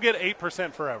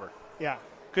 8% forever. Yeah.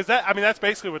 Because that's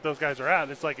basically what those guys are at.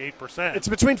 It's like 8%. It's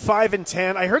between 5 and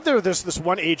 10. I heard there's this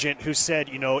one agent who said,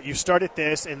 you start at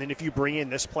this, and then if you bring in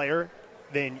this player,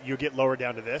 then you get lower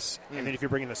down to this. And then if you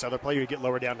bring in this other player, you get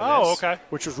lower down to this. Oh, okay.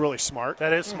 Which was really smart.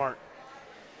 That is smart.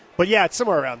 But, yeah, it's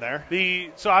somewhere around there.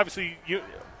 So, obviously,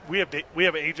 we have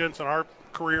agents in our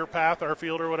career path, our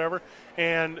field or whatever.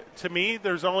 And to me,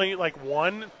 there's only like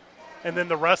one, and then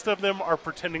the rest of them are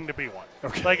pretending to be one.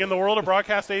 Okay. Like in the world of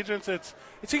broadcast agents, it's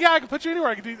yeah, I can put you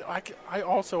anywhere. I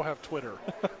also have Twitter.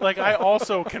 Like I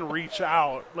also can reach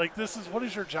out. Like what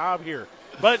is your job here?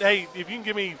 But hey, if you can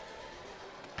give me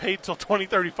paid till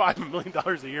 2035, $1 million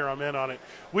a year, I'm in on it.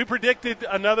 We predicted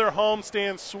another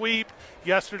homestand sweep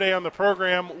yesterday on the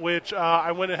program, which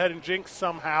I went ahead and jinxed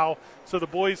somehow. So the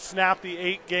boys snapped the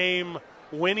 8-game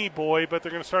Winnie boy, but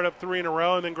they're going to start up 3 in a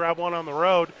row and then grab one on the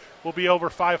road. We'll be over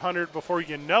 500 before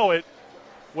you know it.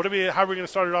 How are we going to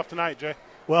start it off tonight, Jay?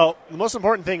 Well, the most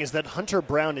important thing is that Hunter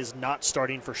Brown is not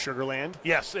starting for Sugar Land.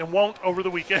 Yes, and won't over the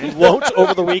weekend. He won't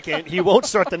over the weekend. He won't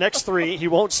start the next 3. He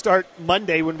won't start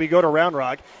Monday when we go to Round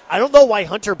Rock. I don't know why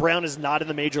Hunter Brown is not in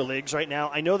the major leagues right now.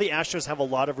 I know the Astros have a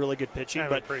lot of really good pitching,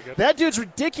 but that dude's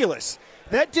ridiculous.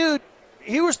 That dude,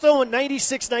 he was throwing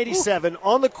 96, 97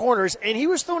 on the corners, and he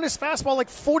was throwing his fastball like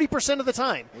 40% of the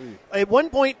time. At one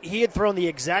point, he had thrown the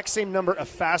exact same number of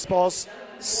fastballs,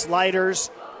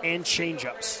 sliders, and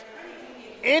changeups.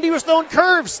 And he was throwing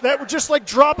curves that were just like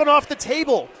dropping off the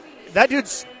table. That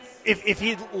dude's, if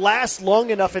he lasts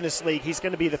long enough in this league, he's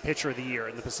going to be the pitcher of the year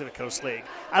in the Pacific Coast League.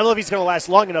 I don't know if he's going to last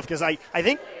long enough because I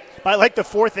think by like the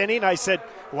 4th inning, I said,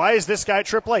 why is this guy at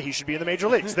AAA? He should be in the major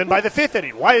leagues. Then by the 5th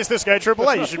inning, why is this guy at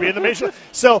AAA? He should be in the major leagues.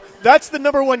 So that's the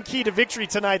number one key to victory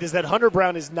tonight is that Hunter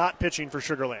Brown is not pitching for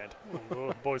Sugar Land.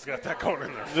 Oh, boys got that going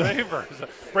in their favor.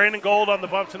 Brandon Gold on the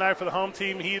bump tonight for the home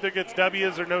team. He either gets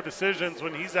W's or no decisions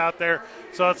when he's out there.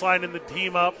 So it's lining the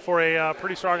team up for a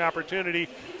pretty strong opportunity.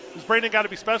 Does Brandon got to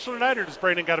be special tonight, or does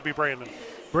Brandon got to be Brandon?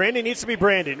 Brandon needs to be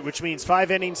Brandon, which means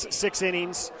 5 innings, 6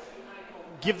 innings.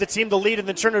 Give the team the lead and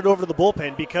then turn it over to the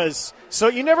bullpen because so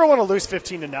you never want to lose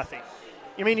 15-0.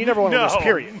 I mean, you never want to lose,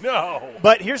 period. No.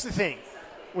 But here's the thing: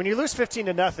 when you lose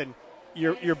 15-0,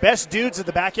 your best dudes at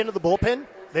the back end of the bullpen,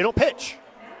 they don't pitch,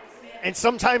 and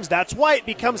sometimes that's why it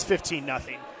becomes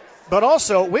 15-0. But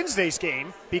also Wednesday's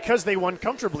game, because they won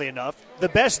comfortably enough, the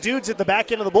best dudes at the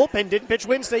back end of the bullpen didn't pitch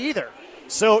Wednesday either.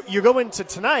 So you go into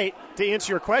tonight to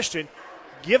answer your question.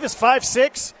 Give us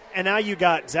 5-6. And now you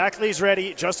got Zach Lee's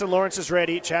ready, Justin Lawrence is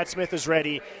ready, Chad Smith is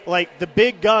ready. Like the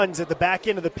big guns at the back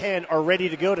end of the pen are ready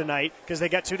to go tonight because they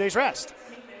got 2 days rest.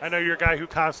 I know you're a guy who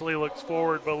constantly looks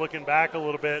forward, but looking back a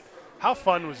little bit, how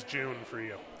fun was June for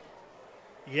you?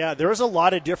 Yeah, there was a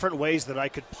lot of different ways that I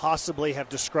could possibly have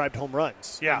described home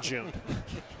runs in June.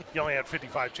 You only had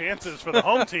 55 chances for the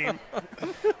home team.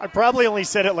 I probably only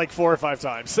said it like 4 or 5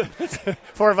 times,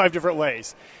 4 or 5 different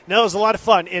ways. No, it was a lot of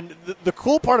fun. And the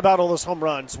cool part about all those home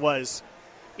runs was,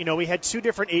 we had 2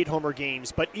 different 8-homer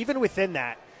games, but even within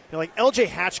that, like L.J.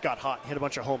 Hatch got hot, hit a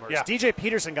bunch of homers. Yeah. DJ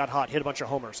Peterson got hot, hit a bunch of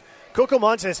homers. Coco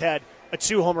Montes had a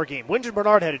 2-homer game. Wyndon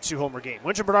Bernard had a 2-homer game.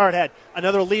 Wyndon Bernard had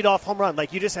another leadoff home run.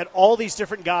 Like, you just had all these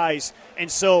different guys.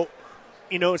 And so,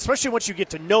 especially once you get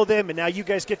to know them, and now you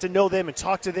guys get to know them and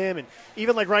talk to them, and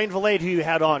even like Ryan Valade, who you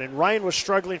had on, and Ryan was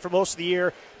struggling for most of the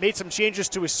year, made some changes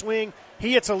to his swing.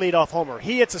 He hits a leadoff homer.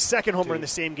 He hits a second homer in the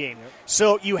same game. Yep.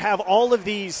 So you have all of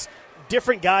these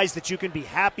different guys that you can be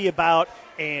happy about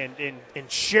and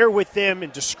share with them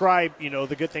and describe,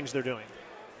 the good things they're doing.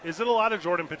 Is it a lot of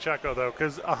Jordan Pacheco, though?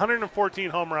 Because 114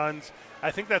 home runs,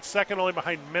 I think that's second only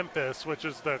behind Memphis, which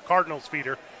is the Cardinals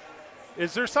feeder.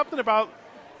 Is there something about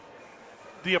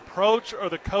the approach or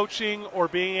the coaching or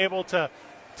being able to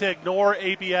ignore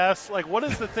ABS? Like, what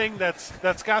is the thing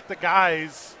that's got the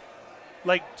guys,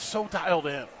 like, so dialed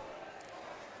in?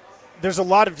 There's a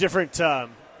lot of different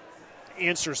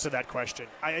answers to that question.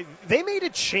 They made a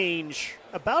change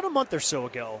about a month or so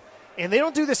ago, and they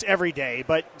don't do this every day,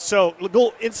 but so we'll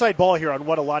go inside ball here on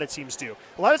what a lot of teams do.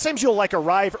 A lot of times you'll like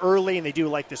arrive early and they do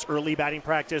like this early batting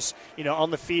practice,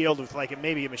 on the field with like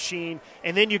maybe a machine,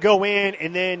 and then you go in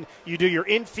and then you do your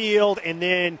infield and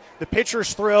then the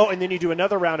pitchers throw and then you do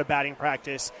another round of batting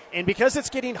practice. And because it's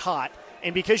getting hot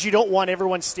and because you don't want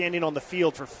everyone standing on the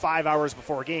field for 5 hours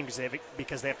before a game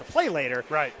because they have to play later,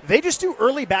 right? They just do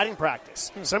early batting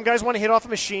practice. Some guys want to hit off a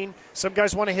machine. Some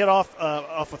guys want to hit off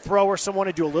a thrower. Some want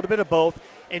to do a little bit of both.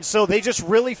 And so they just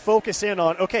really focus in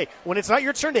on, okay, when it's not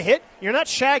your turn to hit, you're not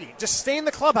shagging. Just stay in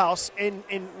the clubhouse and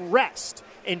rest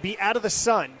and be out of the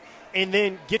sun. And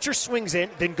then get your swings in,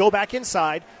 then go back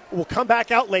inside. We'll come back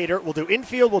out later. We'll do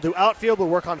infield. We'll do outfield. We'll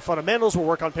work on fundamentals. We'll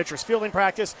work on pitchers' fielding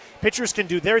practice. Pitchers can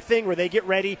do their thing where they get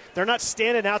ready. They're not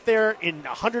standing out there in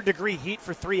 100-degree heat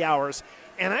for 3 hours.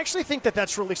 And I actually think that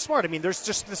that's really smart. I mean, there's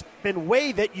just this been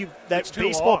way that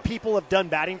baseball people have done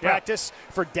batting practice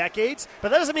for decades.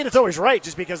 But that doesn't mean it's always right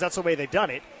just because that's the way they've done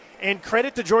it. And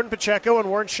credit to Jordan Pacheco and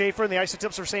Warren Schaefer and the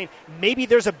Isotips for saying maybe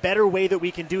there's a better way that we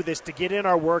can do this to get in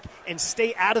our work and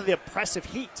stay out of the oppressive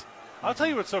heat. I'll tell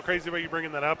you what's so crazy about you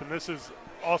bringing that up, and this is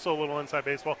also a little inside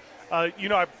baseball.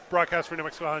 I broadcast for New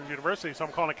Mexico Island University, so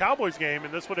I'm calling a Cowboys game,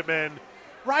 and this would have been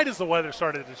right as the weather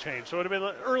started to change. So it would have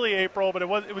been early April, but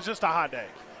it was just a hot day.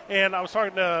 And I was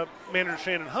talking to manager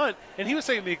Shannon Hunt, and he was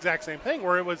saying the exact same thing,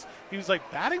 where he was like,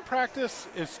 batting practice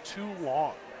is too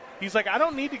long. He's like, I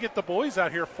don't need to get the boys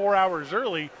out here 4 hours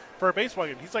early for a baseball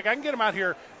game. He's like, I can get them out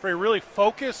here for a really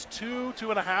focused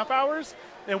 2.5 hours,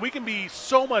 and we can be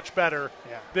so much better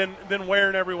than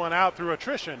wearing everyone out through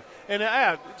attrition. And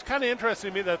it's kind of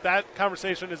interesting to me that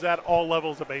conversation is at all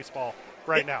levels of baseball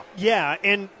right now. Yeah,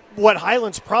 and what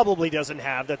Highlands probably doesn't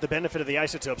have that the benefit of the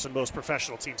Isotopes and most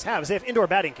professional teams have is they have indoor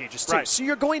batting cages too. Right. So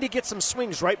you're going to get some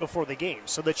swings right before the game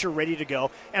so that you're ready to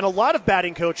go. And a lot of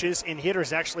batting coaches and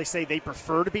hitters actually say they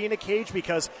prefer to be in a cage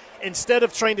because instead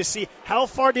of trying to see how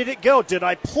far did it go, did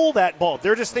I pull that ball,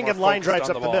 they're just thinking line drives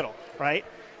up the middle, right?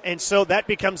 And so that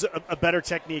becomes a better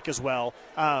technique as well.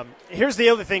 Here's the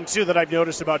other thing, too, that I've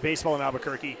noticed about baseball in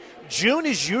Albuquerque. June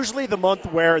is usually the month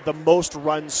where the most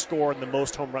runs scored and the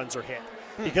most home runs are hit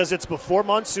because it's before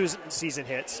monsoon season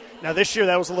hits. Now, this year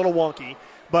that was a little wonky,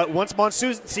 but once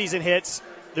monsoon season hits,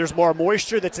 there's more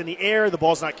moisture that's in the air. The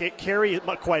ball's not carry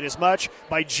quite as much.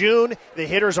 By June, the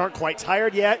hitters aren't quite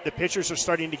tired yet. The pitchers are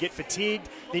starting to get fatigued.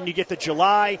 Then you get to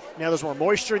July. Now there's more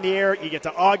moisture in the air. You get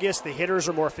to August. The hitters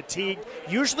are more fatigued.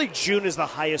 Usually June is the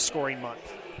highest scoring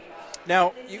month.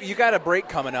 Now, you got a break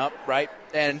coming up, right?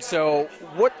 And so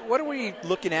what are we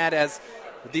looking at as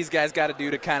these guys got to do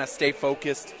to kind of stay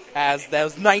focused as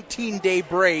those 19-day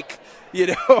break,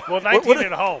 Well, 19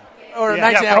 at home. Or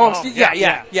 19 at home.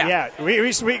 Yeah.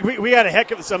 We got a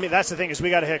heck of. I mean, that's the thing is we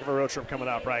got a heck of a road trip coming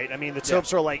up, right? I mean, the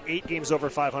Topes are like 8 games over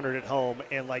 500 at home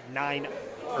and like 9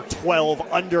 or 12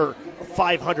 under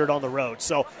 500 on the road.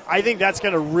 So I think that's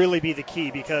going to really be the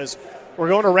key because we're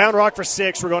going to Round Rock for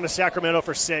 6. We're going to Sacramento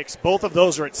for 6. Both of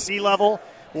those are at sea level.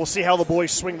 We'll see how the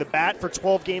boys swing the bat for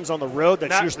 12 games on the road.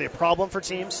 That's usually a problem for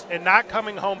teams. And not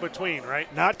coming home between, right?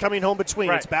 Not coming home between.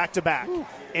 Right. It's back-to-back.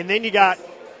 And then you got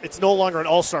 – it's no longer an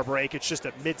all-star break. It's just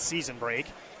a mid-season break.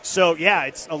 So, yeah,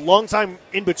 it's a long time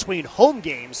in between home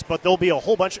games, but there'll be a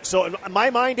whole bunch. So, in my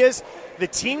mind is the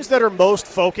teams that are most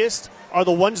focused are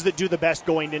the ones that do the best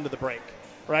going into the break,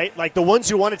 right? Like the ones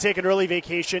who want to take an early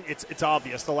vacation, it's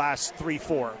obvious, the last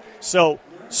 3-4. So,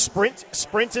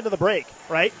 sprint into the break,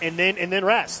 right? And then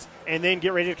rest, and then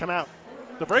get ready to come out.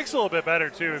 The break's a little bit better,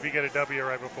 too, if you get a W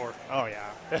right before. Oh, yeah.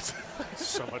 That's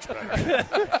so much better.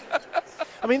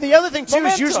 I mean, the other thing, too,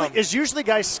 is usually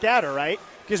guys scatter, right?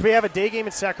 Because we have a day game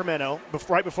in Sacramento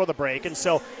right before the break. And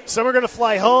so some are going to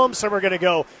fly home, some are going to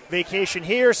go vacation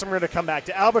here, some are going to come back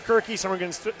to Albuquerque, some are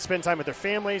going to spend time with their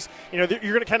families. You're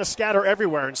going to kind of scatter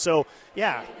everywhere. And so,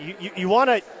 yeah, you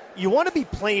want to be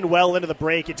playing well into the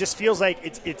break. It just feels like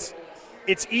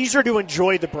it's easier to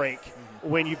enjoy the break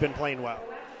when you've been playing well.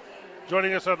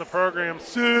 Joining us on the program, Josh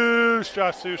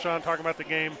Suchon, talking about the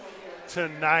game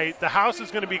tonight. The house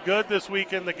is going to be good this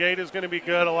weekend. The gate is going to be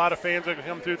good. A lot of fans are going to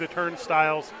come through the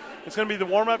turnstiles. It's going to be the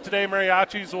warm-up today.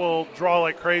 Mariachis will draw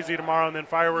like crazy tomorrow, and then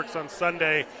fireworks on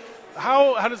Sunday.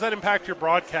 How does that impact your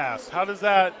broadcast?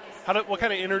 What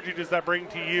kind of energy does that bring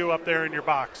to you up there in your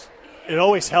box? It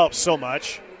always helps so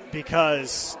much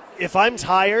because if I'm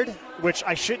tired, which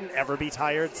I shouldn't ever be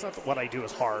tired. It's not that what I do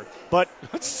is hard. But,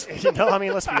 let's be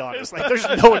honest. Like, there's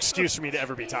no excuse for me to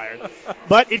ever be tired.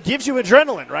 But it gives you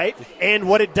adrenaline, right? And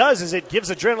what it does is it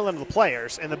gives adrenaline to the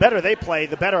players. And the better they play,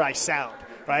 the better I sound,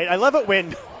 right? I love it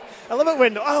when,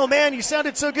 oh, man, you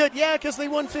sounded so good. Yeah, because they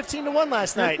won 15-1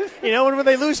 last night. When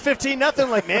they lose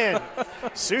 15-0, like, man,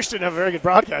 Sush didn't have a very good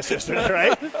broadcast yesterday,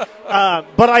 right?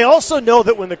 But I also know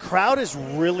that when the crowd is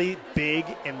really big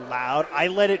and loud, I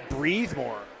let it breathe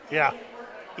more. Yeah.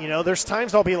 There's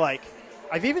times I'll be like,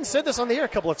 I've even said this on the air a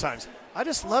couple of times. I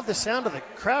just love the sound of the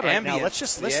crowd right now. Let's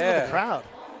just listen to the crowd.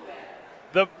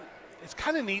 It's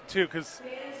kind of neat, too, because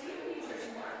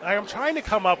I'm trying to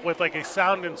come up with, like, a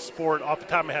sound in sport off the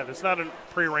top of my head. It's not a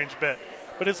prearranged bit.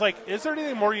 But it's like, is there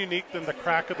anything more unique than the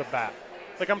crack of the bat?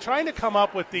 Like, I'm trying to come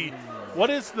up with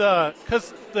because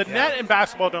the net in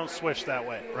basketball don't swish that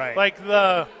way. Right. Like,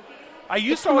 I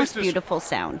used to always beautiful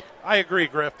sound. I agree,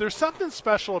 Griff. There's something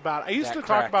special about it. I used to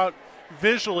talk about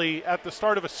visually at the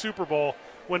start of a Super Bowl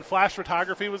when flash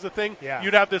photography was a thing. Yeah.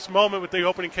 You'd have this moment with the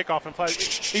opening kickoff and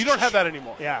flash. You don't have that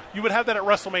anymore. Yeah. You would have that at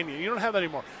WrestleMania. You don't have that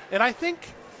anymore. And I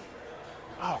think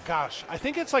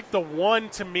it's like the one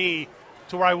to me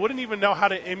to where I wouldn't even know how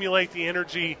to emulate the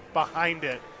energy behind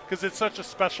it because it's such a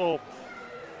special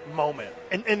moment.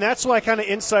 And that's why kind of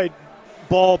inside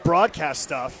ball broadcast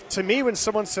stuff, to me, when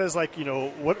someone says, like,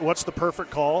 what's the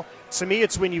perfect call, to me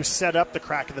it's when you set up the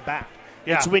crack of the bat.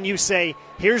 Yeah. It's when you say,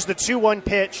 here's the 2-1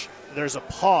 pitch, there's a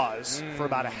pause for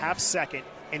about a half second,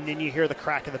 and then you hear the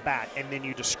crack of the bat, and then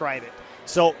you describe it.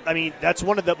 So, I mean, that's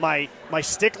one of my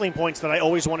stickling points that I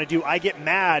always want to do. I get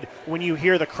mad when you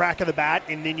hear the crack of the bat,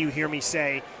 and then you hear me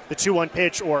say the 2-1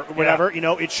 pitch or whatever. Yeah. You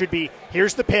know, it should be,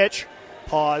 here's the pitch,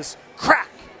 pause, crack.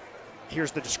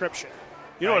 Here's the description.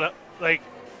 You know what? Like,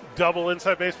 double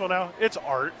inside baseball now, it's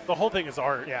art. The whole thing is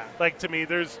art. Yeah. Like, to me,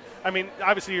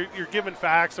 obviously you're given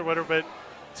facts or whatever, but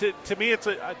to me it's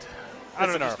I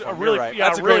don't know, just a really, right. yeah,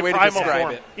 That's a really great way to primal describe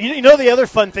form. it. You know the other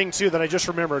fun thing, too, that I just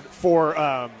remembered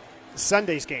for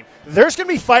Sunday's game, there's going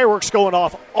to be fireworks going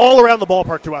off all around the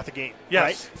ballpark throughout the game. Yes.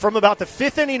 Right? From about the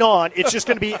 5th inning on, it's just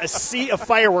going to be a sea of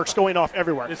fireworks going off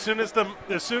everywhere. As soon as the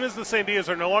Sandias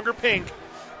are no longer pink,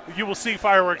 you will see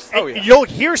fireworks. You'll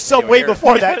hear some way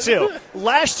before that, too.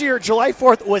 Last year, July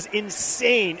 4th was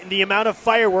insane in the amount of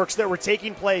fireworks that were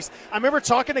taking place. I remember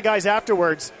talking to guys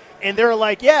afterwards, and they're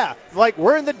like,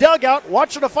 we're in the dugout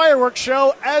watching a fireworks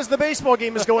show as the baseball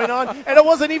game is going on, and it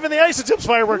wasn't even the Isotopes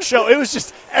fireworks show. It was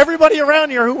just everybody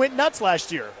around here who went nuts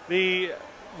last year.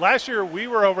 Last year, we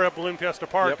were over at Balloon Fiesta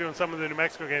Park doing some of the New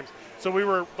Mexico games, so we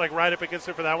were like right up against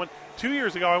it for that one. 2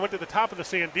 years ago, I went to the top of the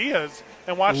Sandias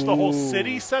and watched the whole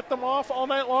city set them off all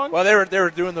night long. Well, they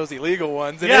were doing those illegal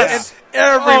ones, and, Yes. and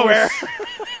everywhere.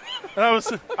 And I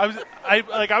was at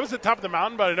the top of the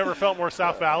mountain, but I never felt more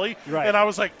South Valley. Right. And I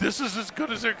was like, this is as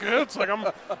good as it gets. Like, I'm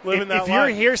living that If you're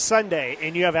life. here Sunday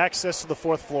and you have access to the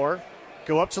 4th floor,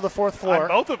 go up to the 4th floor. On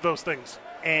both of those things.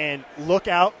 And look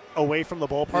out away from the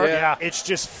ballpark. Yeah. It's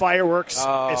just fireworks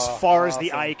as far as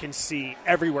the eye can see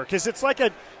everywhere. Because it's like a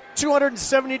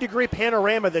 270-degree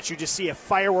panorama that you just see of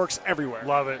fireworks everywhere.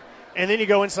 Love it. And then you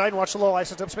go inside and watch a little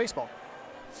Isotopes baseball.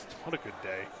 What a good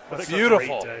day. It's a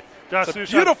beautiful. great day. Josh It's a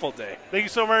Sushan, beautiful day. Thank you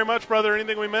so very much, brother.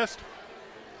 Anything we missed?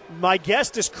 My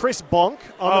guest is Chris Bunk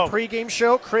on the pregame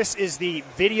show. Chris is the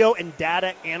video and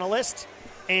data analyst.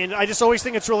 And I just always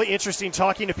think it's really interesting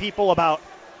talking to people about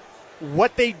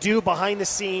what they do behind the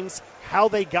scenes, how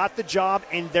they got the job,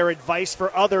 and their advice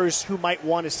for others who might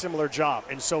want a similar job.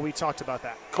 And so we talked about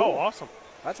that. Cool. Oh, awesome.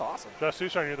 That's awesome. Josh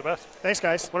Sushan, you're the best. Thanks,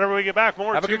 guys. Whenever we get back,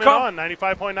 more Have a 2 good Men call. On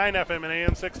 95.9 FM and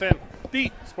AM 610,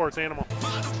 the Sports Animal.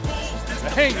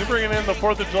 Hey, you're bringing in the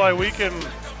 4th of July weekend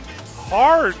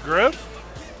hard, Griff.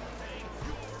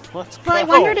 Let's go. Well, I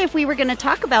wondered if we were going to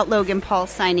talk about Logan Paul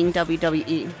signing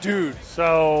WWE. Dude,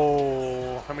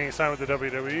 so, I mean, he signed with the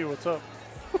WWE. What's up?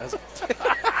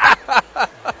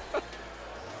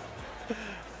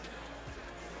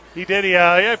 He did. He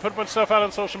put a bunch of stuff out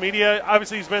on social media.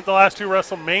 Obviously, he's been at the last 2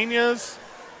 WrestleManias.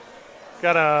 He's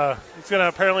gonna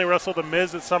apparently wrestle the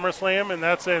Miz at SummerSlam, and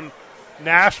that's in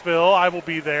Nashville. I will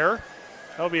be there.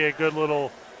 That'll be a good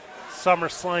little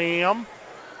SummerSlam.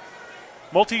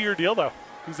 Multi-year deal, though.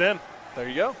 He's in. There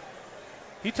you go.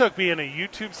 He took being a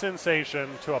YouTube sensation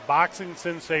to a boxing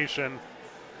sensation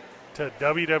to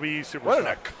WWE superstar. What an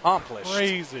accomplished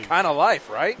Crazy kind of life,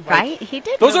 right? Right? He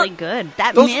did those really are- good.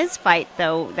 That those- Miz fight,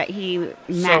 though, that he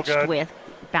matched good. with,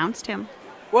 bounced him.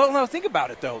 Well, no, think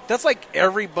about it, though. That's like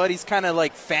everybody's kind of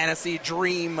like fantasy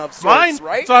dream of sorts, Mine,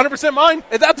 right? It's 100% mine.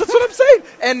 And that's what I'm saying.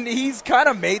 And he's kind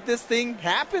of made this thing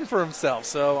happen for himself.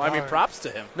 So, I mean, props to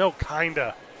him. No,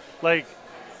 kinda. Like,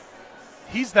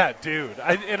 he's that dude.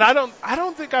 I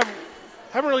don't think I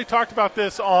haven't really talked about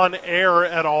this on air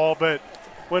at all. But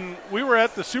when we were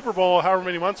at the Super Bowl, however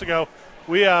many months ago,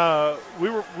 we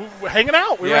were hanging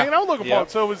out. We were hanging out with Logan Paul.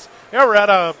 So it was we're at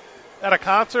a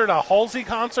concert, a Halsey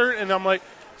concert, and I'm like,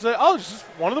 it's just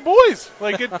one of the boys.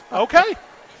 Like, okay.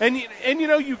 And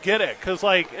you get it because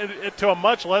like to a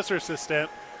much lesser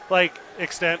extent, like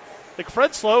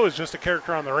Fred Slow is just a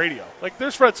character on the radio. Like,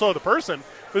 there's Fred Slow the person,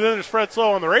 but then there's Fred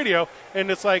Slow on the radio, and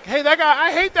it's like, hey, that guy,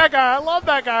 I hate that guy, I love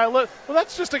that guy. Well,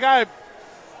 that's just a guy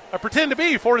I pretend to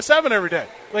be 4 to 7 every day.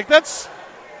 Like, that's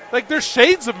like there's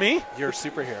shades of me. You're a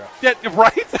superhero. Yeah,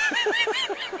 right.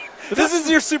 This is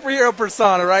your superhero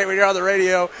persona, right? When you're on the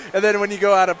radio, and then when you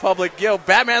go out in public,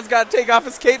 Batman's got to take off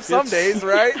his cape some days,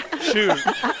 right? Shoot.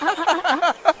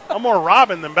 I'm more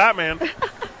Robin than Batman.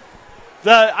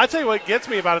 I tell you what gets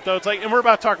me about it, though. It's like, and we're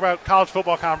about to talk about college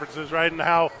football conferences, right? And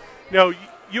how,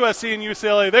 USC and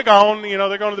UCLA, they're going,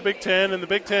 they're going to the Big Ten, and the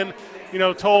Big Ten,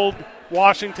 told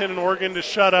Washington and Oregon to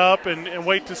shut up and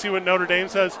wait to see what Notre Dame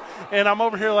says. And I'm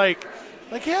over here like,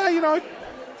 yeah,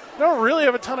 I don't really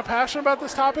have a ton of passion about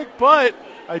this topic, but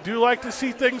I do like to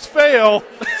see things fail.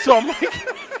 So I'm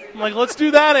like, let's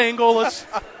do that angle. Let's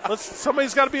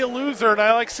somebody's got to be a loser, and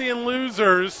I like seeing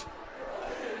losers.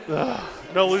 No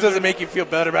loser. Does it make you feel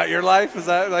better about your life? Is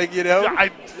that like, I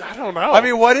don't know. I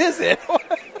mean, what is it?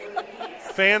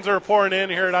 Fans are pouring in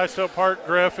here at Isotope Park,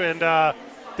 Griff, and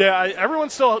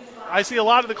everyone's still. I see a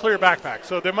lot of the clear backpacks,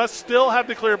 so they must still have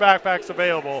the clear backpacks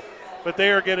available, but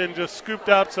they are getting just scooped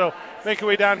up. So make your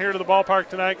way down here to the ballpark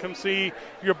tonight. Come see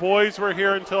your boys. We're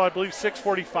here until I believe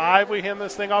 6:45. We hand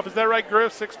this thing off. Is that right,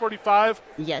 Griff? 6:45.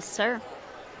 Yes, sir.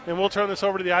 And we'll turn this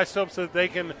over to the Isotopes so that they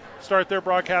can start their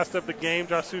broadcast of the game.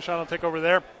 Josh Sushan will take over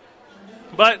there.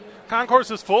 But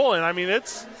concourse is full, and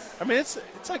it's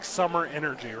like summer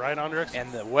energy, right, Andres?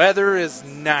 And the weather is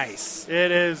nice.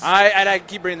 It is. I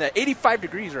keep bringing that 85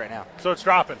 degrees right now. So it's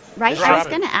dropping. Right, It's I was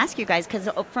dropping. going to ask you guys because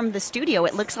from the studio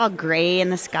it looks all gray in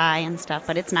the sky and stuff,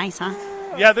 but it's nice, huh?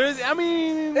 Yeah,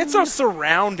 it's a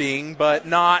surrounding, but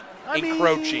not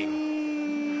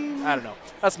encroaching. I don't know.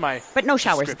 That's my. But no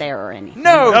showers there or any.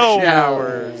 No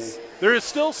showers. There is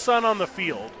still sun on the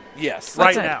field. Yes,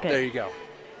 right that's now. good. There you go.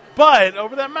 But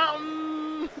over that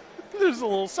mountain, there's a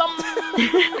little something.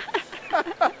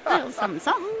 Little something.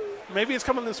 Maybe it's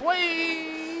coming this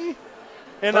way.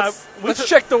 And let's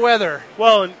check the weather.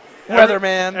 Well, and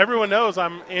Weatherman. Everyone knows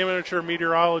I'm amateur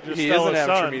meteorologist. He is an Stella's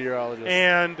amateur son. meteorologist.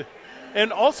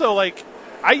 And also, like,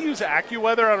 I use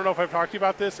AccuWeather. I don't know if I've talked to you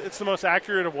about this. It's the most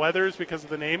accurate of weathers because of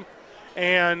the name.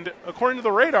 And according to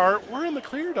the radar, we're in the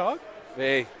clear, dog.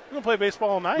 Hey, we're going to play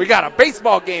baseball all night. We got a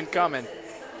baseball game coming.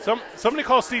 Somebody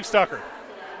call Steve Stucker.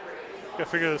 Got to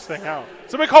figure this thing out.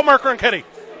 Somebody call Mark Ronchetti.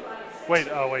 Wait,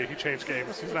 he changed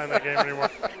games. He's not in that game anymore.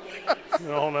 It's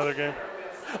a whole nother game.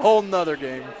 Whole nother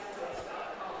game.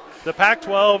 The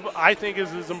Pac-12, I think,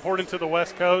 is as important to the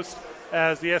West Coast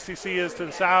as the SEC is to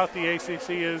the South, the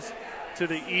ACC is to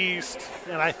the East.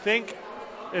 And I think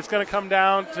it's going to come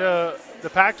down to the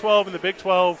Pac-12 and the Big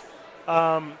 12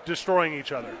 destroying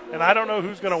each other. And I don't know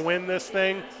who's going to win this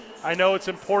thing. I know it's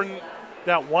important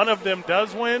that one of them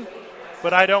does win,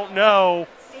 but I don't know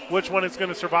which one is going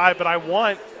to survive. But I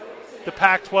want the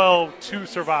Pac-12 to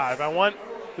survive. I want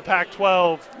the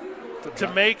Pac-12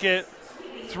 to make it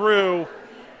through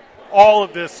all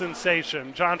of this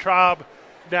sensation. John Traub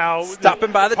now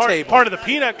stopping by the table. Part of the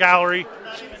peanut gallery.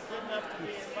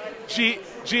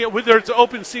 There's an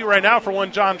open seat right now for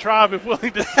one John Traub if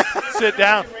willing to sit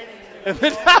down. And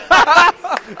then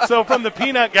so from the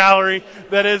peanut gallery,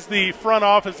 that is the front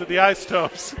office of the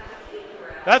Isotopes.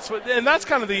 That's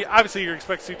kind of the, obviously you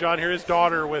expect to see John here. His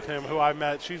daughter with him, who I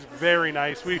met, she's very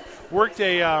nice. We worked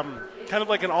a kind of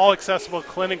like an all-accessible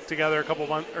clinic together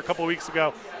a couple weeks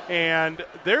ago, and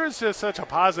there's just such a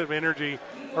positive energy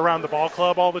around the ball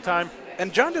club all the time.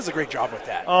 And John does a great job with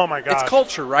that. Oh my God! It's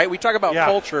culture, right? We talk about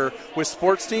culture with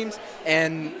sports teams,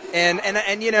 and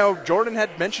you know, Jordan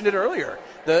had mentioned it earlier.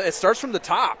 It starts from the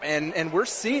top, and we're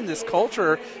seeing this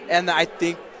culture, and I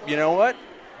think, you know what,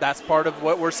 that's part of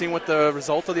what we're seeing with the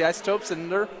result of the Isotopes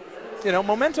and their,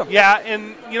 momentum. Yeah,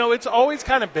 and it's always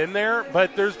kind of been there,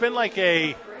 but there's been like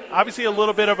obviously a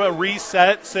little bit of a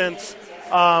reset since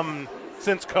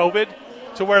COVID,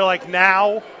 to where like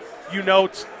now,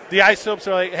 the Isotopes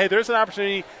are like, hey, there's an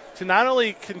opportunity to not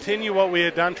only continue what we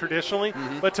had done traditionally,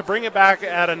 but to bring it back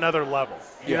at another level.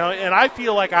 You know, and I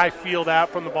feel that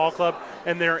from the ball club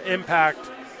and their impact,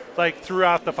 like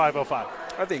throughout the 505.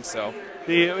 I think so.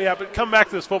 But come back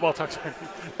to this football talk.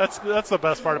 That's the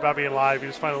best part about being live. You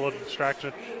just find a little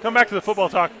distraction. Come back to the football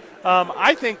talk.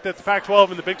 I think that the Pac-12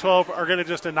 and the Big 12 are going to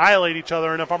just annihilate each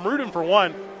other. And if I'm rooting for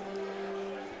one,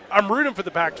 I'm rooting for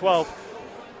the Pac-12.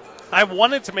 I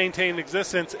wanted to maintain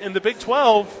existence, and the Big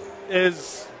 12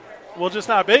 is, just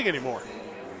not big anymore.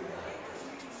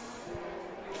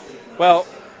 Well,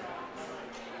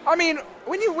 I mean,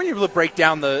 when you break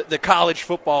down the college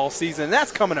football season,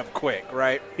 that's coming up quick,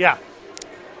 right? Yeah.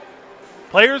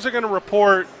 Players are going to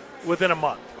report within a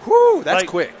month. Whew, that's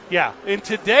quick. Yeah, and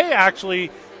today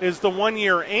actually is the 1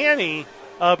 year Annie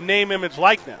of name, image,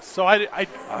 likeness. So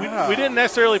we didn't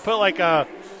necessarily put like a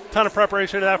ton of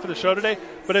preparation to that for the show today,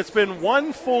 but it's been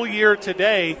 1 full year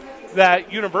today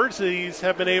that universities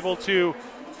have been able to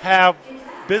have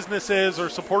businesses or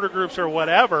supporter groups or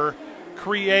whatever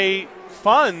create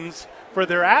funds for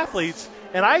their athletes,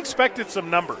 and I expected some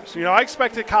numbers. I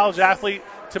expected college athlete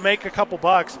to make a couple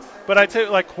bucks, but I tell you,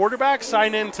 like quarterbacks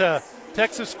sign into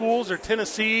Texas schools or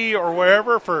Tennessee or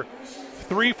wherever for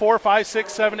 $3, $4, $5,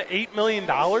 $6, $7, $8 million.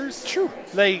 True.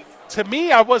 To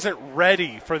me, I wasn't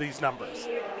ready for these numbers.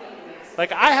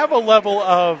 Like, I have a level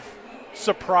of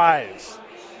surprise,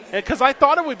 because I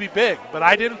thought it would be big, but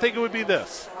I didn't think it would be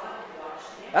this.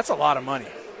 That's a lot of money.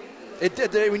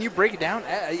 When you break it down,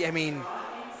 I mean,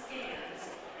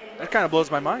 that kind of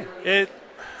blows my mind.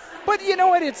 But you know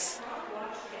what? It's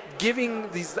giving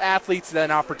these athletes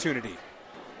an opportunity.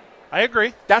 I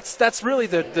agree. That's really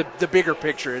the bigger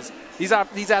picture. Is these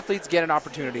athletes get an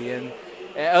opportunity, and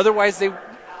otherwise they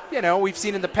we've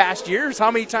seen in the past years,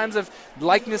 how many times have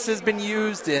likenesses been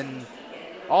used and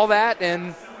all that,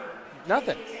 and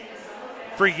nothing.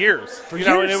 For years. And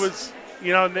it was,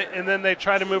 and then they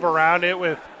try to move around it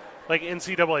with, like,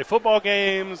 NCAA football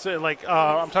games, and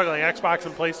I'm talking like Xbox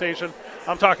and PlayStation.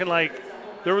 I'm talking like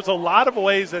there was a lot of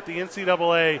ways that the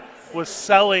NCAA was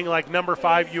selling like number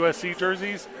 5 USC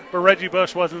jerseys, but Reggie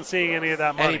Bush wasn't seeing any of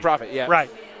that money. Any profit, yeah. Right.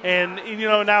 And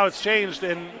now it's changed,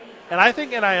 and I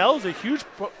think NIL is a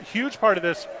huge part of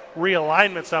this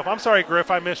realignment stuff. I'm sorry,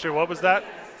 Griff, I missed you. What was that?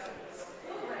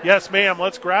 Yes, ma'am.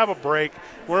 Let's grab a break.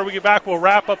 When we get back, we'll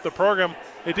wrap up the program.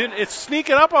 It's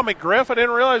sneaking up on me, Griff. I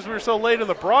didn't realize we were so late in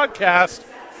the broadcast.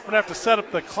 I'm going to have to set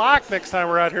up the clock next time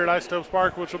we're out here at Isotopes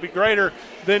Park, which will be greater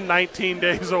than 19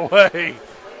 days away.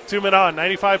 2 Men On,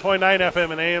 95.9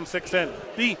 FM and AM 610,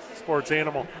 the sports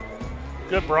animal.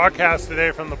 Good broadcast today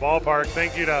from the ballpark.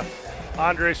 Thank you to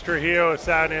Andres Trujillo, who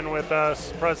sat in with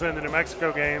us, president of the New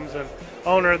Mexico Games and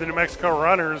owner of the New Mexico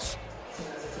Runners.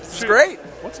 It's great.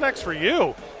 What's next for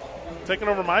you? Taking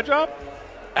over my job?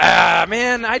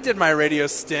 Man, I did my radio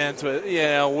stint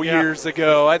years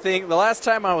ago. I think the last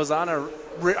time I was on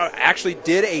actually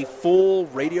did a full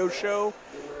radio show,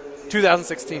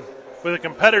 2016. With a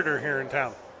competitor here in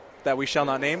town. That we shall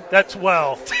not name? That's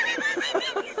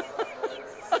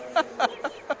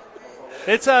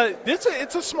It's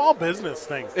a small business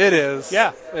thing. It is.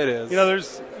 Yeah, it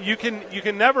is. You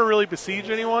can never really besiege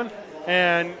anyone,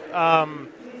 and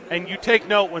you take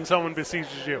note when someone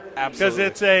besieges you.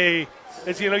 Absolutely.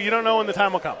 Because you don't know when the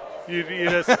time will come. You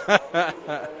just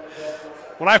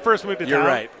when I first moved to town. You're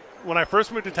right. When I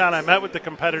first moved to town, I met with the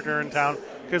competitor in town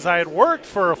because I had worked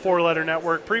for a 4-letter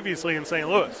network previously in St.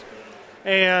 Louis,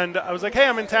 and I was like, "Hey,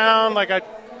 I'm in town. Like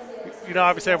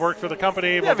obviously I've worked for the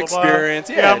company. You blah, have blah, experience.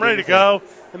 Blah. Yeah, I'm ready to go."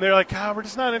 And they're like, we're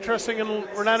just not interested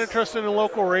in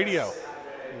local radio.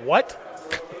 What?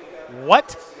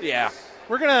 Yeah.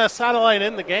 We're gonna satellite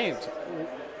in the games.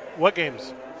 What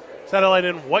games? Satellite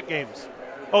in what games?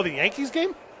 Oh, the Yankees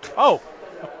game? Oh,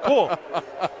 cool.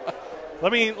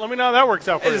 Let me know how that works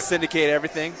out for They you. just syndicate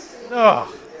everything.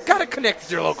 Oh, got to connect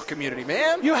with your local community,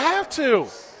 man. You have to.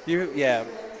 Yeah.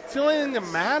 It's the only thing that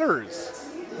matters.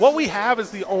 What we have is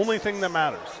the only thing that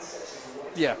matters.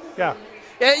 Yeah. Yeah.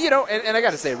 And I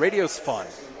got to say, radio's fun.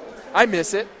 I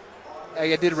miss it.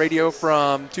 I did radio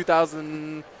from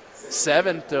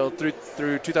 2007 through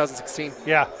 2016.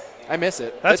 Yeah. I miss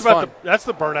it. That's fun. That's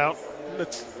the burnout.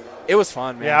 It was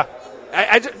fun, man.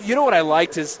 Yeah. What I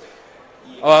liked is,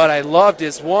 what I loved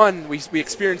is, one, we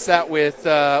experienced that with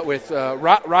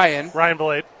Ryan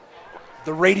Blade,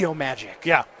 the radio magic.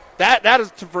 Yeah. That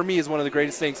is, for me, is one of the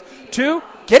greatest things. 2,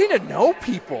 getting to know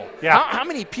people. Yeah. How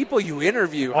many people you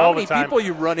interview, All how many the time. people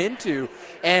you run into.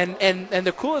 And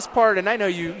the coolest part, and I know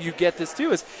you get this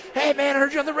too, is, hey, man, I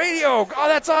heard you on the radio. Oh,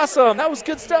 that's awesome. That was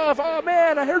good stuff. Oh,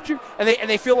 man, I heard you. And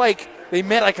they feel like they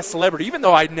met like a celebrity, even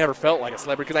though I never felt like a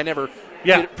celebrity because I never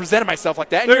presented myself like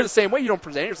that. And you're the same way. You don't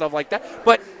present yourself like that.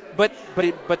 But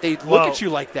they look at you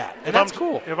like that, and that's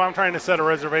cool. If I'm trying to set a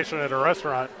reservation at a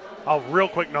restaurant, I'll real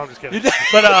quick. No, I'm just kidding.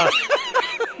 But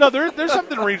no, there's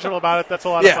something regional about it. That's a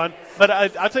lot of fun. But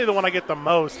I'll tell you the one I get the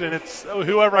most, and it's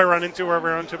whoever I run into, wherever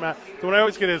I run into, Matt. The one I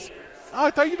always get is,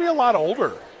 I thought you'd be a lot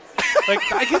older. Like,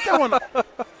 I get that one.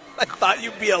 I thought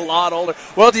you'd be a lot older.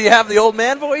 Well, do you have the old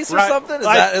man voice or something?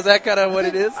 Is that kind of what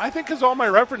it is? I think because all my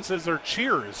references are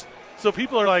Cheers, so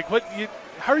people are like, "What?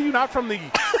 How are you not from the?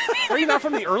 How are you not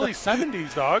from the early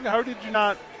 '70s, dog? How did you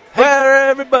not?" Hey, where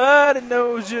everybody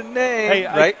knows your name. Hey,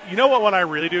 right? You know what one I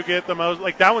really do get the most?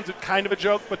 Like, that one's kind of a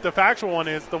joke, but the factual one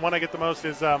is the one I get the most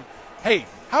is, hey,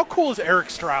 how cool is Eric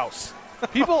Strauss?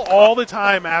 People all the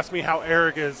time ask me how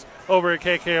Eric is over at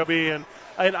KKOB, and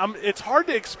it's hard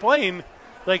to explain.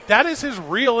 Like, that is his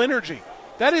real energy.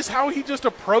 That is how he just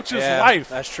approaches life.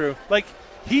 That's true. Like,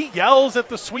 he yells at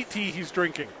the sweet tea he's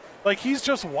drinking. Like, he's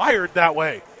just wired that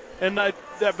way. And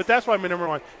but that's why I'm number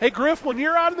one. Hey, Griff, when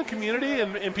you're out in the community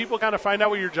and people kind of find out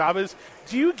what your job is,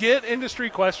 do you get industry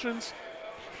questions?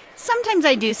 Sometimes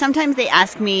I do. Sometimes they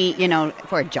ask me,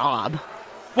 for a job.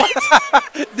 What?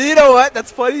 You know what?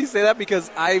 That's funny you say that because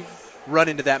I've run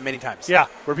into that many times. Yeah.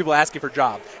 Where people ask you for a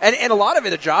job. And a lot of it,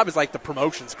 the job is like the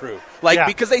promotions crew. Like,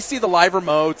 because they see the live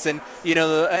remotes and,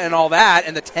 and all that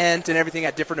and the tent and everything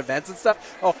at different events and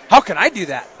stuff. Oh, how can I do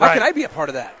that? How can I be a part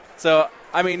of that? So,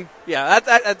 I mean, yeah,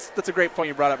 that's a great point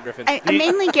you brought up, Griffin. I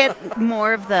mainly get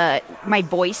more of my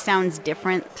voice sounds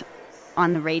different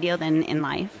on the radio than in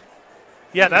live.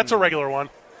 Yeah, that's a regular one.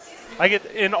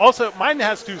 And also mine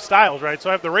has 2 styles, right? So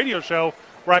I have the radio show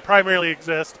where I primarily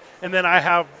exist, and then I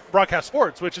have broadcast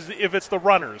sports, which is if it's the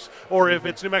runners or if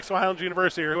it's New Mexico Highlands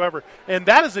University or whoever. And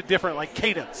that is a different, like,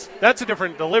 cadence. That's a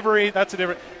different delivery. That's a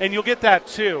different – and you'll get that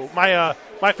too. My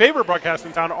favorite broadcasts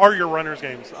in town are your runners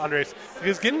games, Andres,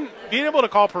 because being able to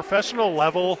call professional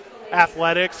level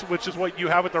athletics, which is what you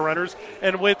have with the runners,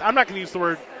 and with – I'm not going to use the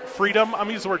word freedom. I'm going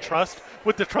to use the word trust.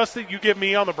 With the trust that you give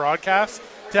me on the broadcast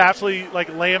to actually, like,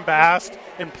 lambast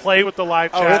and play with the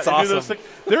live chat that's and awesome. do those things.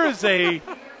 There is a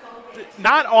 –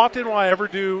 not often will I ever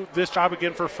do this job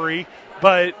again for free,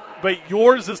 but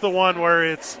yours is the one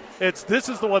where this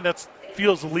is the one that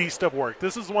feels least of work.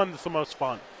 This is the one that's the most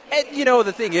fun. And,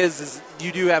 the thing is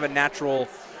you do have a natural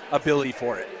ability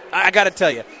for it. I got to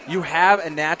tell you, you have a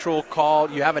natural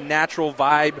call, you have a natural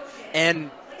vibe,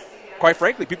 and quite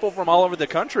frankly, people from all over the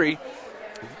country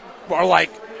are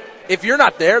like, if you're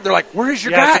not there, they're like, "Where is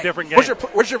your guy? It's a different game.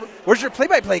 Where's your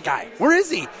play-by-play guy? Where is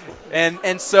he?"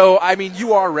 And so, I mean,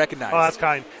 you are recognized. Oh, that's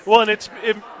kind. Well,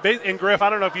 and Griff, I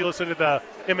don't know if you listen to the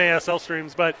MASL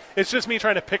streams, but it's just me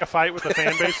trying to pick a fight with the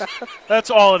fan base. That's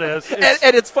all it is.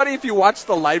 And it's funny if you watch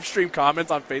the live stream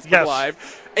comments on Facebook Yes.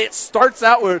 Live. It starts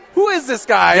out with, "Who is this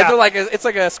guy?" Yeah. And they're like, it's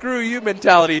like a screw you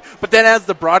mentality. But then as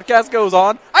the broadcast goes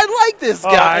on, I like this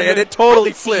guy, and it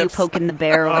totally See you flips. poking the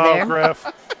bear over Oh, there.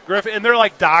 Griff, and they're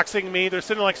like doxing me. They're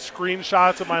sending like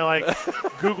screenshots of my like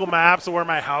Google Maps of where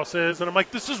my house is, and I'm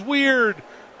like, this is weird,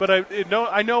 but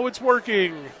I know it's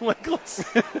working. Like, let's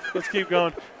keep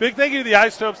going. Big thank you to the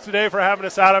Isotopes today for having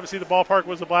us out. Obviously, the ballpark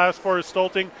was a blast. Forrest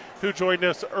Stolting, who joined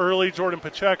us early, Jordan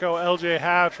Pacheco, LJ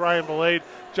Hatch, Ryan Belade,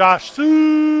 Josh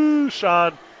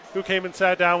Sushan, who came and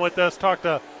sat down with us, talked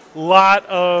a lot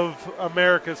of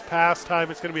America's pastime.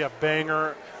 It's going to be a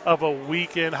banger of a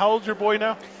weekend. How old's your boy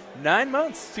now? 9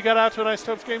 months. Has he got out to an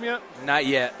Isotopes game yet? Not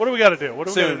yet. What do we got to do? What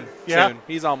do we Soon. gotta do? Yeah? Soon.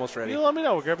 He's almost ready. You let me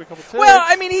know. We'll grab a couple tickets. Well,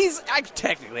 I mean,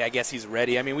 technically, I guess he's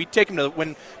ready. I mean, we take him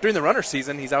during the runner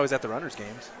season, he's always at the runners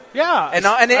games. yeah. and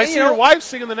I see your wife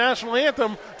singing the national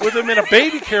anthem with him in a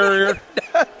baby carrier.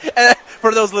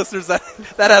 For those listeners, that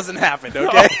hasn't happened,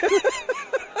 okay?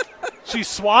 She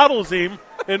swaddles him.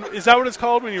 And is that what it's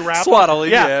called when you rap?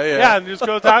 Swaddling, yeah. Yeah, and just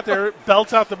goes out there,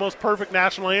 belts out the most perfect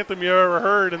national anthem you ever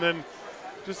heard, and then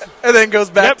goes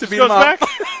back to just being goes mom. back.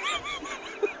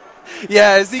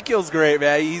 Yeah, Ezekiel's great,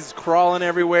 man. He's crawling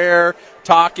everywhere,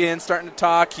 starting to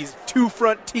talk. He's 2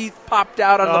 front teeth popped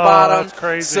out on the bottom. That's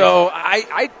crazy. So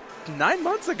I 9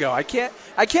 months ago, I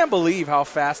can't believe how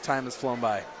fast time has flown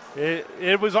by.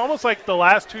 It was almost like the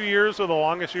last 2 years were the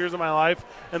longest years of my life,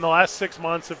 and the last 6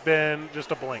 months have been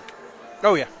just a blink.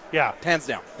 Oh, yeah. Yeah. Hands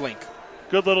down. Blink.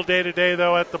 Good little day today,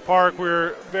 though, at the park.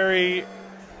 We're very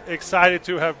excited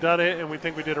to have done it, and we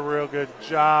think we did a real good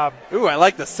job. Ooh, I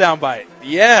like the soundbite.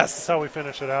 Yes. That's how we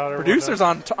finish it out. Producers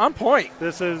on point.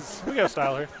 We got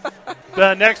style here.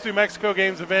 The next New Mexico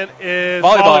Games event is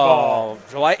Volleyball.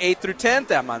 July 8th through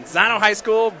 10th at Manzano High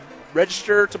School.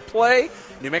 Register to play,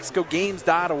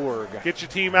 NewMexicoGames.org. Get your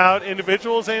team out,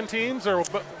 individuals and teams, or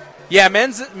yeah,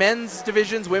 men's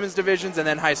divisions, women's divisions, and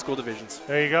then high school divisions.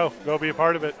 There you go. Go be a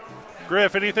part of it.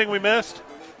 Griff, anything we missed?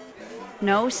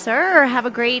 No, sir. Have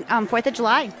a great 4th of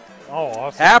July. Oh,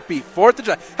 awesome. Happy 4th of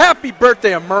July. Happy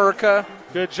birthday, America.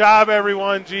 Good job,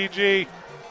 everyone. GG.